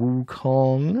Myth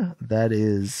Wukong. That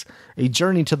is a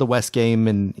Journey to the West game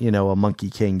and, a Monkey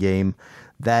King game.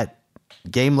 That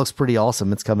game looks pretty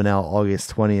awesome. It's coming out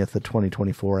August 20th of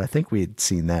 2024. I think we had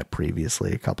seen that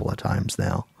previously a couple of times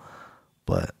now,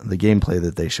 but the gameplay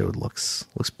that they showed looks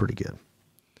pretty good.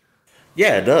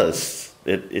 Yeah, it does.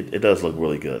 It does look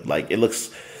really good. Like it looks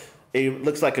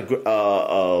like a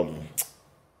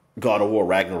God of War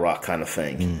Ragnarok kind of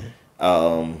thing.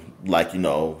 Like,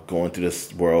 going through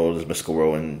this world, this mystical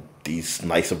world, and these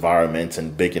nice environments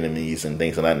and big enemies and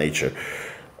things of that nature.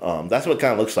 That's what it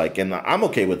kind of looks like, and I'm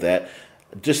okay with that.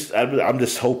 I'm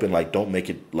just hoping, like, don't make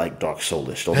it like Dark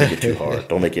Soulish. Don't make it too hard.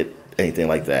 Don't make it anything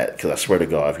like that, because I swear to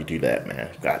God, if you do that, man,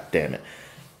 God damn it,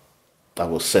 I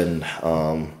will send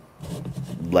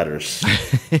letters.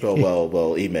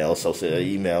 well, emails. So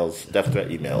emails, death threat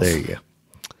emails. There you go.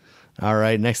 All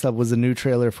right, next up was a new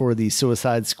trailer for the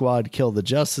Suicide Squad Kill the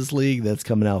Justice League. That's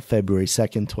coming out February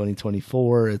 2nd,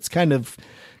 2024. It's kind of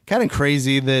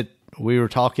crazy that we were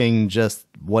talking just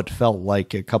what felt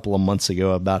like a couple of months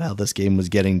ago about how this game was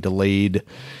getting delayed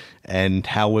and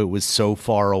how it was so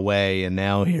far away, and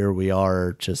now here we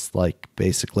are just like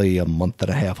basically a month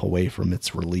and a half away from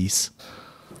its release.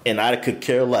 And I could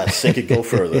care less. It could go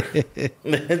further.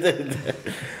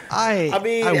 I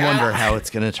wonder how it's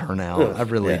going to turn out. I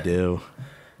really do.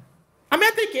 I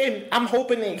mean, I'm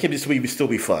hoping it can still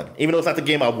be fun. Even though it's not the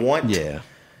game I want, it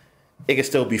can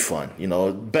still be fun. You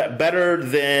know, better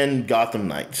than Gotham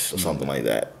Knights or something like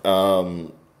that.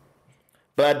 But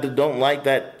I don't like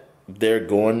that they're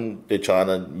trying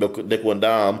to milk nickel and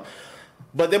dime.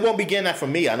 But they won't be getting that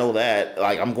from me. I know that.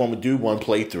 Like, I'm going to do one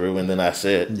playthrough and then that's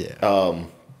it. Yeah.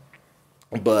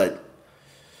 But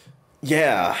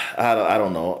yeah, I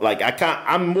don't know. Like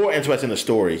I'm more interested in the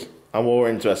story. I'm more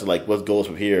interested like what goes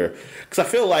from here because I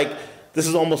feel like this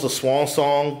is almost a swan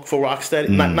song for Rocksteady.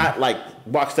 Not like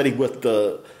Rocksteady with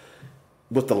the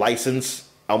license,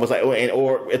 almost like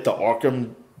or at the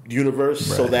Arkham universe,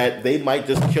 right. So that they might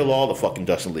just kill all the fucking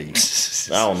Justice League.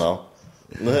 I don't know.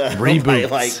 Reboots,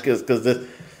 like because.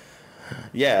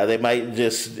 Yeah, they might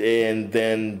just, and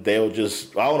then they'll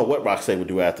just, I don't know what Rocksteady would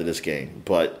do after this game,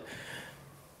 but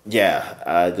yeah,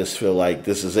 I just feel like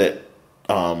this is it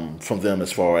from them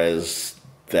as far as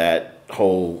that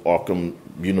whole Arkham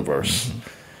universe.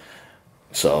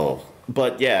 So,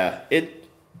 but yeah, it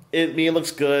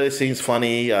looks good, it seems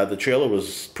funny, the trailer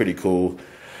was pretty cool.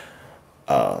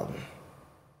 Man,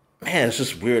 it's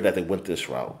just weird that they went this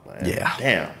route, man. Yeah.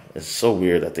 Damn, it's so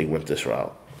weird that they went this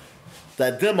route.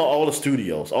 That them are all the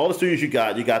studios. All the studios you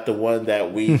got the one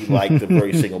that we like, the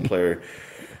very single player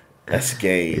that's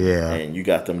game. Yeah. And you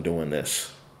got them doing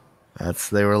this.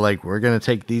 They were like, we're going to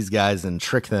take these guys and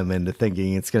trick them into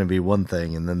thinking it's going to be one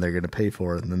thing, and then they're going to pay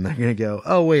for it, and then they're going to go,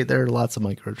 oh, wait, there are lots of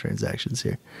microtransactions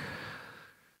here.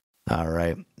 All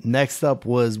right. Next up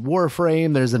was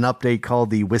Warframe. There's an update called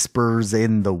The Whispers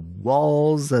in the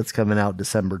Walls. That's coming out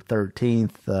December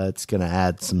 13th. It's going to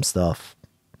add some stuff.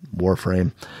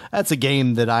 Warframe. That's a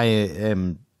game that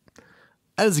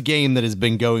has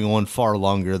been going on far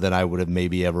longer than I would have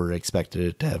maybe ever expected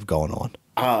it to have gone on.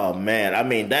 Oh man, I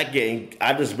mean that game.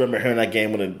 I just remember hearing that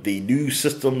game when the new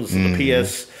systems, the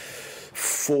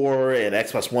PS4 and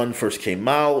Xbox One first came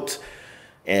out,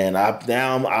 and I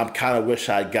kind of wish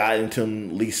I got into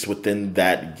them at least within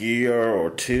that year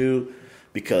or two.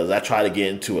 Because I tried to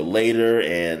get into it later,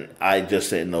 and I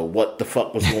just didn't know what the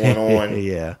fuck was going on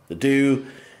to do.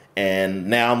 And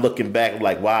now I'm looking back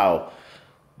like, wow,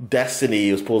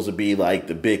 Destiny was supposed to be like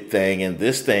the big thing, and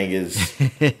this thing is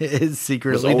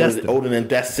secretly older than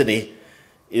Destiny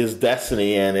is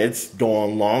Destiny, and it's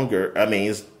going longer. I mean,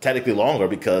 it's technically longer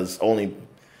because it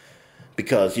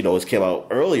came out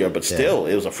earlier, but still,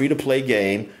 it was a free to play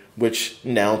game. Which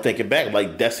now thinking back,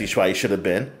 like Destiny probably should have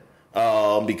been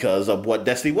because of what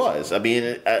Destiny was. I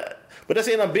mean, but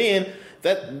Destiny ended up being.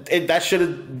 That should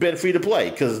have been free to play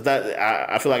because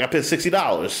I feel like I paid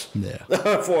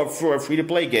 $60 for a free to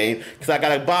play game because I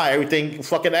gotta buy everything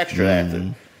fucking extra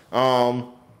after.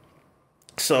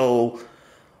 So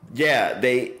yeah,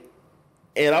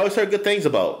 and I always heard good things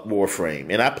about Warframe,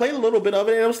 and I played a little bit of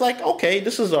it, and I was like, okay,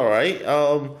 this is all right.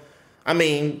 I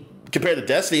mean, compared to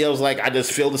Destiny, I was like, I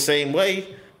just feel the same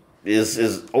way.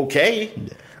 Is okay.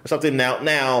 Yeah. Something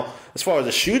now. As far as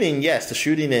the shooting, yes, the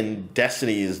shooting in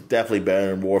Destiny is definitely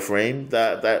better than Warframe.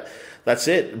 That's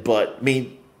it. But I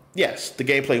mean, yes, the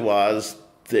gameplay wise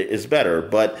is better,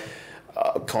 but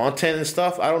content and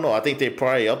stuff, I don't know. I think they're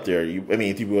probably up there.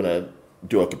 If you want to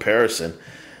do a comparison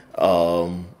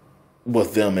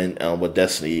with them and what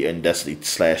Destiny and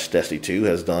Destiny/Destiny 2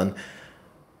 has done.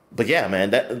 But yeah, man,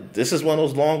 this is one of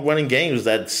those long running games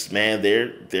that's, man,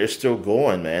 they're still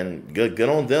going, man. Good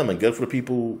on them, and good for the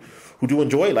people who do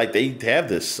enjoy it. Like, they have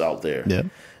this out there. Yeah.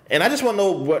 And I just want to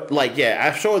know what, like,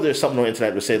 I'm sure there's something on the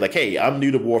internet that say like, hey, I'm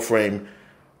new to Warframe.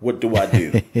 What do I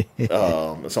do?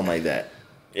 Something like that.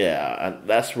 Yeah,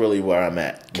 that's really where I'm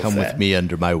at. Come with me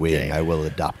under my wing. Yeah. I will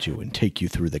adopt you and take you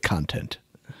through the content.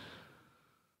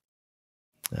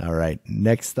 All right.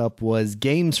 Next up was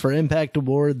Games for Impact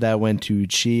Award. That went to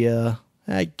Chia.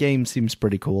 That game seems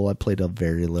pretty cool. I played a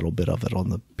very little bit of it on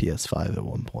the PS5 at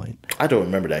one point. I don't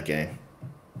remember that game.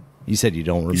 You said you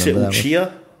don't remember that one?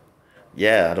 Chia?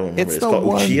 Yeah, I don't remember. It's called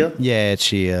Uchiha? Yeah,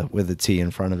 Chia with a T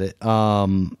in front of it.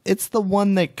 It's the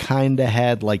one that kind of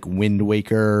had like Wind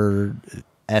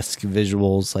Waker-esque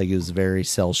visuals. Like, it was very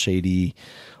cel-shady,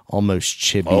 almost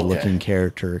chibi looking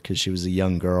character because she was a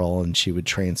young girl and she would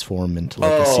transform into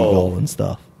like a seagull and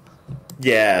stuff.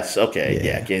 Yes. Okay.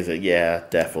 Yeah.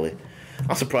 Definitely.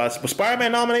 I'm surprised. Was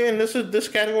Spider-Man nominated in this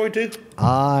category too?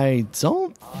 I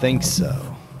don't think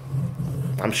so.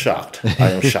 I'm shocked.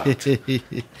 I am shocked.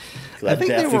 I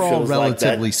think they were all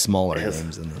relatively smaller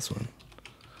games in this one.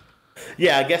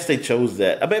 Yeah, I guess they chose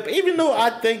that. I mean, even though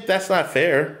I think that's not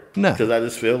fair. No. Because I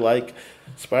just feel like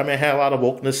Spider-Man had a lot of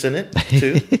wokeness in it,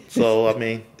 too. So, I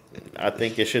mean, I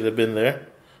think it should have been there.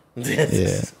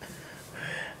 Yeah.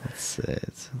 It's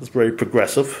very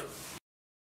progressive.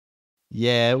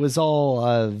 Yeah, it was all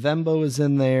Vemba was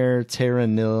in there, Terra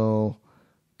Nil,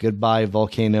 Goodbye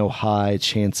Volcano High,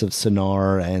 Chance of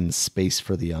Sonar, and Space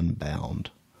for the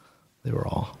Unbound. They were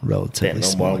all relatively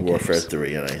small games. No Modern Warfare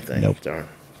 3 or anything. Nope. Darn.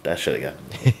 That should have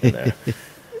got in there.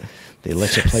 They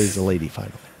let you play as a lady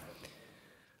finally.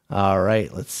 All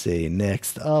right, let's see.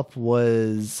 Next up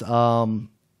was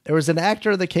there was an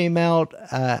actor that came out,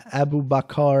 Abu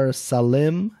Bakr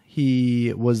Salim.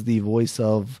 He was the voice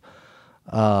of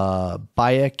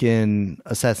Bayek in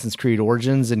Assassin's Creed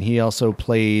Origins, and he also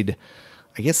played,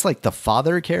 I guess, like the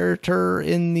father character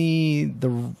in the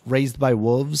Raised by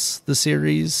Wolves, the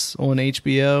series on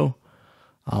HBO.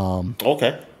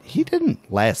 Okay. He didn't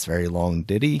last very long,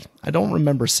 did he? I don't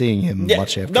remember seeing him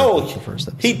much after the first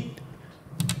episode.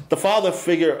 The father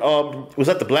figure, was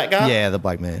that the black guy? Yeah, the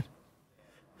black man.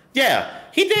 Yeah,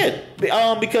 he did.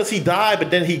 Because he died,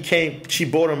 but then she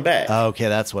brought him back. Okay,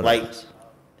 that's what it was.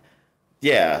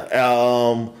 Yeah.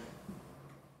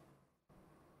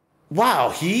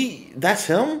 Wow, that's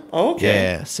him? Oh, okay.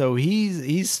 Yeah, so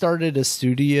he's started a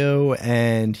studio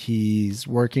and he's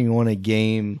working on a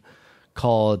game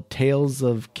called Tales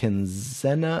of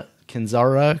Kenzara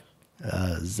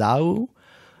Zau.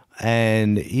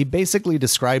 And he basically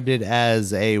described it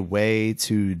as a way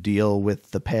to deal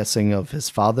with the passing of his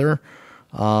father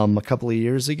a couple of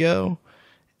years ago.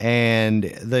 And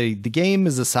the game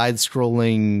is a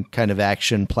side-scrolling kind of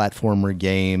action platformer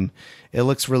game. It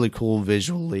looks really cool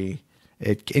visually.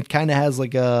 It kind of has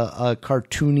like a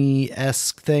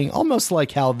cartoony-esque thing, almost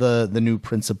like how the new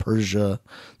Prince of Persia,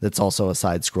 that's also a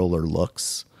side-scroller,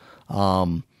 looks.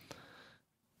 And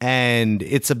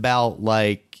it's about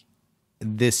like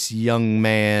this young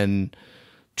man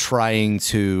trying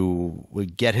to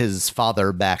get his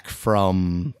father back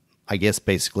from, I guess,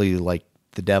 basically like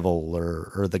the devil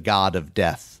or the god of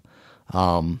death.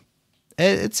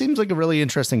 It seems like a really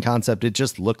interesting concept. It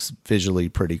just looks visually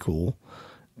pretty cool.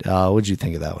 What'd you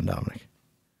think of that one, Dominic?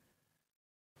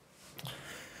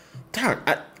 Darn,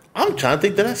 I'm trying to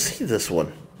think that I see this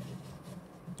one.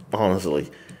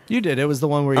 Honestly, you did. It was the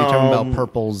one where you're talking about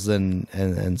purples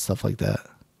and stuff like that.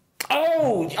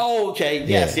 Oh, okay.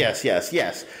 Yes. Yeah,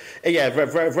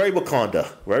 very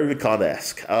Wakanda, very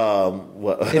Wakanda-esque.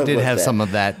 It did have some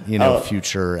of that,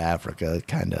 future Africa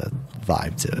kind of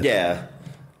vibe to it. Yeah.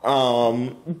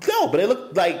 No, but it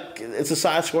looked like it's a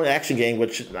side-scrolling action game,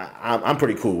 which I'm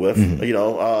pretty cool with.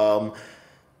 Mm-hmm.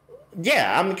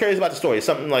 Yeah, I'm curious about the story.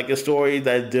 Something like a story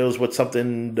that deals with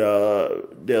something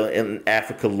in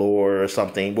Africa lore or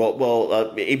something.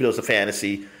 Well, even though it's a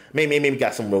fantasy, maybe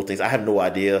got some real things. I have no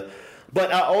idea.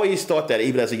 But I always thought that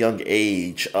even as a young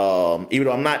age, even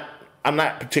though I'm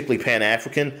not particularly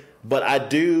Pan-African, but I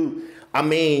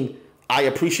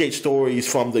appreciate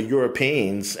stories from the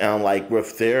Europeans and like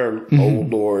with their old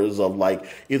lores of like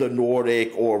either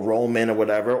Nordic or Roman or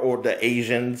whatever, or the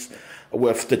Asians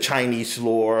with the Chinese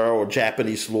lore or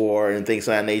Japanese lore and things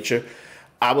of that nature.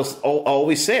 I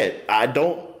always said I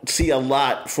don't see a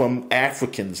lot from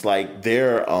Africans, like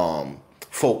their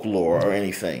folklore or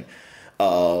anything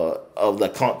of the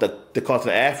continent of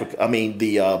Africa. I mean,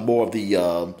 the more of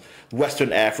the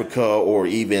Western Africa, or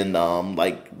even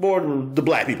like more the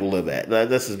black people live at.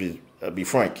 Let's just be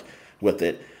frank with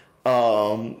it.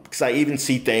 Because I even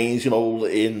see things, in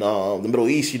the Middle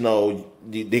East,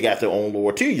 they got their own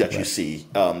lore too that you see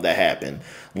that happen,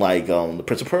 like the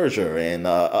Prince of Persia and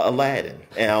Aladdin,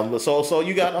 and so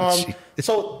you got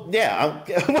so yeah.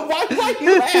 Why are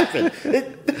you laughing?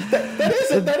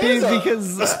 That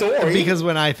is a story. Because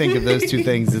when I think of those two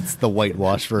things, it's the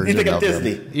whitewash version. You think of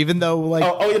Disney, them. Even though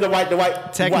like the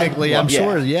white. Technically, I'm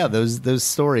sure. Yeah, those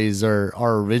stories are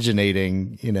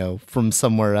originating, from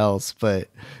somewhere else. But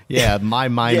yeah, my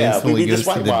mind instantly goes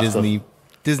to the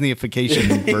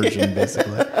Disneyification version,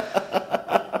 basically.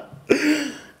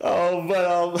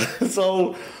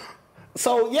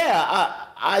 So yeah,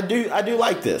 I do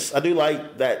like this. I do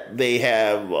like that they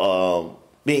have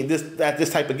being this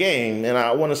type of game, and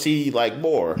I want to see like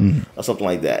more or something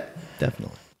like that.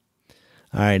 Definitely.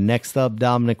 All right, next up,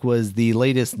 Dominic, was the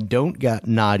latest Don't Got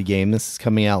Nod game. This is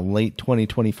coming out late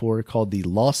 2024, called The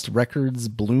Lost Records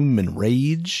Bloom and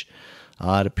Rage.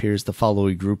 It appears to follow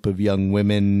a group of young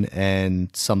women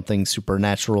and something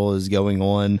supernatural is going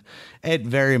on. It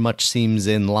very much seems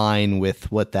in line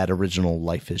with what that original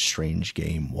Life is Strange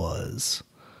game was.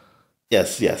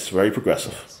 Yes, very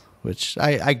progressive. Which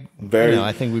I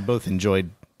think we both enjoyed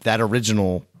that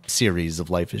original series of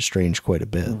Life is Strange quite a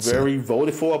bit. Very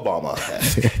voted for Obama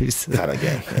kind of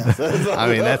game. Yeah. I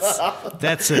mean,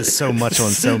 that says so much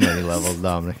on so many levels,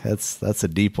 Dominic. That's a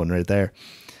deep one right there.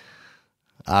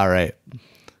 All right.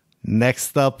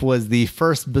 Next up was the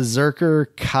first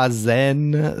Berserker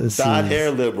Kaizen.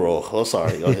 Hair liberal. Oh,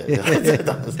 sorry. Go ahead.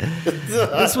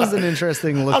 This was an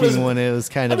interesting looking one. It was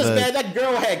kind of man, that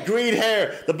girl had green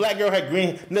hair. The black girl had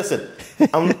green. Listen,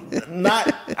 I'm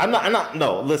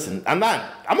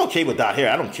okay with that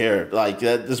hair. I don't care. Like,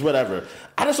 just whatever.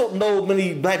 I just don't know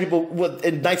many black people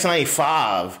in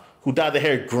 1995 who dyed their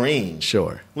hair green.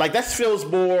 Sure. Like, that feels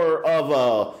more of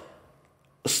a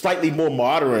slightly more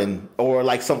modern, or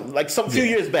like some few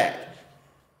years back,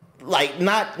 like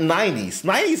not 90s.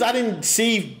 I didn't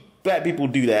see black people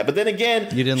do that, but then again,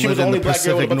 you didn't she live was the in only the black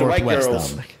girl with Pacific a bunch of white Northwest, girls.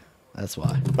 Dominic. That's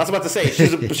why. I was about to say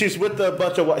she's with a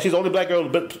bunch of she's the only black girl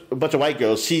with a bunch of white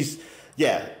girls.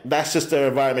 That's just the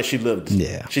environment she lived.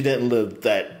 Yeah, she didn't live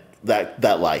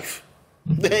that life.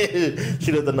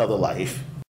 She lived another life.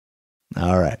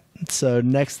 All right. So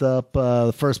next up,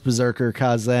 the first Berserker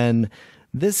Kaizen.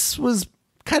 This was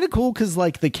kind of cool because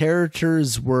like the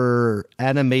characters were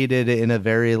animated in a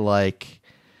very like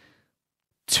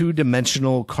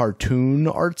two-dimensional cartoon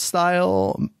art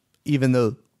style, even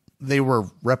though they were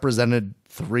represented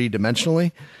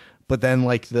three-dimensionally. But then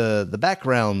like the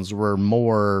backgrounds were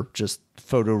more just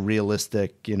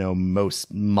photorealistic,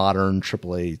 most modern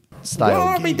AAA style. Where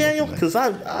are we, Daniel? Because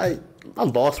I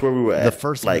lost where we were at. The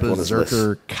first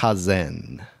Berserker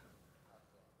Kaizen.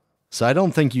 So I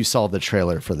don't think you saw the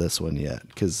trailer for this one yet,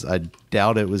 because I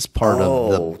doubt it was part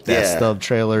of the best of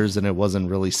trailers, and it wasn't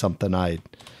really something I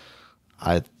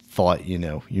thought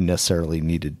you necessarily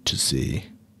needed to see.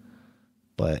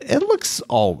 But it looks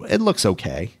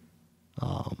okay.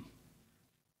 All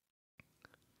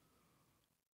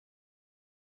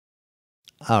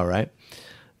right.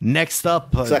 Next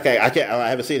up, it's okay. I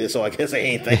haven't seen it, so I can't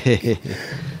say anything.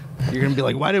 You're gonna be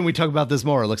like, why didn't we talk about this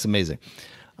more? It looks amazing.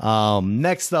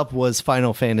 Next up was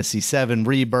Final Fantasy VII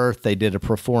Rebirth. They did a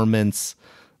performance.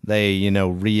 They,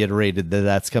 reiterated that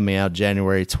that's coming out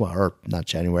February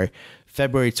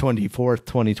 24th,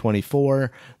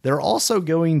 2024. They're also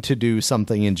going to do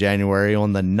something in January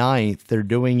on the 9th. They're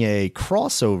doing a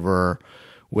crossover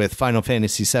with Final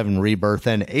Fantasy VII Rebirth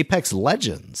and Apex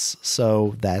Legends.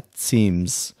 So that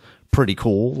seems pretty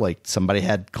cool. Like somebody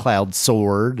had Cloud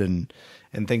Sword and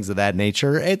things of that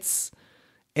nature. It's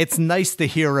nice to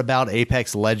hear about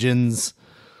Apex Legends.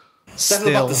 That's what I'm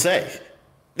about to say.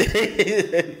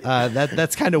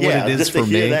 That's kind of what it is for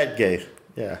me. That game,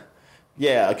 yeah.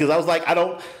 Because I was like,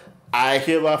 I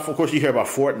hear about. Of course, you hear about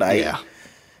Fortnite,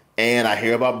 and I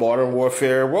hear about Modern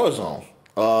Warfare, Warzone.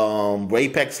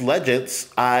 Apex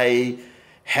Legends, I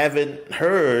haven't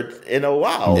heard in a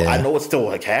while. Yeah. I know it's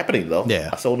still happening though.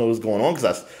 Yeah, I still know what's going on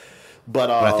but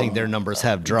I think their numbers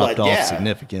have dropped off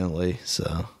significantly.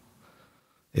 So.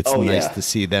 It's nice to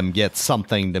see them get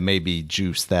something to maybe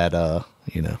juice that,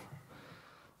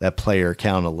 that player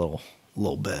count a little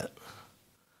bit.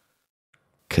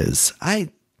 Cause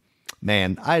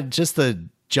just to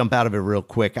jump out of it real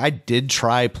quick, I did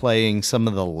try playing some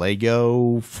of the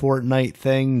Lego Fortnite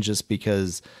thing just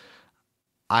because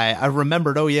I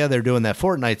remembered, they're doing that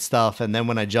Fortnite stuff. And then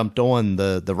when I jumped on,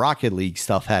 the Rocket League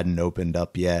stuff hadn't opened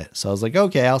up yet. So I was like,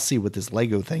 okay, I'll see what this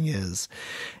Lego thing is.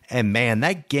 And man,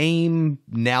 that game,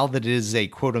 now that it is a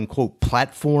quote unquote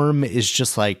platform, is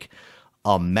just like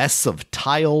a mess of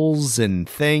tiles and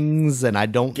things. And I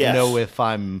don't know if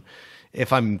I'm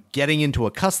getting into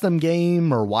a custom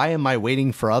game, or why am I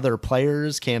waiting for other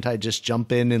players? Can't I just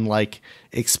jump in and like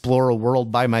explore a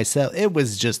world by myself? It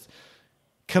was just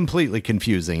completely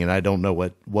confusing, and I don't know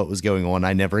what was going on.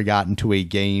 I never got into a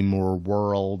game or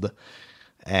world,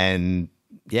 and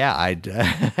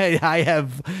I have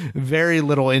very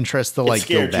little interest to like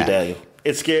go back. Daniel.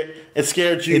 It scared you.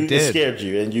 It scared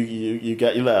you, and you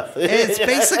left. It's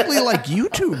basically like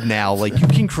YouTube now. Like you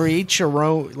can create your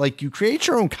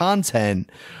own, content,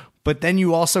 but then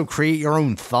you also create your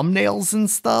own thumbnails and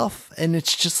stuff, and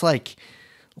it's just like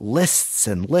lists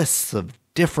and lists of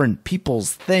different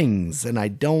people's things, and I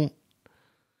don't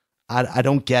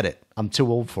get it. I'm too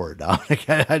old for it, Dominic.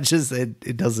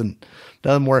 It doesn't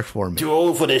work for me. Too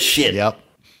old for this shit. Yep.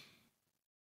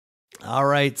 All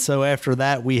right, so after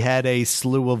that, we had a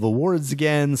slew of awards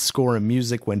again. Score and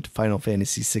music went to Final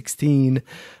Fantasy 16.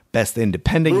 Best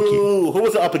independent game. Who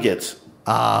was it up against?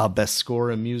 Best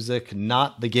score in music,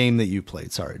 not the game that you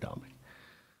played. Sorry, Dominic.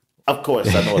 Of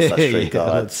course, I know it's not Straight Yeah,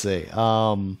 Gods. let's see.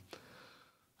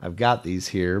 I've got these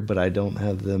here, but I don't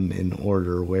have them in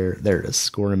order. Where there it is,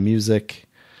 score and music,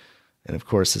 and of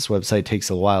course, this website takes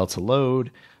a while to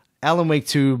load. Alan Wake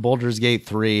 2, Baldur's Gate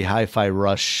 3, Hi-Fi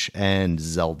Rush, and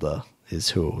Zelda is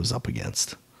who it was up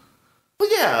against. But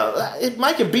yeah, it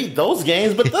might can beat those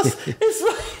games, but this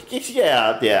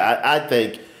I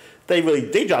think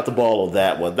they dropped the ball on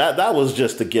that one. That was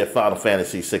just to get Final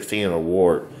Fantasy 16 an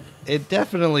award. It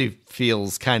definitely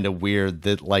feels kind of weird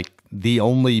that like the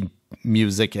only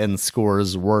music and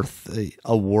scores worth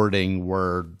awarding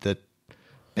were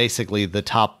basically the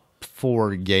top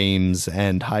 4 games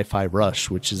and Hi-Fi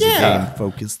Rush, which is a game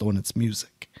focused on its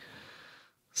music.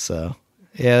 So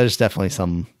yeah, there's definitely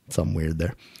some weird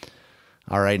there.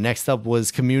 All right, next up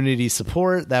was community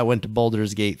support. That went to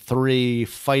Baldur's Gate 3.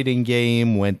 Fighting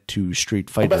game went to Street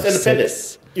Fighter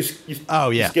 6.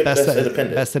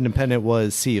 Best independent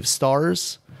was Sea of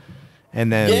Stars.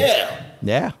 And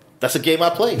then that's a game I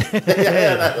played.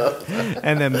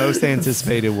 And then most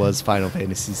anticipated was Final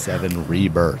Fantasy VII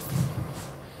Rebirth.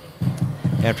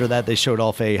 After that, they showed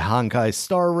off a Honkai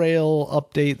Star Rail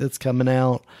update that's coming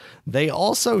out. They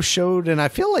also showed, and I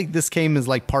feel like this came as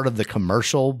like part of the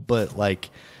commercial, but like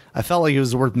I felt like it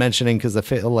was worth mentioning because I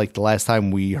feel like the last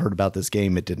time we heard about this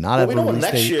game, it did not have a release date. We know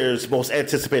what next year's most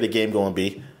anticipated game going to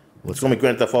be. It's going to be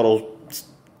Grand Theft Auto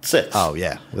 6. Oh,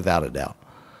 yeah, without a doubt.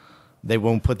 They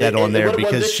won't put that on there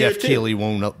because Geoff Keighley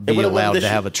won't be allowed to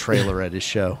have a trailer at his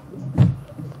show.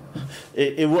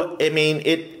 It would have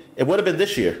been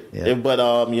this year, but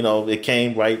it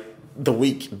came right the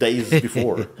days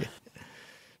before.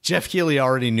 Geoff Keighley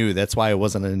already knew. That's why it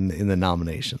wasn't in the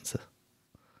nominations.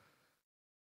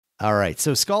 All right,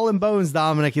 so Skull and Bones,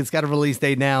 Dominic, it's got a release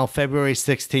date now, February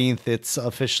 16th. It's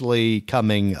officially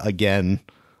coming again,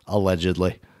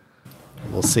 allegedly.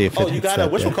 We'll see if you got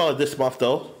it. Which we'll call it this month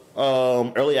though?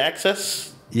 Early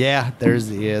access. Yeah,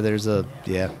 there's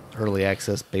early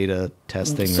access beta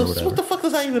testing or whatever. What the fuck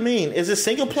does that even mean? Is it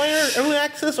single player early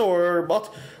access or what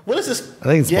is this? I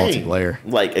think it's multiplayer.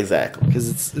 Like exactly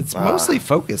because it's mostly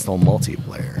focused on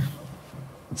multiplayer.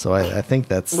 So I think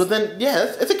that's. But then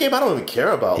it's a game I don't even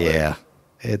care about. Yeah,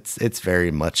 it's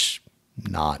very much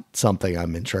not something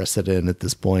I'm interested in at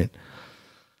this point.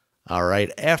 All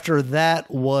right, after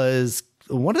that was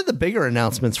one of the bigger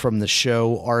announcements from the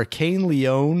show. Arcane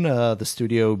Leon, the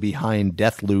studio behind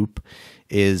Deathloop,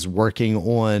 is working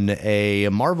on a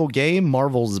Marvel game,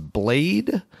 Marvel's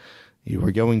Blade. You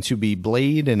are going to be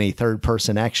Blade in a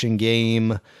third-person action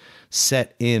game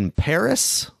set in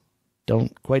Paris.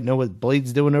 Don't quite know what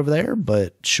Blade's doing over there,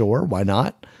 but sure, why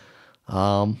not?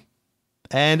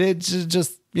 And it's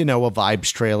just, a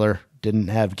vibes trailer. Didn't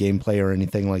have gameplay or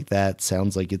anything like that.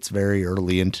 Sounds like it's very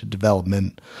early into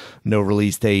development. No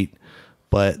release date.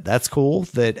 But that's cool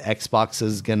that Xbox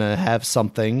is going to have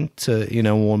something to,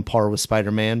 on par with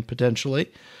Spider-Man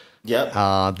potentially. Yep.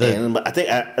 And I think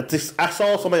I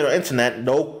saw somebody on the internet,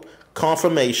 no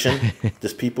confirmation.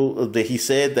 Just people that he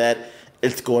said that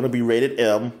it's going to be rated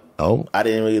M. Oh. I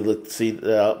didn't really see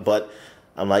but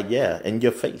I'm like, in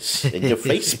your face. In your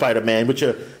face, Spider-Man, with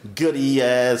your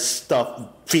goody-ass stuff,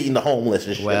 feeding the homeless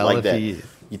and shit like that. You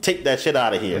take that shit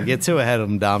out of here. Get too ahead of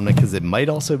them, Dominic, because it might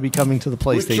also be coming to the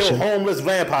PlayStation. We kill homeless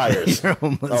vampires.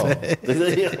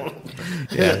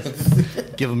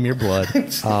 Give them your blood.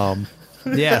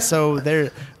 So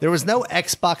there was no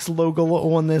Xbox logo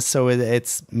on this, so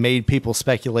it's made people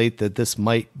speculate that this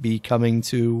might be coming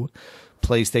to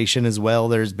PlayStation as well.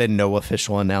 There's been no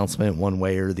official announcement one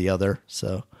way or the other,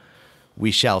 so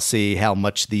we shall see how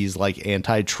much these like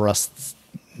antitrust,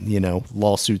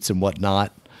 lawsuits and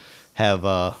whatnot have.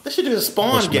 They should do a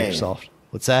Spawn game. Microsoft.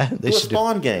 What's that? They should do a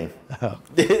Spawn game. Oh.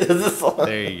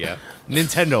 There you go.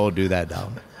 Nintendo will do that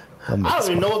now. I don't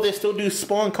even know if they still do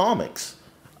Spawn comics.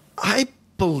 I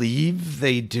believe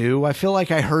they do. I feel like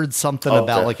I heard something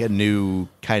about like a new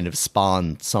kind of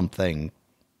Spawn something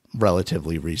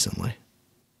relatively recently.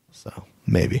 So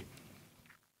maybe.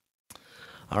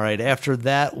 All right. After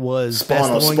that was Best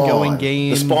Ongoing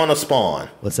Game. The Spawn of Spawn.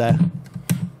 What's that?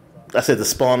 I said the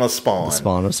Spawn of Spawn. The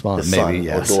Spawn of Spawn. The maybe, son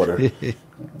yes. Or daughter.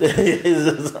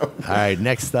 All right.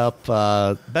 Next up,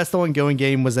 Best Ongoing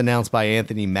Game was announced by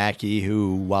Anthony Mackie,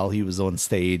 who, while he was on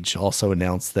stage, also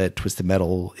announced that Twisted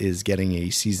Metal is getting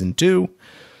a season 2.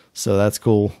 So that's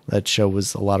cool. That show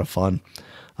was a lot of fun.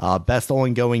 Best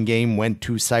Ongoing Game went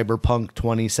to Cyberpunk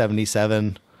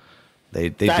 2077. They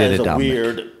did it, Dominic.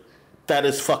 Weird. That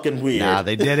is fucking weird. Nah,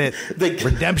 they did it.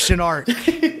 Redemption arc.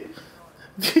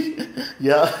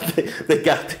 Yeah, they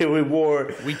got their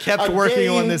reward. We kept working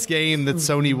on this game that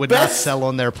Sony would not sell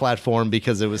on their platform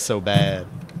because it was so bad.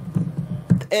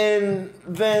 And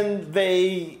then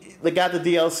they got the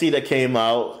DLC that came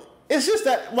out. It's just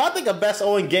that when I think of best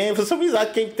owning game, for some reason I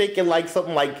keep thinking like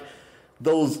something like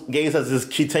those games that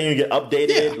just continue to get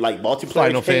updated, like multiplayer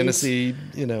Final games. Fantasy,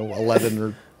 11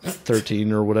 or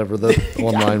 13 or whatever the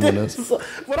online one is.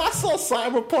 When I saw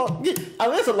Cyberpunk,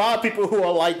 there's a lot of people who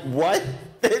are like, what?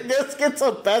 This gets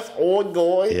the best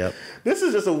ongoing? Yep. This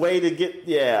is just a way to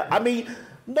get, I mean,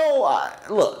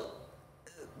 look,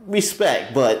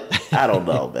 respect, but I don't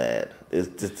know, man.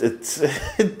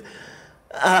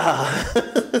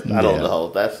 I don't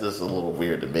know. That's just a little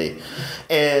weird to me.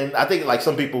 And I think like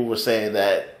some people were saying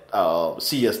that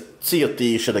Sea of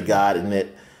Thieves should have gotten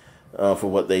it for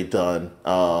what they've done.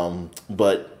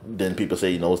 But then people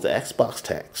say, it's the Xbox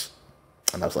tax.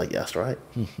 And I was like, yeah, that's right.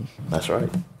 That's right.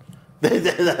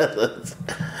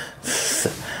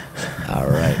 All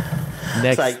right.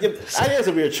 Next, it's like, it's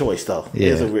a weird choice, though.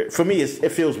 Yeah. For me,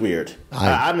 it feels weird.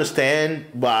 I understand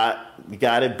why you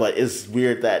got it, but it's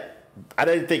weird that I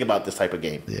didn't think about this type of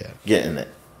game. Yeah, getting it.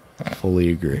 Fully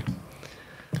agree.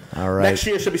 All right. Next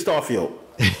year should be Starfield.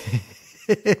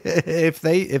 if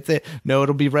they no,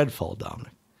 it'll be Redfall,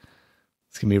 Dominic.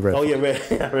 It's gonna be Redfall. Oh yeah,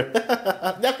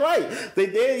 that's right. They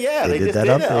did. Yeah, they just that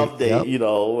did update. An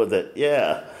update. With it.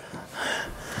 Yeah.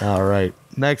 All right.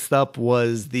 Next up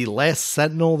was The Last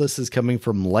Sentinel. This is coming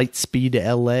from Lightspeed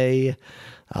LA.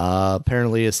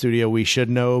 Apparently a studio we should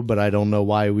know, but I don't know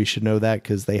why we should know that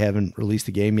because they haven't released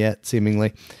a game yet,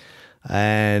 seemingly.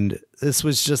 And this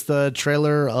was just a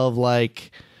trailer of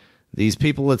like these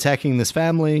people attacking this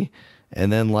family,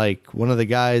 and then like one of the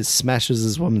guys smashes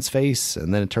this woman's face,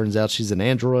 and then it turns out she's an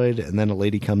android, and then a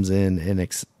lady comes in an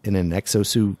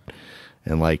exosuit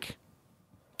and like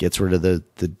gets rid of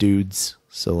the dudes.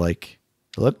 So like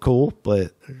they look cool,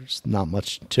 but there's not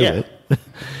much to it.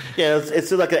 Yeah,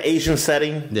 it's like an Asian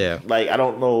setting. Yeah. Like I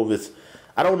don't know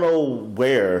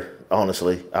where,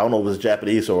 honestly. I don't know if it's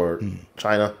Japanese or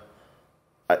China.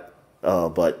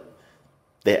 But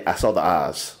I saw the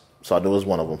eyes, so I knew it was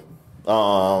one of them.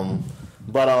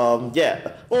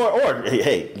 Yeah. Or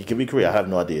hey, you can be Korean. I have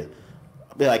no idea.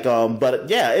 But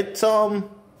yeah, it's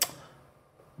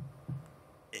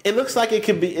it looks like it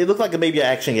could be. It looks like it may be an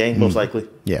action game, most likely.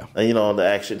 Yeah. The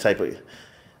action type of.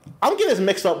 I'm getting this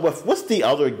mixed up with what's the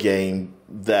other game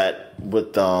that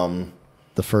with The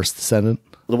First Descendant.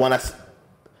 The one that's.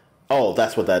 Oh,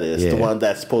 that's what that is. Yeah. The one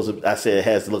that's supposed to. I said it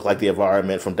has to look like the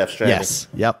environment from Death Stranding. Yes.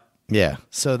 Yep. Yeah.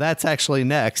 So that's actually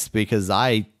next because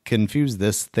I confused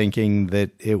this thinking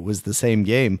that it was the same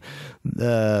game.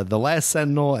 The Last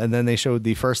Sentinel, and then they showed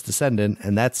The First Descendant,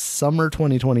 and that's summer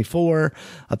 2024.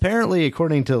 Apparently,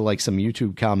 according to like some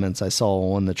YouTube comments I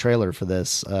saw on the trailer for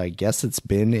this, I guess it's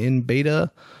been in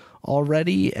beta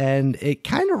already, and it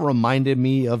kind of reminded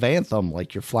me of Anthem.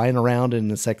 Like you're flying around in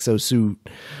this exosuit,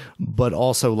 but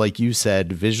also like you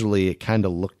said, visually it kind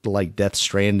of looked like Death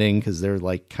Stranding because they're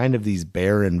like kind of these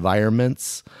bare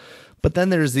environments, but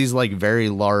then there's these like very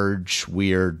large,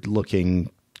 weird looking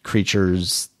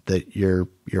creatures that you're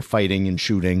fighting and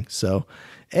shooting. So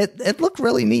it looked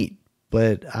really neat,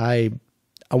 but I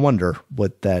wonder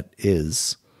what that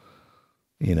is.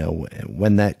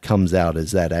 When that comes out,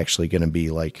 is that actually going to be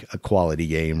like a quality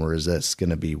game, or is this going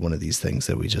to be one of these things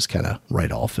that we just kind of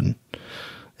write off and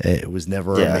it was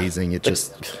never amazing? It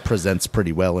just presents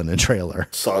pretty well in a trailer.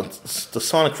 The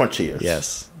Sonic Frontiers.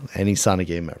 Yes. Any Sonic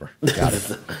game ever. Got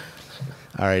it.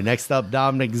 All right. Next up,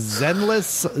 Dominic,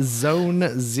 Zenless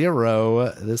Zone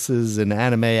Zero. This is an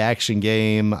anime action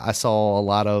game. I saw a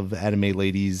lot of anime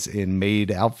ladies in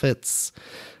maid outfits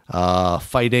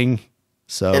fighting.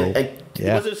 So,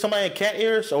 was it somebody in cat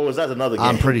ears, or was that another game?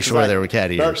 I'm pretty sure they were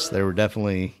cat ears. They were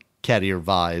definitely cat ear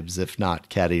vibes, if not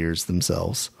cat ears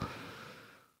themselves.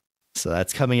 So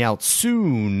that's coming out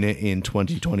soon in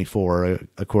 2024,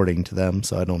 according to them.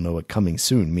 So I don't know what coming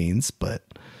soon means, but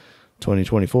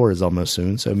 2024 is almost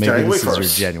soon. So maybe January this 1st.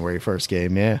 is your January 1st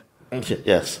game, yeah?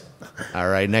 Yes. All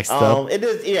right, next up. It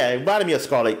is, it reminded me of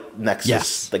Scarlet Nexus,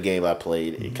 Yes. the game I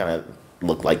played. It kind of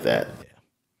looked like that.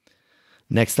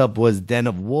 Next up was Den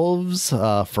of Wolves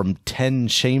from 10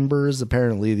 Chambers.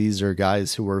 Apparently, these are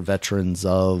guys who were veterans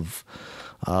of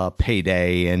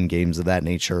Payday and games of that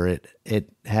nature. It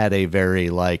had a very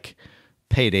like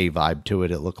Payday vibe to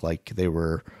it. It looked like they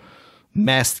were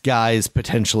masked guys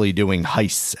potentially doing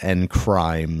heists and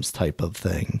crimes type of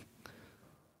thing.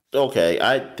 Okay,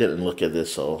 I didn't look at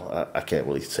this, so I can't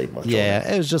really say much. Yeah,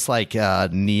 it was just like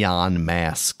neon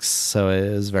masks. So it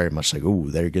was very much like, oh,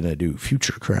 they're going to do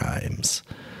future crimes.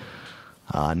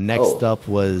 Next up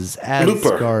was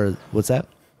Asgard. What's that?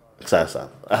 Sorry.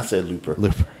 I said Looper.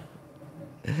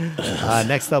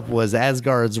 Next up was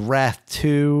Asgard's Wrath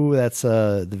 2. That's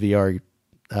the VR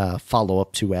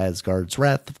follow-up to Asgard's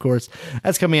Wrath, of course.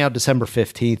 That's coming out December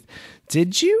 15th.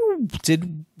 Did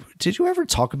you ever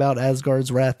talk about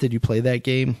Asgard's Wrath? Did you play that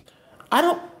game? I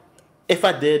don't. If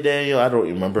I did, Daniel, I don't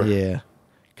remember. Yeah,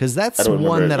 because that's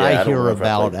one that I hear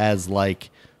about as like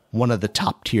one of the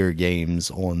top tier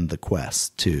games on the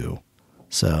Quest too.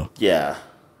 So yeah,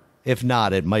 if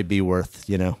not, it might be worth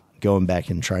going back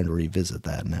and trying to revisit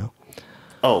that now.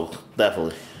 Oh,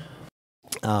 definitely.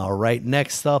 All right,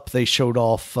 next up, they showed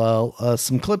off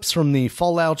some clips from the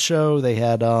Fallout show. They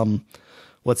had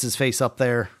what's his face up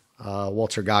there,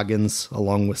 Walter Goggins,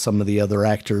 along with some of the other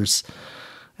actors.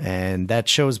 And that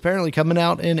show is apparently coming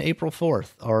out in April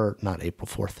 4th, or not April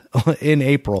 4th, in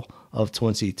April of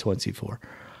 2024.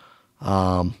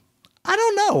 I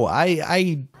don't know.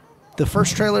 The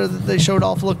first trailer that they showed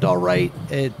off looked all right.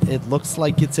 It looks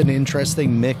like it's an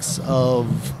interesting mix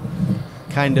of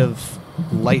kind of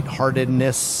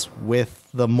lightheartedness with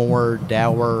the more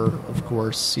dour, of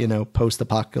course,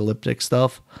 post-apocalyptic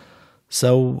stuff.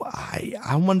 So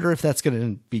I wonder if that's going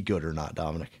to be good or not,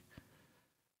 Dominic.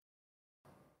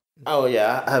 Oh,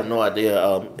 yeah, I have no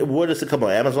idea. Where does it come on,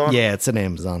 Amazon? Yeah, it's an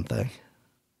Amazon thing.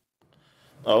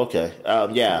 Oh, okay.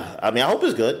 Yeah, I mean, I hope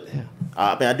it's good. Yeah.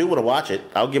 I mean, I do want to watch it.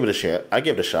 I'll give it a shot. I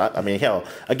give it a shot. I mean, hell,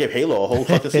 I give Halo a whole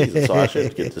fucking season, so I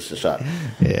should give this a shot.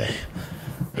 Yeah.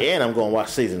 And I'm going to watch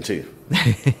season 2.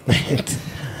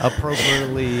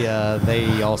 Appropriately,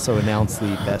 they also announced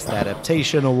the Best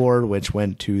Adaptation Award, which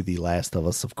went to The Last of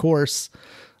Us, of course.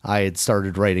 I had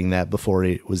started writing that before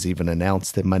it was even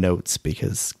announced in my notes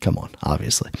because, come on,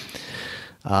 obviously.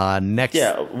 Next.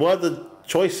 Yeah, what other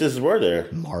choices were there?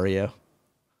 Mario.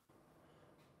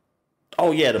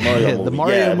 Oh, yeah, the Mario movie. The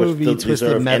Mario movie,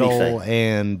 Twisted Metal, anything.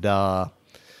 And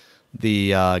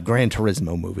the Gran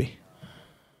Turismo movie.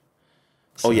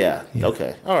 So, oh, yeah.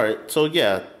 Okay. All right. So,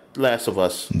 yeah, Last of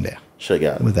Us. Yeah. Should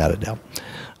have got it. Without a doubt.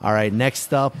 All right,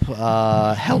 next up,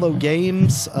 Hello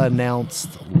Games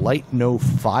announced Light No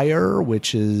Fire,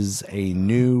 which is a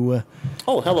new...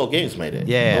 Oh, Hello Games made it.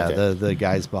 Yeah, okay. the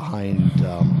guys behind,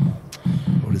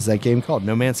 what is that game called?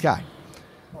 No Man's Sky.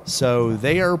 So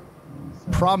they are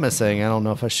promising, I don't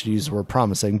know if I should use the word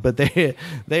promising, but they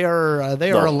are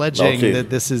alleging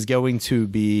that this is going to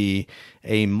be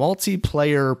a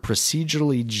multiplayer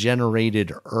procedurally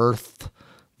generated Earth,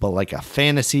 but like a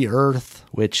fantasy Earth,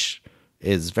 which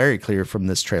is very clear from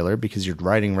this trailer because you're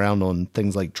riding around on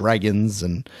things like dragons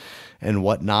and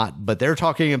whatnot. But they're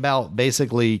talking about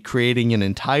basically creating an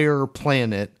entire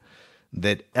planet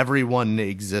that everyone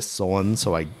exists on.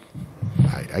 So I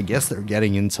guess they're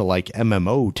getting into like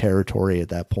MMO territory at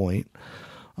that point.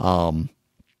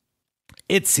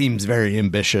 It seems very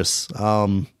ambitious.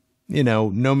 No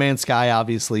Man's Sky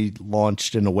obviously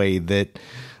launched in a way that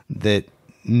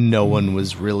no one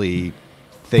was really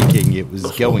thinking it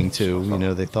was going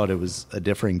to. They thought it was a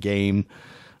different game.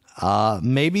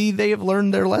 Maybe they have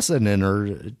learned their lesson and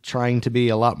are trying to be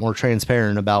a lot more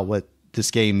transparent about what this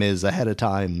game is ahead of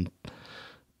time.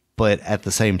 But at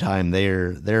the same time,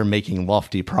 they're making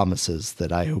lofty promises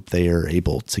that I hope they are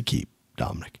able to keep,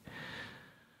 Dominic.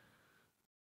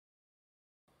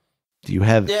 Do you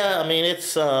have... Yeah, I mean,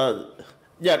 it's...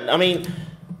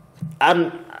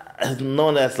 I'm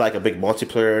known as like a big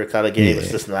multiplayer kind of game. Yeah. It's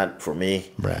just not for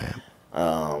me. Right.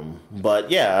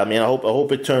 But yeah, I mean, I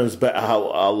hope it turns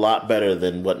a lot better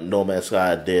than what No Man's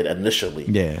Sky did initially.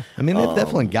 Yeah, I mean, they've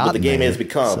definitely gotten what the game there, has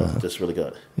become just really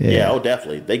good. Yeah. Oh,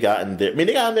 definitely, they got in there. I mean,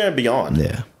 they got in there and beyond.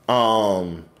 Yeah.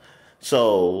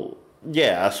 So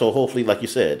yeah, so hopefully, like you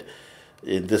said,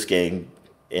 in this game,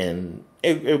 and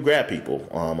it grab people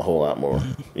a whole lot more.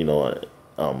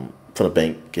 From the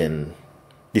bank, and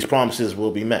these promises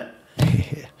will be met.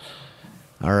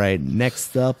 All right,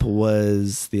 next up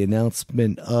was the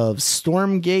announcement of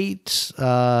Stormgate.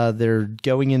 They're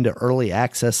going into early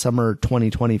access summer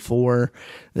 2024.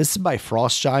 This is by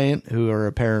Frost Giant, who are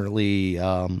apparently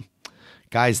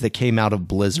guys that came out of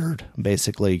Blizzard,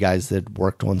 basically guys that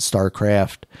worked on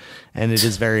StarCraft. And it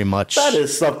is very much... That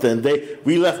is something.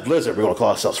 We left Blizzard. We're going to call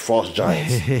ourselves Frost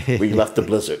Giants. We left the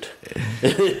Blizzard.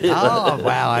 Oh,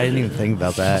 wow. I didn't even think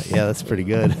about that. Yeah, that's pretty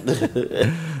good.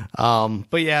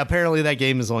 But yeah, apparently that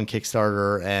game is on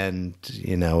Kickstarter and,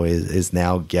 is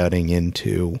now getting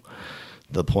into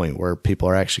the point where people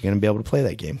are actually going to be able to play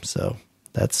that game. So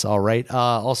that's all right.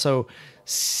 Also,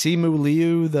 Simu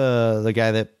Liu, the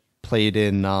guy that played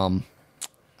in, what's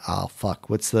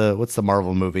the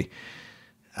Marvel movie?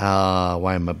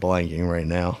 Why am I blanking right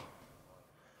now?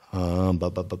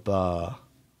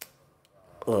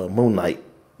 Moon Knight.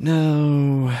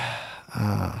 No.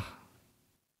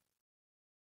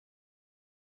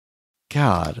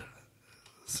 God.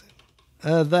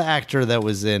 The actor that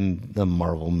was in the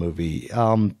Marvel movie,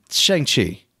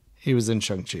 Shang-Chi. He was in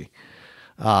Shang-Chi.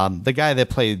 The guy that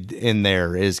played in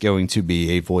there is going to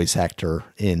be a voice actor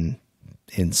in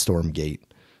Stormgate,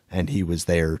 and he was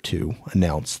there to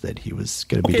announce that he was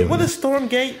going to be doing what is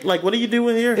Stormgate? Like, what are you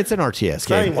doing here? It's an RTS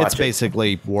game. It's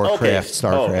basically Warcraft,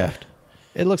 StarCraft.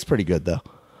 It looks pretty good, though.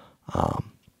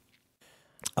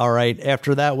 All right.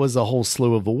 After that was a whole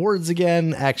slew of awards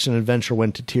again. Action Adventure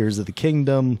went to Tears of the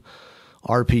Kingdom.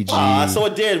 RPG. So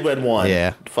it did win one.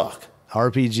 Yeah. Fuck.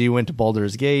 RPG went to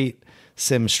Baldur's Gate.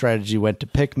 Sim Strategy went to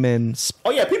Pikmin.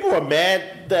 Oh, yeah. People were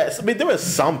mad that... I mean, there were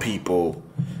some people,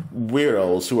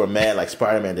 weirdos, who were mad like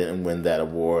Spider-Man didn't win that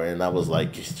award. And I was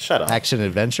like, shut up. Action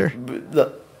Adventure?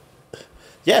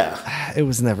 Yeah. It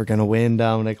was never going to win,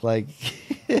 Dominic. Like,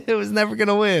 it was never going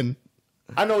to win.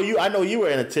 I know you were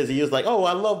in a tizzy. You was like, "Oh,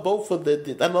 I love both of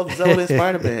I love Zelda and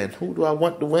Spider-Man. Who do I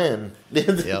want to win?"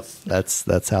 Yep,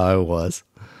 that's how I was.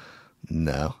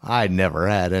 No, I never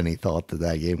had any thought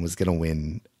that game was going to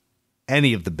win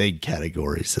any of the big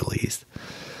categories, at least.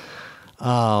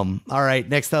 All right,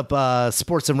 next up,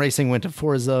 sports and racing went to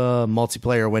Forza.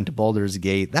 Multiplayer went to Baldur's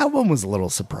Gate. That one was a little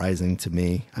surprising to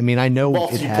me. I mean, I know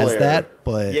it has that,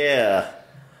 but yeah.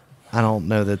 I don't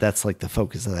know that that's like the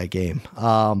focus of that game.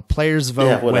 Players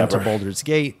vote went to Baldur's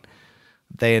Gate.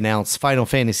 They announced Final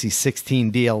Fantasy 16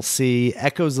 DLC.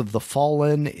 Echoes of the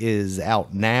Fallen is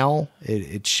out now.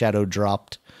 It shadow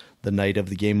dropped the night of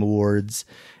the Game Awards.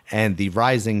 And The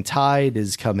Rising Tide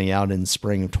is coming out in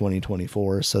spring of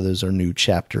 2024. So those are new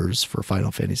chapters for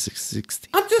Final Fantasy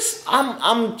 16.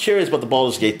 I'm curious about the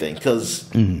Baldur's Gate thing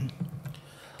because,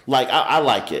 like, I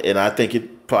like it and I think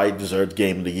it probably deserved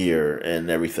Game of the Year and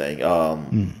everything.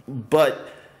 But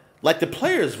like the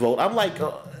players vote, I'm like,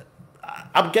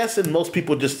 I'm guessing most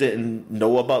people just didn't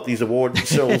know about these award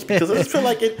shows because I just feel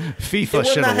like FIFA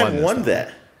should have won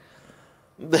that.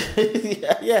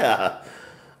 Yeah,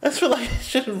 I just feel like it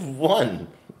should have won.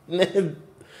 If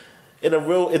there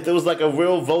was like a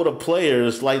real vote of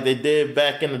players like they did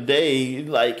back in the day,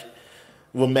 like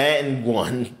when Madden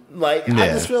won. Like, I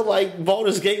just feel like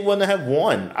Baldur's Gate wouldn't have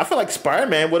won. I feel like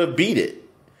Spider-Man would have beat it.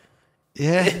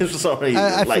 Yeah. For some reason.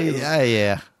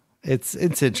 Yeah. It's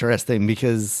interesting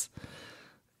because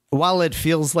while it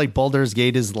feels like Baldur's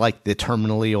Gate is like the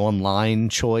terminally online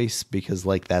choice because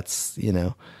like that's,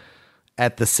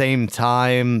 at the same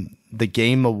time, the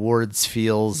Game Awards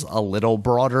feels a little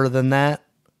broader than that.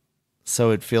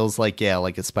 So it feels like,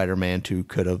 like a Spider-Man 2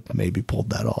 could have maybe pulled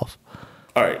that off.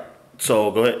 All right.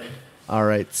 So go ahead. All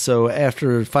right. So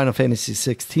after Final Fantasy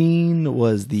 16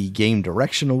 was the Game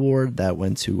Direction Award. That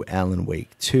went to Alan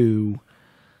Wake 2.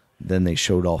 Then they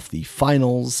showed off the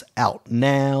finals out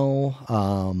now.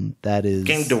 That is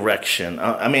Game Direction.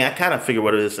 I mean, I kind of figure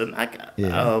what it is. And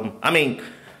I mean,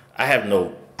 I have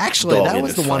no. Actually, that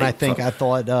was the one I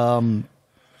thought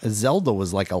Zelda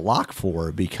was like a lock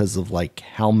for because of like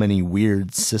how many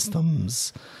weird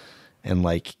systems and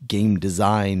like game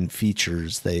design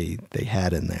features they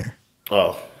had in there.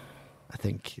 Oh, I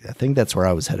think that's where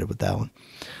I was headed with that one.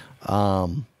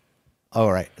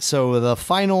 All right. So the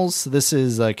finals, this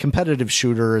is a competitive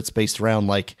shooter. It's based around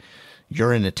like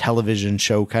you're in a television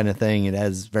show kind of thing. It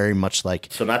has very much like,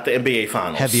 so not the NBA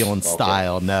finals, heavy on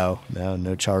style. No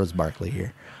Charles Barkley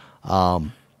here.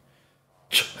 Charles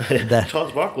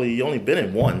Barkley, you only been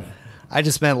in one. I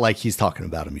just meant like he's talking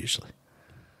about him usually.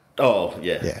 Oh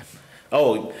yeah. Yeah.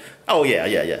 Oh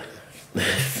yeah.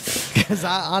 Because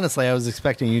honestly, I was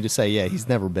expecting you to say, yeah, he's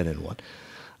never been in one.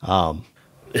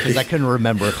 Because I couldn't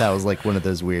remember if that was like one of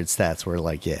those weird stats where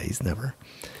like, yeah, he's never.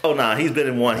 Oh, nah, he's been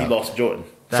in one. He lost to Jordan.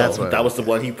 That was the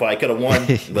one he probably could have won.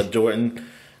 But Jordan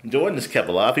just kept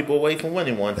a lot of people away from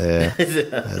winning one. Yeah,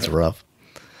 that's rough.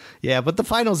 Yeah, but the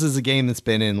finals is a game that's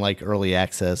been in like early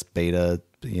access beta,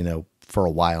 for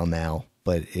a while now.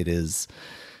 But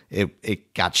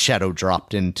it got shadow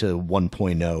dropped into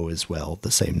 1.0 as well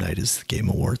the same night as the Game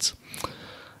Awards.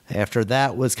 After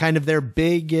that was kind of their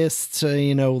biggest,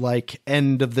 like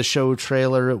end of the show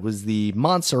trailer. It was the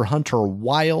Monster Hunter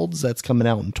Wilds. That's coming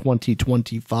out in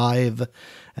 2025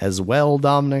 as well,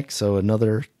 Dominic. So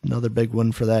another big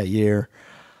one for that year.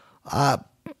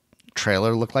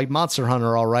 Trailer looked like Monster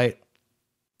Hunter, all right.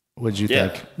 What'd you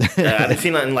think? Yeah, I didn't see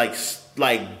nothing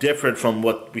like different from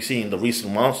what we see in the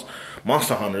recent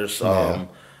Monster Hunters.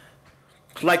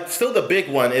 Like, still the big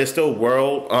one is still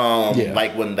World.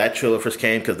 Like when that trailer first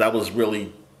came, because that was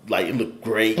really like it looked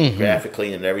great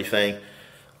graphically and everything.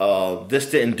 This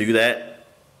didn't do that,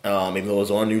 even though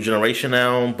it's on New Generation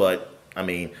now. But I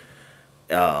mean,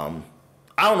 I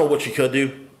don't know what you could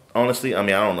do, honestly. I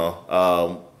mean, I don't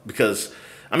know. Because,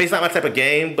 I mean, it's not my type of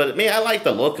game, but, I mean, I like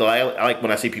the look. I like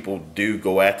when I see people do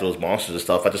go after those monsters and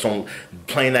stuff. I just don't,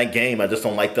 playing that game, I just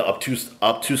don't like the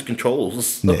obtuse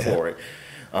controls for it.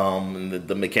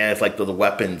 The mechanics, like the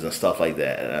weapons and stuff like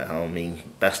that. I mean,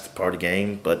 that's the part of the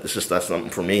game, but that's something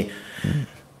for me.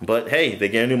 But hey, they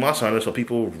get a new Monster Hunter, so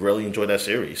people really enjoy that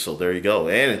series. So there you go.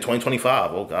 And in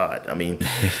 2025, oh god, I mean,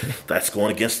 that's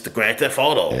going against the Grand Theft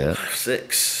Auto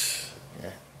 6. Yeah.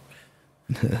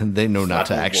 They know not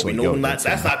to actually go. That's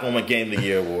not going to win Game of the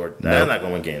Year award. That's not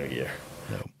going to win Game of the Year.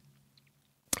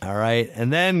 No. All right,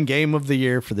 and then Game of the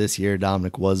Year for this year,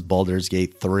 Dominic, was Baldur's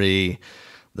Gate 3.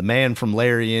 The man from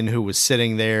Larian, who was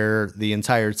sitting there the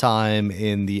entire time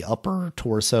in the upper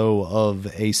torso of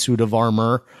a suit of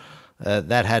armor,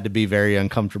 that had to be very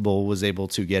uncomfortable, was able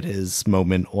to get his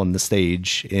moment on the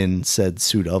stage in said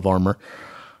suit of armor.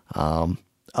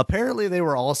 Apparently, they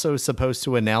were also supposed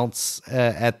to announce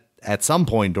at some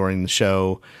point during the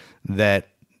show that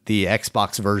the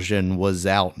Xbox version was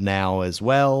out now as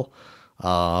well.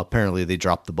 Apparently they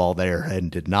dropped the ball there and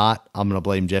did not. I'm going to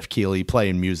blame Geoff Keighley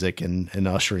playing music and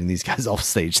ushering these guys off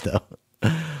stage, though.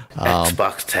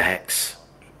 Xbox tax.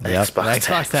 Yep,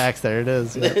 Xbox tax. There it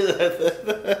is.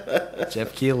 Yep.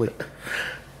 Geoff Keighley.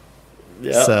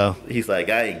 Yeah. So he's like,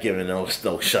 I ain't giving no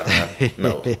shot.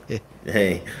 No.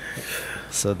 Hey.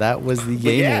 So that was the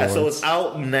game. Yeah. So it's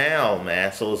out now,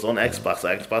 man. So it's on Xbox.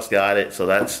 Xbox got it. So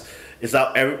it's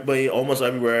out. Everybody, almost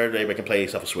everywhere. Everybody can play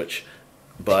yourself a Switch.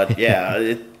 But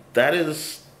yeah, that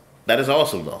is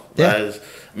awesome though. Yeah. That is,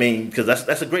 I mean, because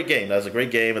that's a great game. That's a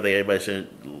great game. I think everybody should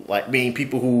like. I mean,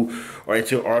 people who are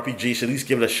into RPG should at least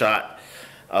give it a shot,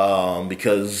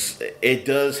 because it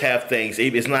does have things.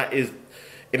 It's not. It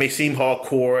may seem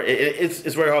hardcore.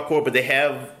 It's very hardcore, but they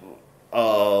have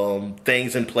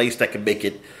things in place that can make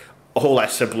it a whole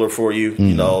lot simpler for you. Mm-hmm.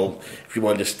 You know, if you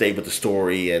want to just stay with the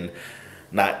story and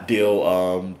not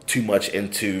deal too much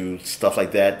into stuff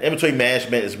like that. Inventory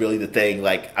management is really the thing.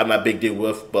 Like, I'm not a big deal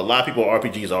with, but a lot of people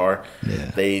RPGs are.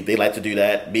 Yeah. They like to do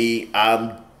that. Me,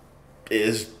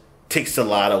 it takes a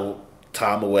lot of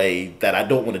time away that I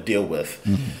don't want to deal with.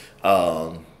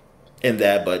 Mm-hmm. In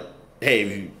that, but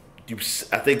hey,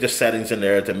 I think there's settings in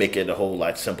there to make it a whole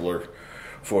lot simpler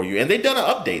for you. And they've done an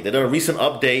update. They've done a recent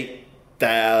update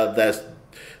that's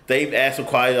they've added some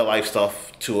quality of life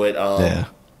stuff to it. Yeah.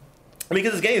 I mean,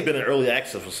 because this game's been in early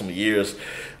access for some years.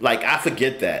 Like, I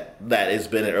forget that it's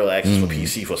been in early access for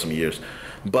PC for some years.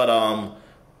 But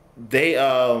they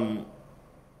also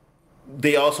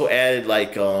added,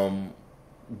 like,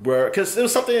 because there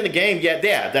was something in the game,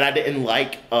 that I didn't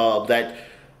like, that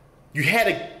you had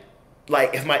to,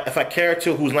 like, if my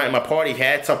character who's not in my party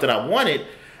had something I wanted,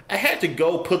 I had to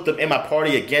go put them in my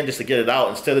party again just to get it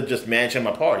out instead of just managing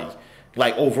my party,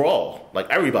 like, overall, like,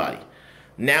 everybody.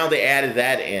 Now they added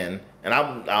that in. And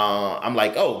I'm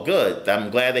like, oh, good.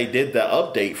 I'm glad they did the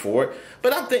update for it.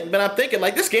 But I'm thinking,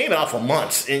 like, this game been out for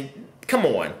months, and come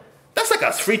on, that's like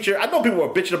a feature. I know people were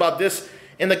bitching about this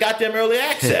in the goddamn early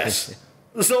access.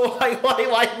 So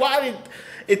why did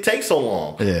it take so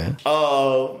long? Yeah.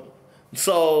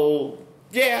 So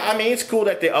yeah, I mean, it's cool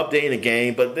that they're updating the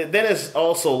game, but then it's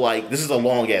also like, this is a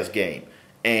long ass game,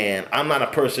 and I'm a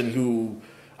person who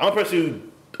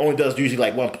only does usually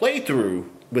like one playthrough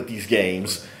with these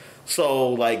games. So,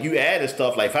 like, you added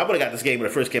stuff. Like, if I would have got this game when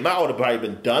it first came out, I would have probably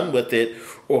been done with it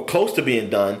or close to being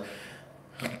done.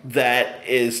 That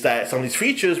some of these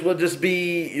features will just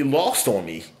be lost on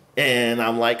me. And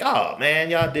I'm like, oh, man,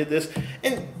 y'all did this.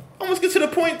 And almost get to the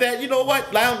point that, you know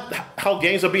what, now how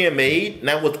games are being made,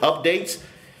 now with updates,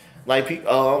 like,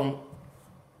 don't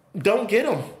get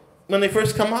them when they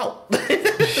first come out.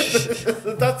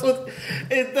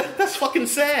 That's fucking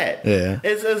sad. Yeah,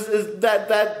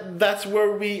 that's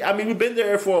where we've been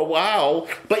there for a while,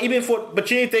 but you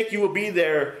didn't think you would be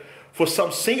there for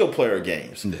some single player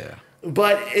games. Yeah,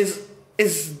 but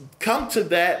it's come to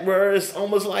that where it's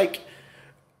almost like,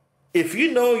 if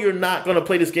you know you're not going to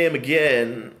play this game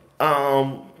again,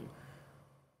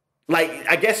 like,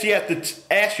 I guess you have to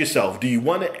ask yourself, do you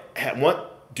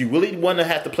really want to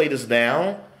have to play this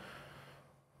now?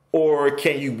 Or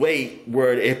can you wait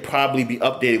where it probably be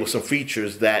updated with some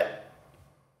features that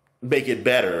make it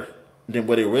better than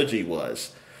what it originally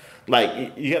was?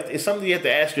 Like, it's something you have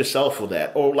to ask yourself for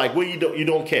that. Or like, well, you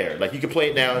don't care. Like, you can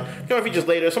play it now, come features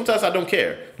later. Sometimes I don't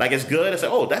care. Like, it's good. I say,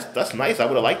 oh, that's nice. I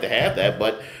would have liked to have that,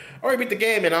 but I already beat the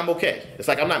game and I'm okay. It's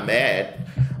like, I'm not mad.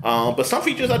 But some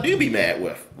features I do be mad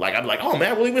with. Like, I'm like, oh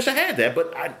man, I really wish I had that,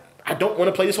 but I don't want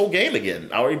to play this whole game again.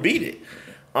 I already beat it.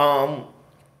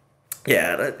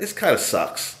 Yeah, this kind of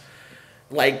sucks.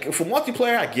 Like, for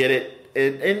multiplayer, I get it.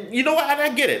 and you know what? I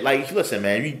get it. Like, listen,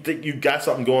 man, you think you got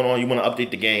something going on, you want to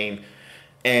update the game,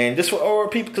 and just or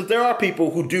people, because there are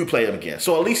people who do play them again.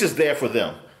 So at least it's there for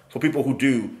them, for people who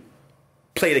do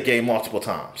play the game multiple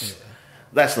times. Yeah.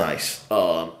 That's nice.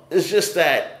 It's just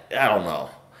that I don't know.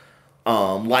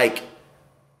 Like,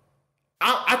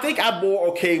 I think I'm more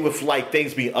okay with like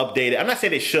things being updated. I'm not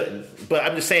saying they shouldn't, but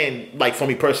I'm just saying, like, for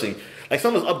me personally, like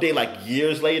something's updated like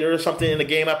years later or something in the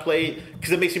game I played,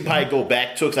 because it makes me probably go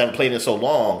back to it because I haven't played it in so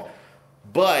long.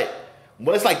 But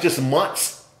when it's like just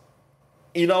months,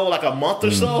 you know, like a month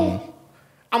or so,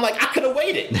 I'm like, I could have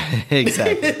waited.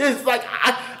 Exactly. It's like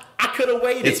I could have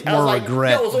waited. It's more like,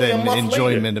 regret than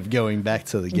enjoyment later. of going back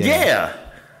to the game. Yeah.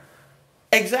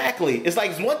 Exactly. It's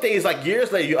like one thing is like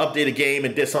years later you update a game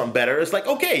and did something better. It's like,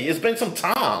 okay, it's been some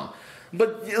time.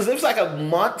 But it was like a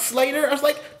month later. I was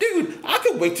like, dude, I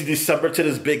could wait till December till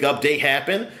this big update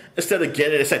happened instead of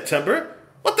getting it in September.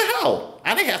 What the hell?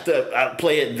 I didn't have to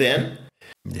play it then.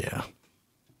 Yeah.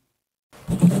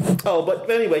 Oh, but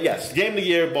anyway, yes. Game of the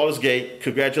Year, Baldur's Gate.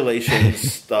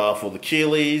 Congratulations for the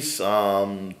Keeleys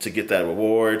to get that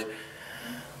reward.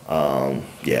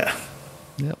 Yeah.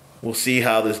 Yep. We'll see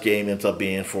how this game ends up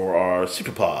being for our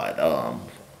SuperPod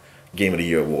Game of the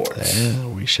Year awards. Yeah,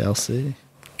 we shall see.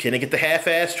 Can they get the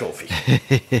half-ass trophy?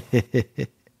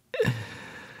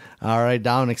 All right,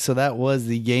 Dominic. So that was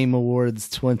the Game Awards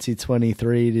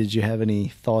 2023. Did you have any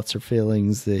thoughts or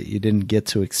feelings that you didn't get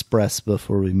to express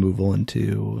before we move on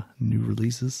to new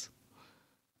releases?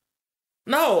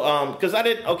 No, because I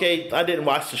didn't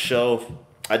watch the show.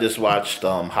 I just watched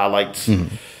highlights.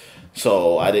 Mm-hmm.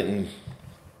 So I didn't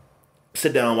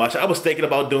sit down and watch it. I was thinking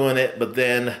about doing it, but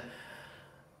then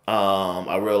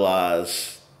I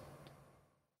realized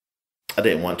I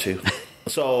didn't want to.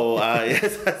 So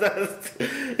it's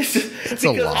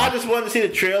because I just wanted to see the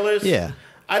trailers. Yeah.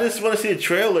 I just want to see the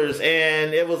trailers,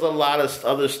 and it was a lot of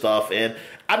other stuff, and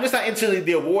I'm just not into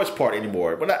the awards part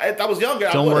anymore. When I was younger,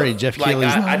 don't worry, Geoff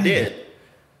Keighley's I did.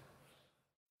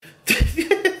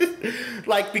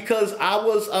 Like, because I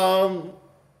was,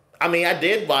 I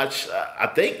did watch, I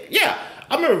think, yeah.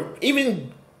 I remember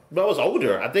even when I was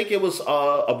older, I think it was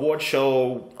award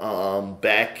show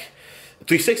back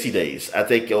 360 days. I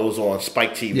think it was on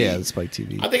Spike TV. Yeah, the Spike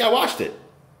TV. I think I watched it.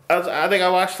 I think I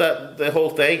watched the whole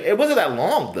thing. It wasn't that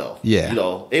long though. Yeah, you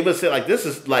know, it was like this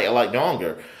is like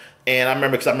longer. And I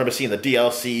remember seeing the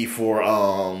DLC for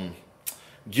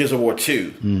Gears of War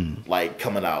 2 like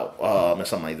coming out and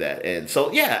something like that. And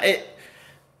so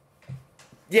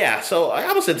so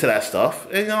I was into that stuff.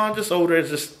 And, you know, I'm just older. It's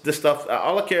just this stuff.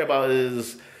 All I care about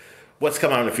is what's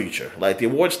coming out in the future. Like the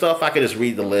award stuff, I could just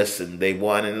read the list and they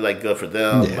won and like good for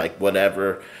them, like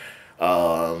whatever.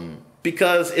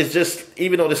 Because it's just,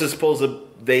 even though this is supposed to,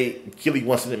 Keighley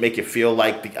wants to make it feel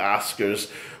like the Oscars,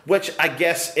 which I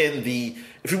guess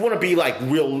if you want to be like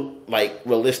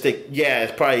realistic, yeah,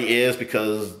 it probably is,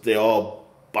 because they're all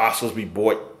Oscars be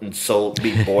bought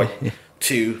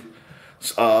too.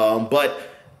 But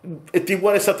if you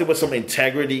wanted something with some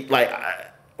integrity,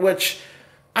 which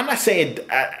I'm not saying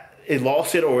it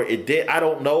lost it or it did, I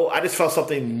don't know. I just felt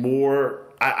something more.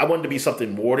 I wanted to be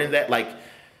something more than that, like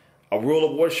a real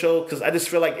award show, because I just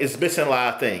feel like it's missing a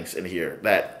lot of things in here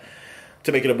that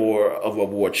to make it a more of an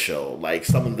award show. Like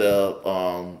some of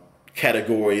the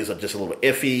categories are just a little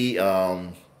iffy,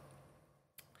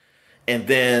 and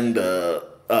then the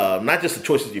not just the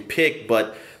choices you pick,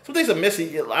 but some things are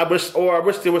missing. I wish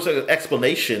there was an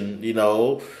explanation, you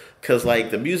know, because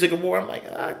like the music award, I'm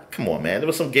like, come on, man. There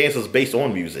was some games that was based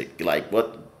on music. Like,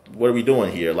 what are we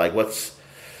doing here? Like, what's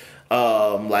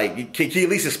like? Can you at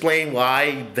least explain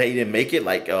why they didn't make it?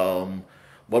 Like,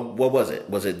 what was it?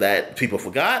 Was it that people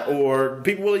forgot, or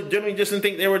people really generally just didn't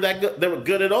think they were that good? They were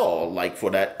good at all. Like for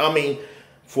that,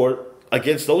 for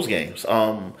against those games.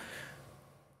 So.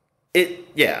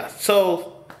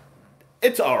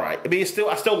 It's all right. I mean, I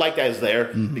still like that it's there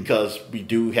because we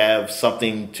do have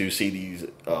something to see these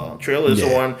trailers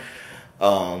on.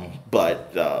 I'm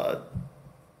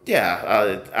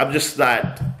just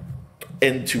not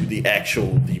into the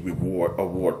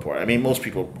award part. I mean, most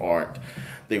people aren't.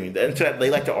 They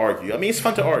like to argue. I mean, it's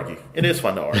fun to argue. It is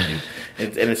fun to argue,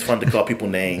 and it's fun to call people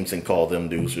names and call them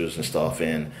losers and stuff,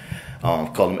 and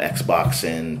call them Xbox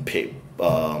and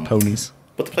ponies.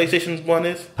 What the PlayStation one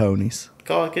is? Ponies.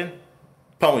 Call it again.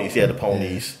 Ponies, the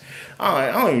ponies. Yeah.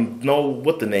 I don't even know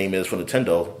what the name is for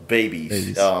Nintendo.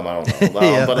 Babies. I don't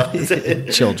know. But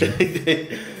children.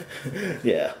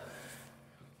 Yeah.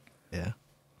 Yeah.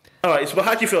 All right. So,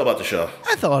 how'd you feel about the show?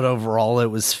 I thought overall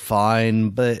it was fine,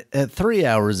 but 3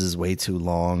 hours is way too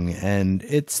long, and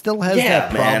it still has that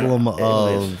problem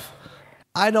of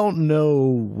I don't know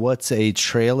what's a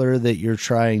trailer that you're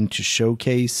trying to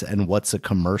showcase and what's a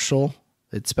commercial,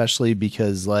 especially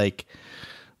because like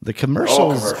the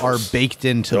commercials are baked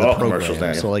into the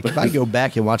program. So like if I go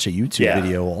back and watch a YouTube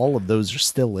video, all of those are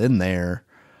still in there.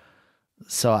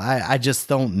 So I just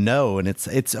don't know, and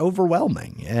it's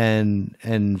overwhelming,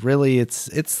 and really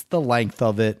it's the length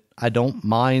of it. I don't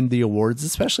mind the awards,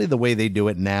 especially the way they do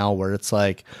it now, where it's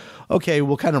like, okay,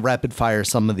 we'll kind of rapid fire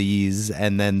some of these,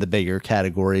 and then the bigger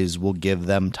categories will give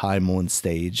them time on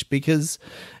stage, because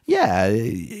yeah,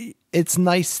 it's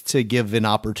nice to give an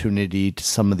opportunity to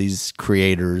some of these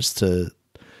creators to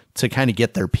kind of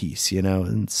get their piece, you know,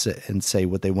 and say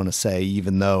what they want to say,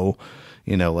 even though,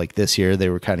 you know, like this year they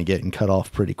were kind of getting cut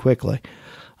off pretty quickly.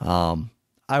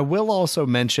 I will also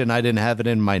mention, I didn't have it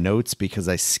in my notes because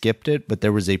I skipped it, but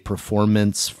there was a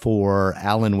performance for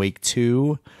Alan Wake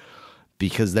 2,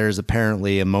 because there's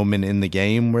apparently a moment in the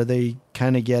game where they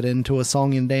kind of get into a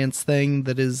song and dance thing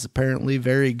that is apparently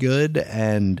very good.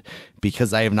 And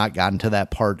because I have not gotten to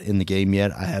that part in the game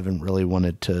yet, I haven't really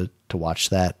wanted to watch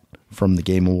that from the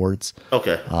Game Awards.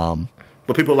 Okay.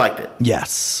 But people liked it.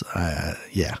 Yes.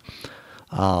 Yeah.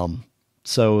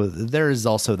 So there is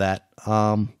also that.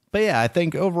 But yeah, I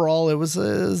think overall it was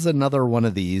another one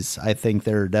of these. I think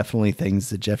there are definitely things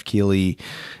that Geoff Keighley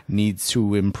needs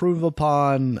to improve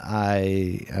upon.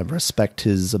 I respect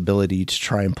his ability to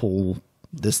try and pull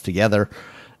this together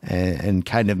and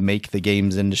kind of make the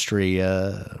games industry,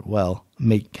 I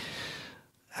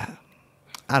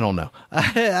don't know.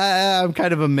 I'm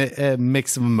kind of a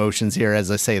mix of emotions here as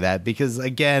I say that, because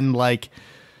again, like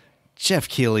Geoff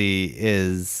Keighley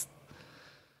is,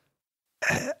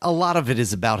 a lot of it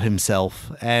is about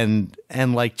himself and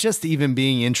like just even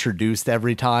being introduced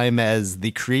every time as the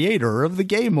creator of the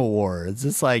Game Awards.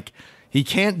 It's like, he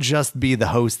can't just be the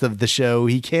host of the show.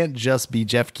 He can't just be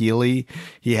Geoff Keighley.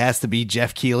 He has to be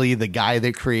Geoff Keighley, the guy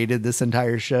that created this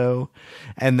entire show.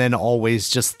 And then always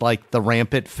just like the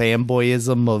rampant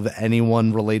fanboyism of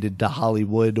anyone related to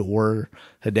Hollywood or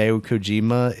Hideo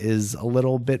Kojima is a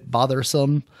little bit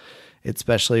bothersome,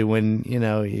 especially when, you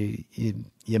know, you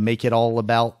make it all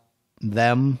about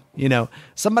them. You know,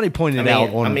 somebody pointed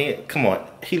out on... I mean, come on.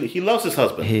 He loves his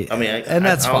husband. And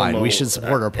that's fine. We should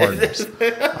support our partners.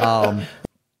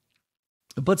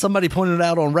 But somebody pointed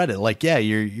out on Reddit, like, yeah,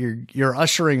 you're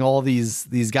ushering all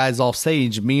these guys off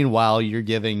stage. Meanwhile, you're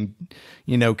giving,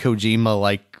 you know, Kojima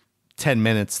like 10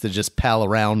 minutes to just pal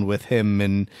around with him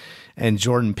and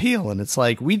Jordan Peele. And it's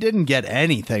like, we didn't get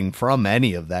anything from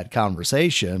any of that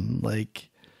conversation. Like,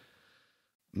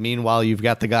 meanwhile, you've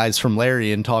got the guys from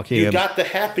Larian talking. You got the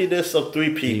happiness of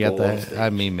three people. You got that. I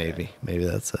mean, maybe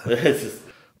that's it.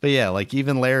 But yeah, like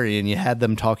even Larian, you had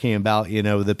them talking about, you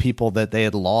know, the people that they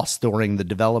had lost during the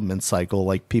development cycle,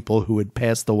 like people who had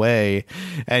passed away.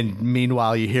 And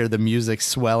meanwhile, you hear the music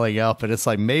swelling up, and it's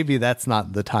like, maybe that's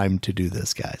not the time to do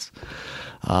this, guys.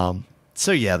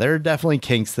 So yeah, there are definitely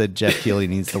kinks that Geoff Keighley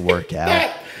needs to work out.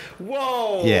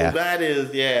 Whoa, yeah. That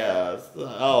is, yeah.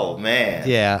 Oh, man.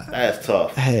 Yeah. That's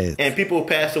tough. Hey, and people who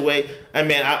pass away, I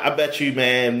mean, I bet you,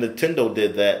 man, Nintendo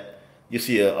did that. You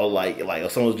see like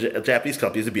some of the Japanese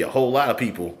companies, there'd be a whole lot of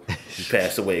people who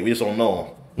passed away. We just don't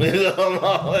know them.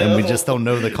 And we just don't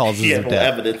know the causes of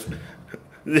death. Evidence.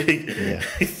 Yeah.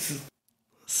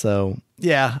 So,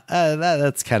 yeah,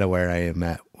 that's kind of where I am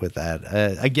at with that.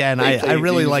 Again, I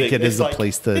really like it as a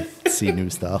place to see new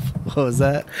stuff. What was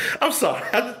that? I'm sorry.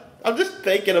 I'm just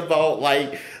thinking about,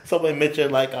 like, somebody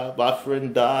mentioned, like, my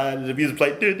friend died, and the music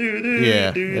played,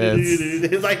 yeah,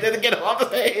 it's like, then get off the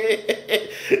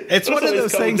It's one of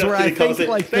those things where I think,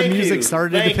 like, the music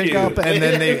started to pick up, and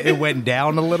then it went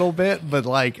down a little bit, but,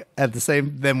 like, at the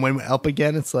same, then went up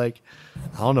again, it's like,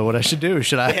 I don't know what I should do.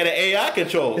 Should I? They had an AI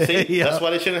control. See, yeah. That's why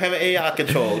they shouldn't have an AI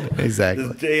control. Exactly.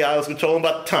 The AI was controlling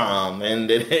by time, and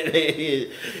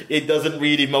it doesn't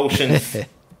read emotions.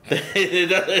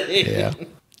 Yeah.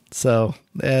 So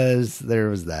there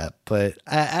was that. But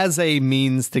as a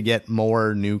means to get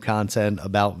more new content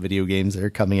about video games that are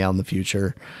coming out in the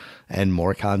future, and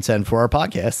more content for our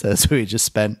podcast, as we just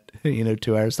spent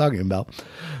 2 hours talking about.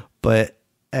 But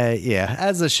yeah,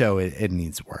 as a show, it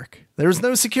needs work. There's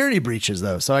no security breaches,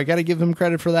 though, so I got to give him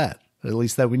credit for that, at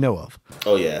least that we know of.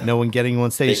 Oh, yeah. No one getting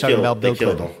on stage talking about Bill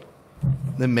Clinton.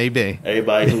 Then maybe.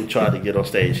 Everybody who tried to get on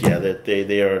stage, yeah,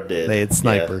 they are dead. They had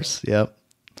snipers, Yep.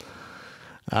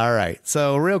 All right,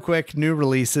 so real quick, new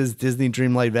releases. Disney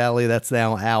Dreamlight Valley, that's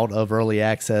now out of early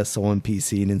access on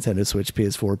PC, Nintendo Switch,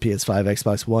 PS4, PS5,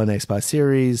 Xbox One, Xbox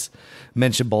Series.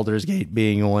 Mentioned Baldur's Gate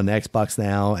being on Xbox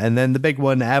now. And then the big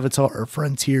one, Avatar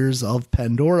Frontiers of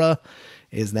Pandora,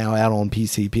 is now out on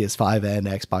PC, PS5, and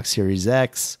Xbox Series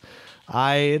X.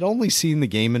 I had only seen the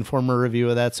Game Informer review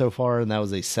of that so far, and that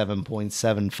was a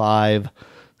 7.75.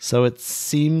 So it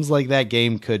seems like that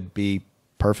game could be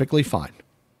perfectly fine.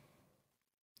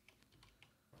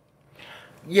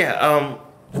 Yeah,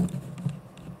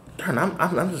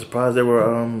 I'm just surprised there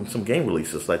were some game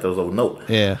releases like those of note.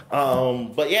 Yeah.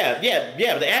 But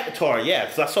the Avatar, yeah,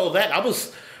 because I saw that. I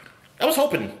was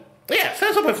hoping, yeah,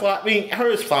 sounds open for. I mean, I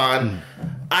heard it's fine.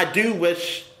 I do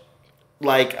wish,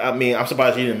 I'm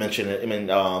surprised you didn't mention it. I mean,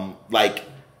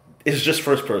 it's just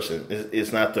first person.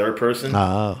 It's not third person.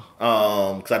 Oh.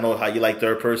 Because I know how you like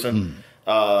third person.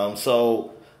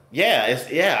 So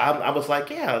yeah, I was like,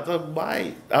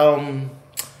 why?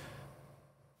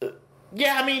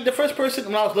 Yeah, I mean, the first person,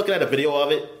 when I was looking at a video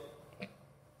of it,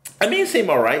 I mean, it seemed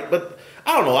all right, but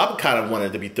I don't know. I kind of wanted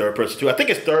it to be third person, too. I think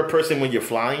it's third person when you're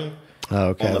flying. Oh,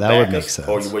 okay, that would make sense.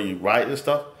 Or where you ride and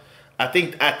stuff. I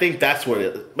think that's what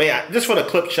it is. I mean, just for the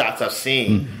clip shots I've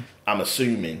seen, I'm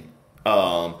assuming.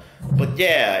 But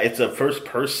yeah, it's a first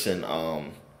person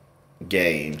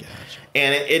game. Gotcha.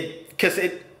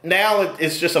 And now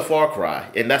it's just a Far Cry,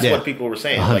 and that's what people were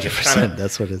saying. 100%, like it's kinda,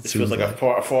 that's what it feels like a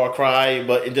Far Cry,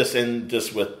 but just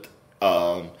with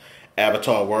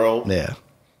Avatar World. Yeah,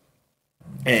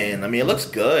 and I mean it looks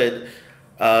good.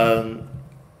 It's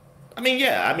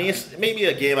maybe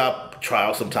a game I'll try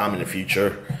out sometime in the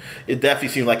future. It definitely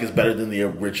seems like it's better than the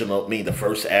original. The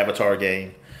first Avatar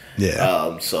game.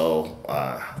 Yeah.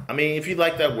 I mean, if you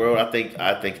like that world, I think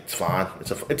it's fine.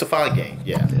 It's a fine game.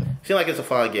 Yeah. Seems like it's a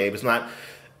fine game. It's not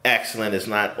excellent. It's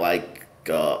not like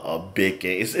a big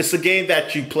game. It's a game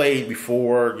that you played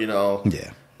before,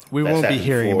 Yeah. We won't be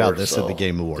hearing about this at the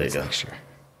Game Awards next year.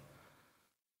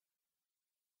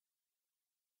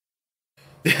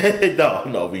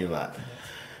 No, we're not.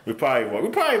 We probably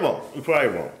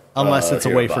won't. Unless it's a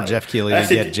way for Geoff Keighley to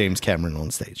get James Cameron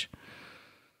on stage.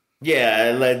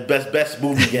 Yeah, like best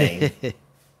movie game.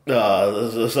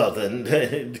 Something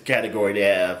the category they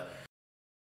have.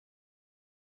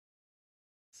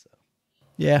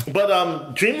 Yeah.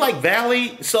 But Dreamlight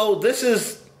Valley, so this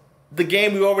is the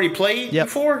game we already played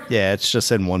before? Yeah, it's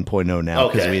just in 1.0 now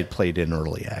because we had played in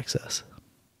early access.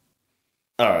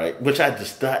 All right, which I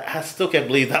still can't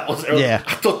believe that was early. Yeah.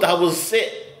 I thought that was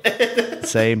it.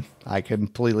 Same. I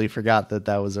completely forgot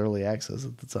that was early access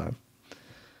at the time.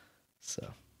 So,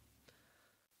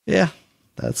 yeah,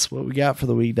 that's what we got for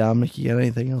the week. Dominic, you got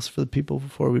anything else for the people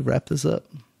before we wrap this up?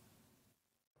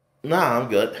 Nah, I'm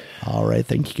good. All right.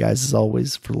 Thank you guys, as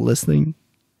always, for listening.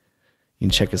 You can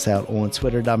check us out on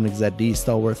Twitter. Dominic's at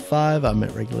DStallworth5. I'm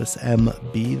at Regulus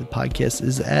MB. The podcast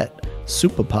is at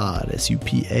Supapod,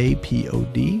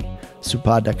 SUPAPOD.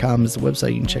 Supapod.com is the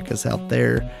website. You can check us out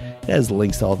there. It has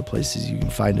links to all the places you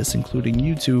can find us, including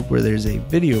YouTube, where there's a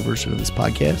video version of this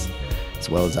podcast, as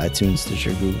well as iTunes,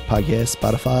 Stitcher, Google Podcasts,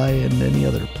 Spotify, and any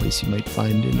other place you might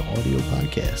find an audio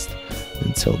podcast.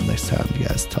 Until next time, you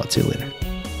guys, talk to you later.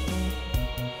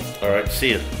 All right,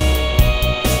 see you.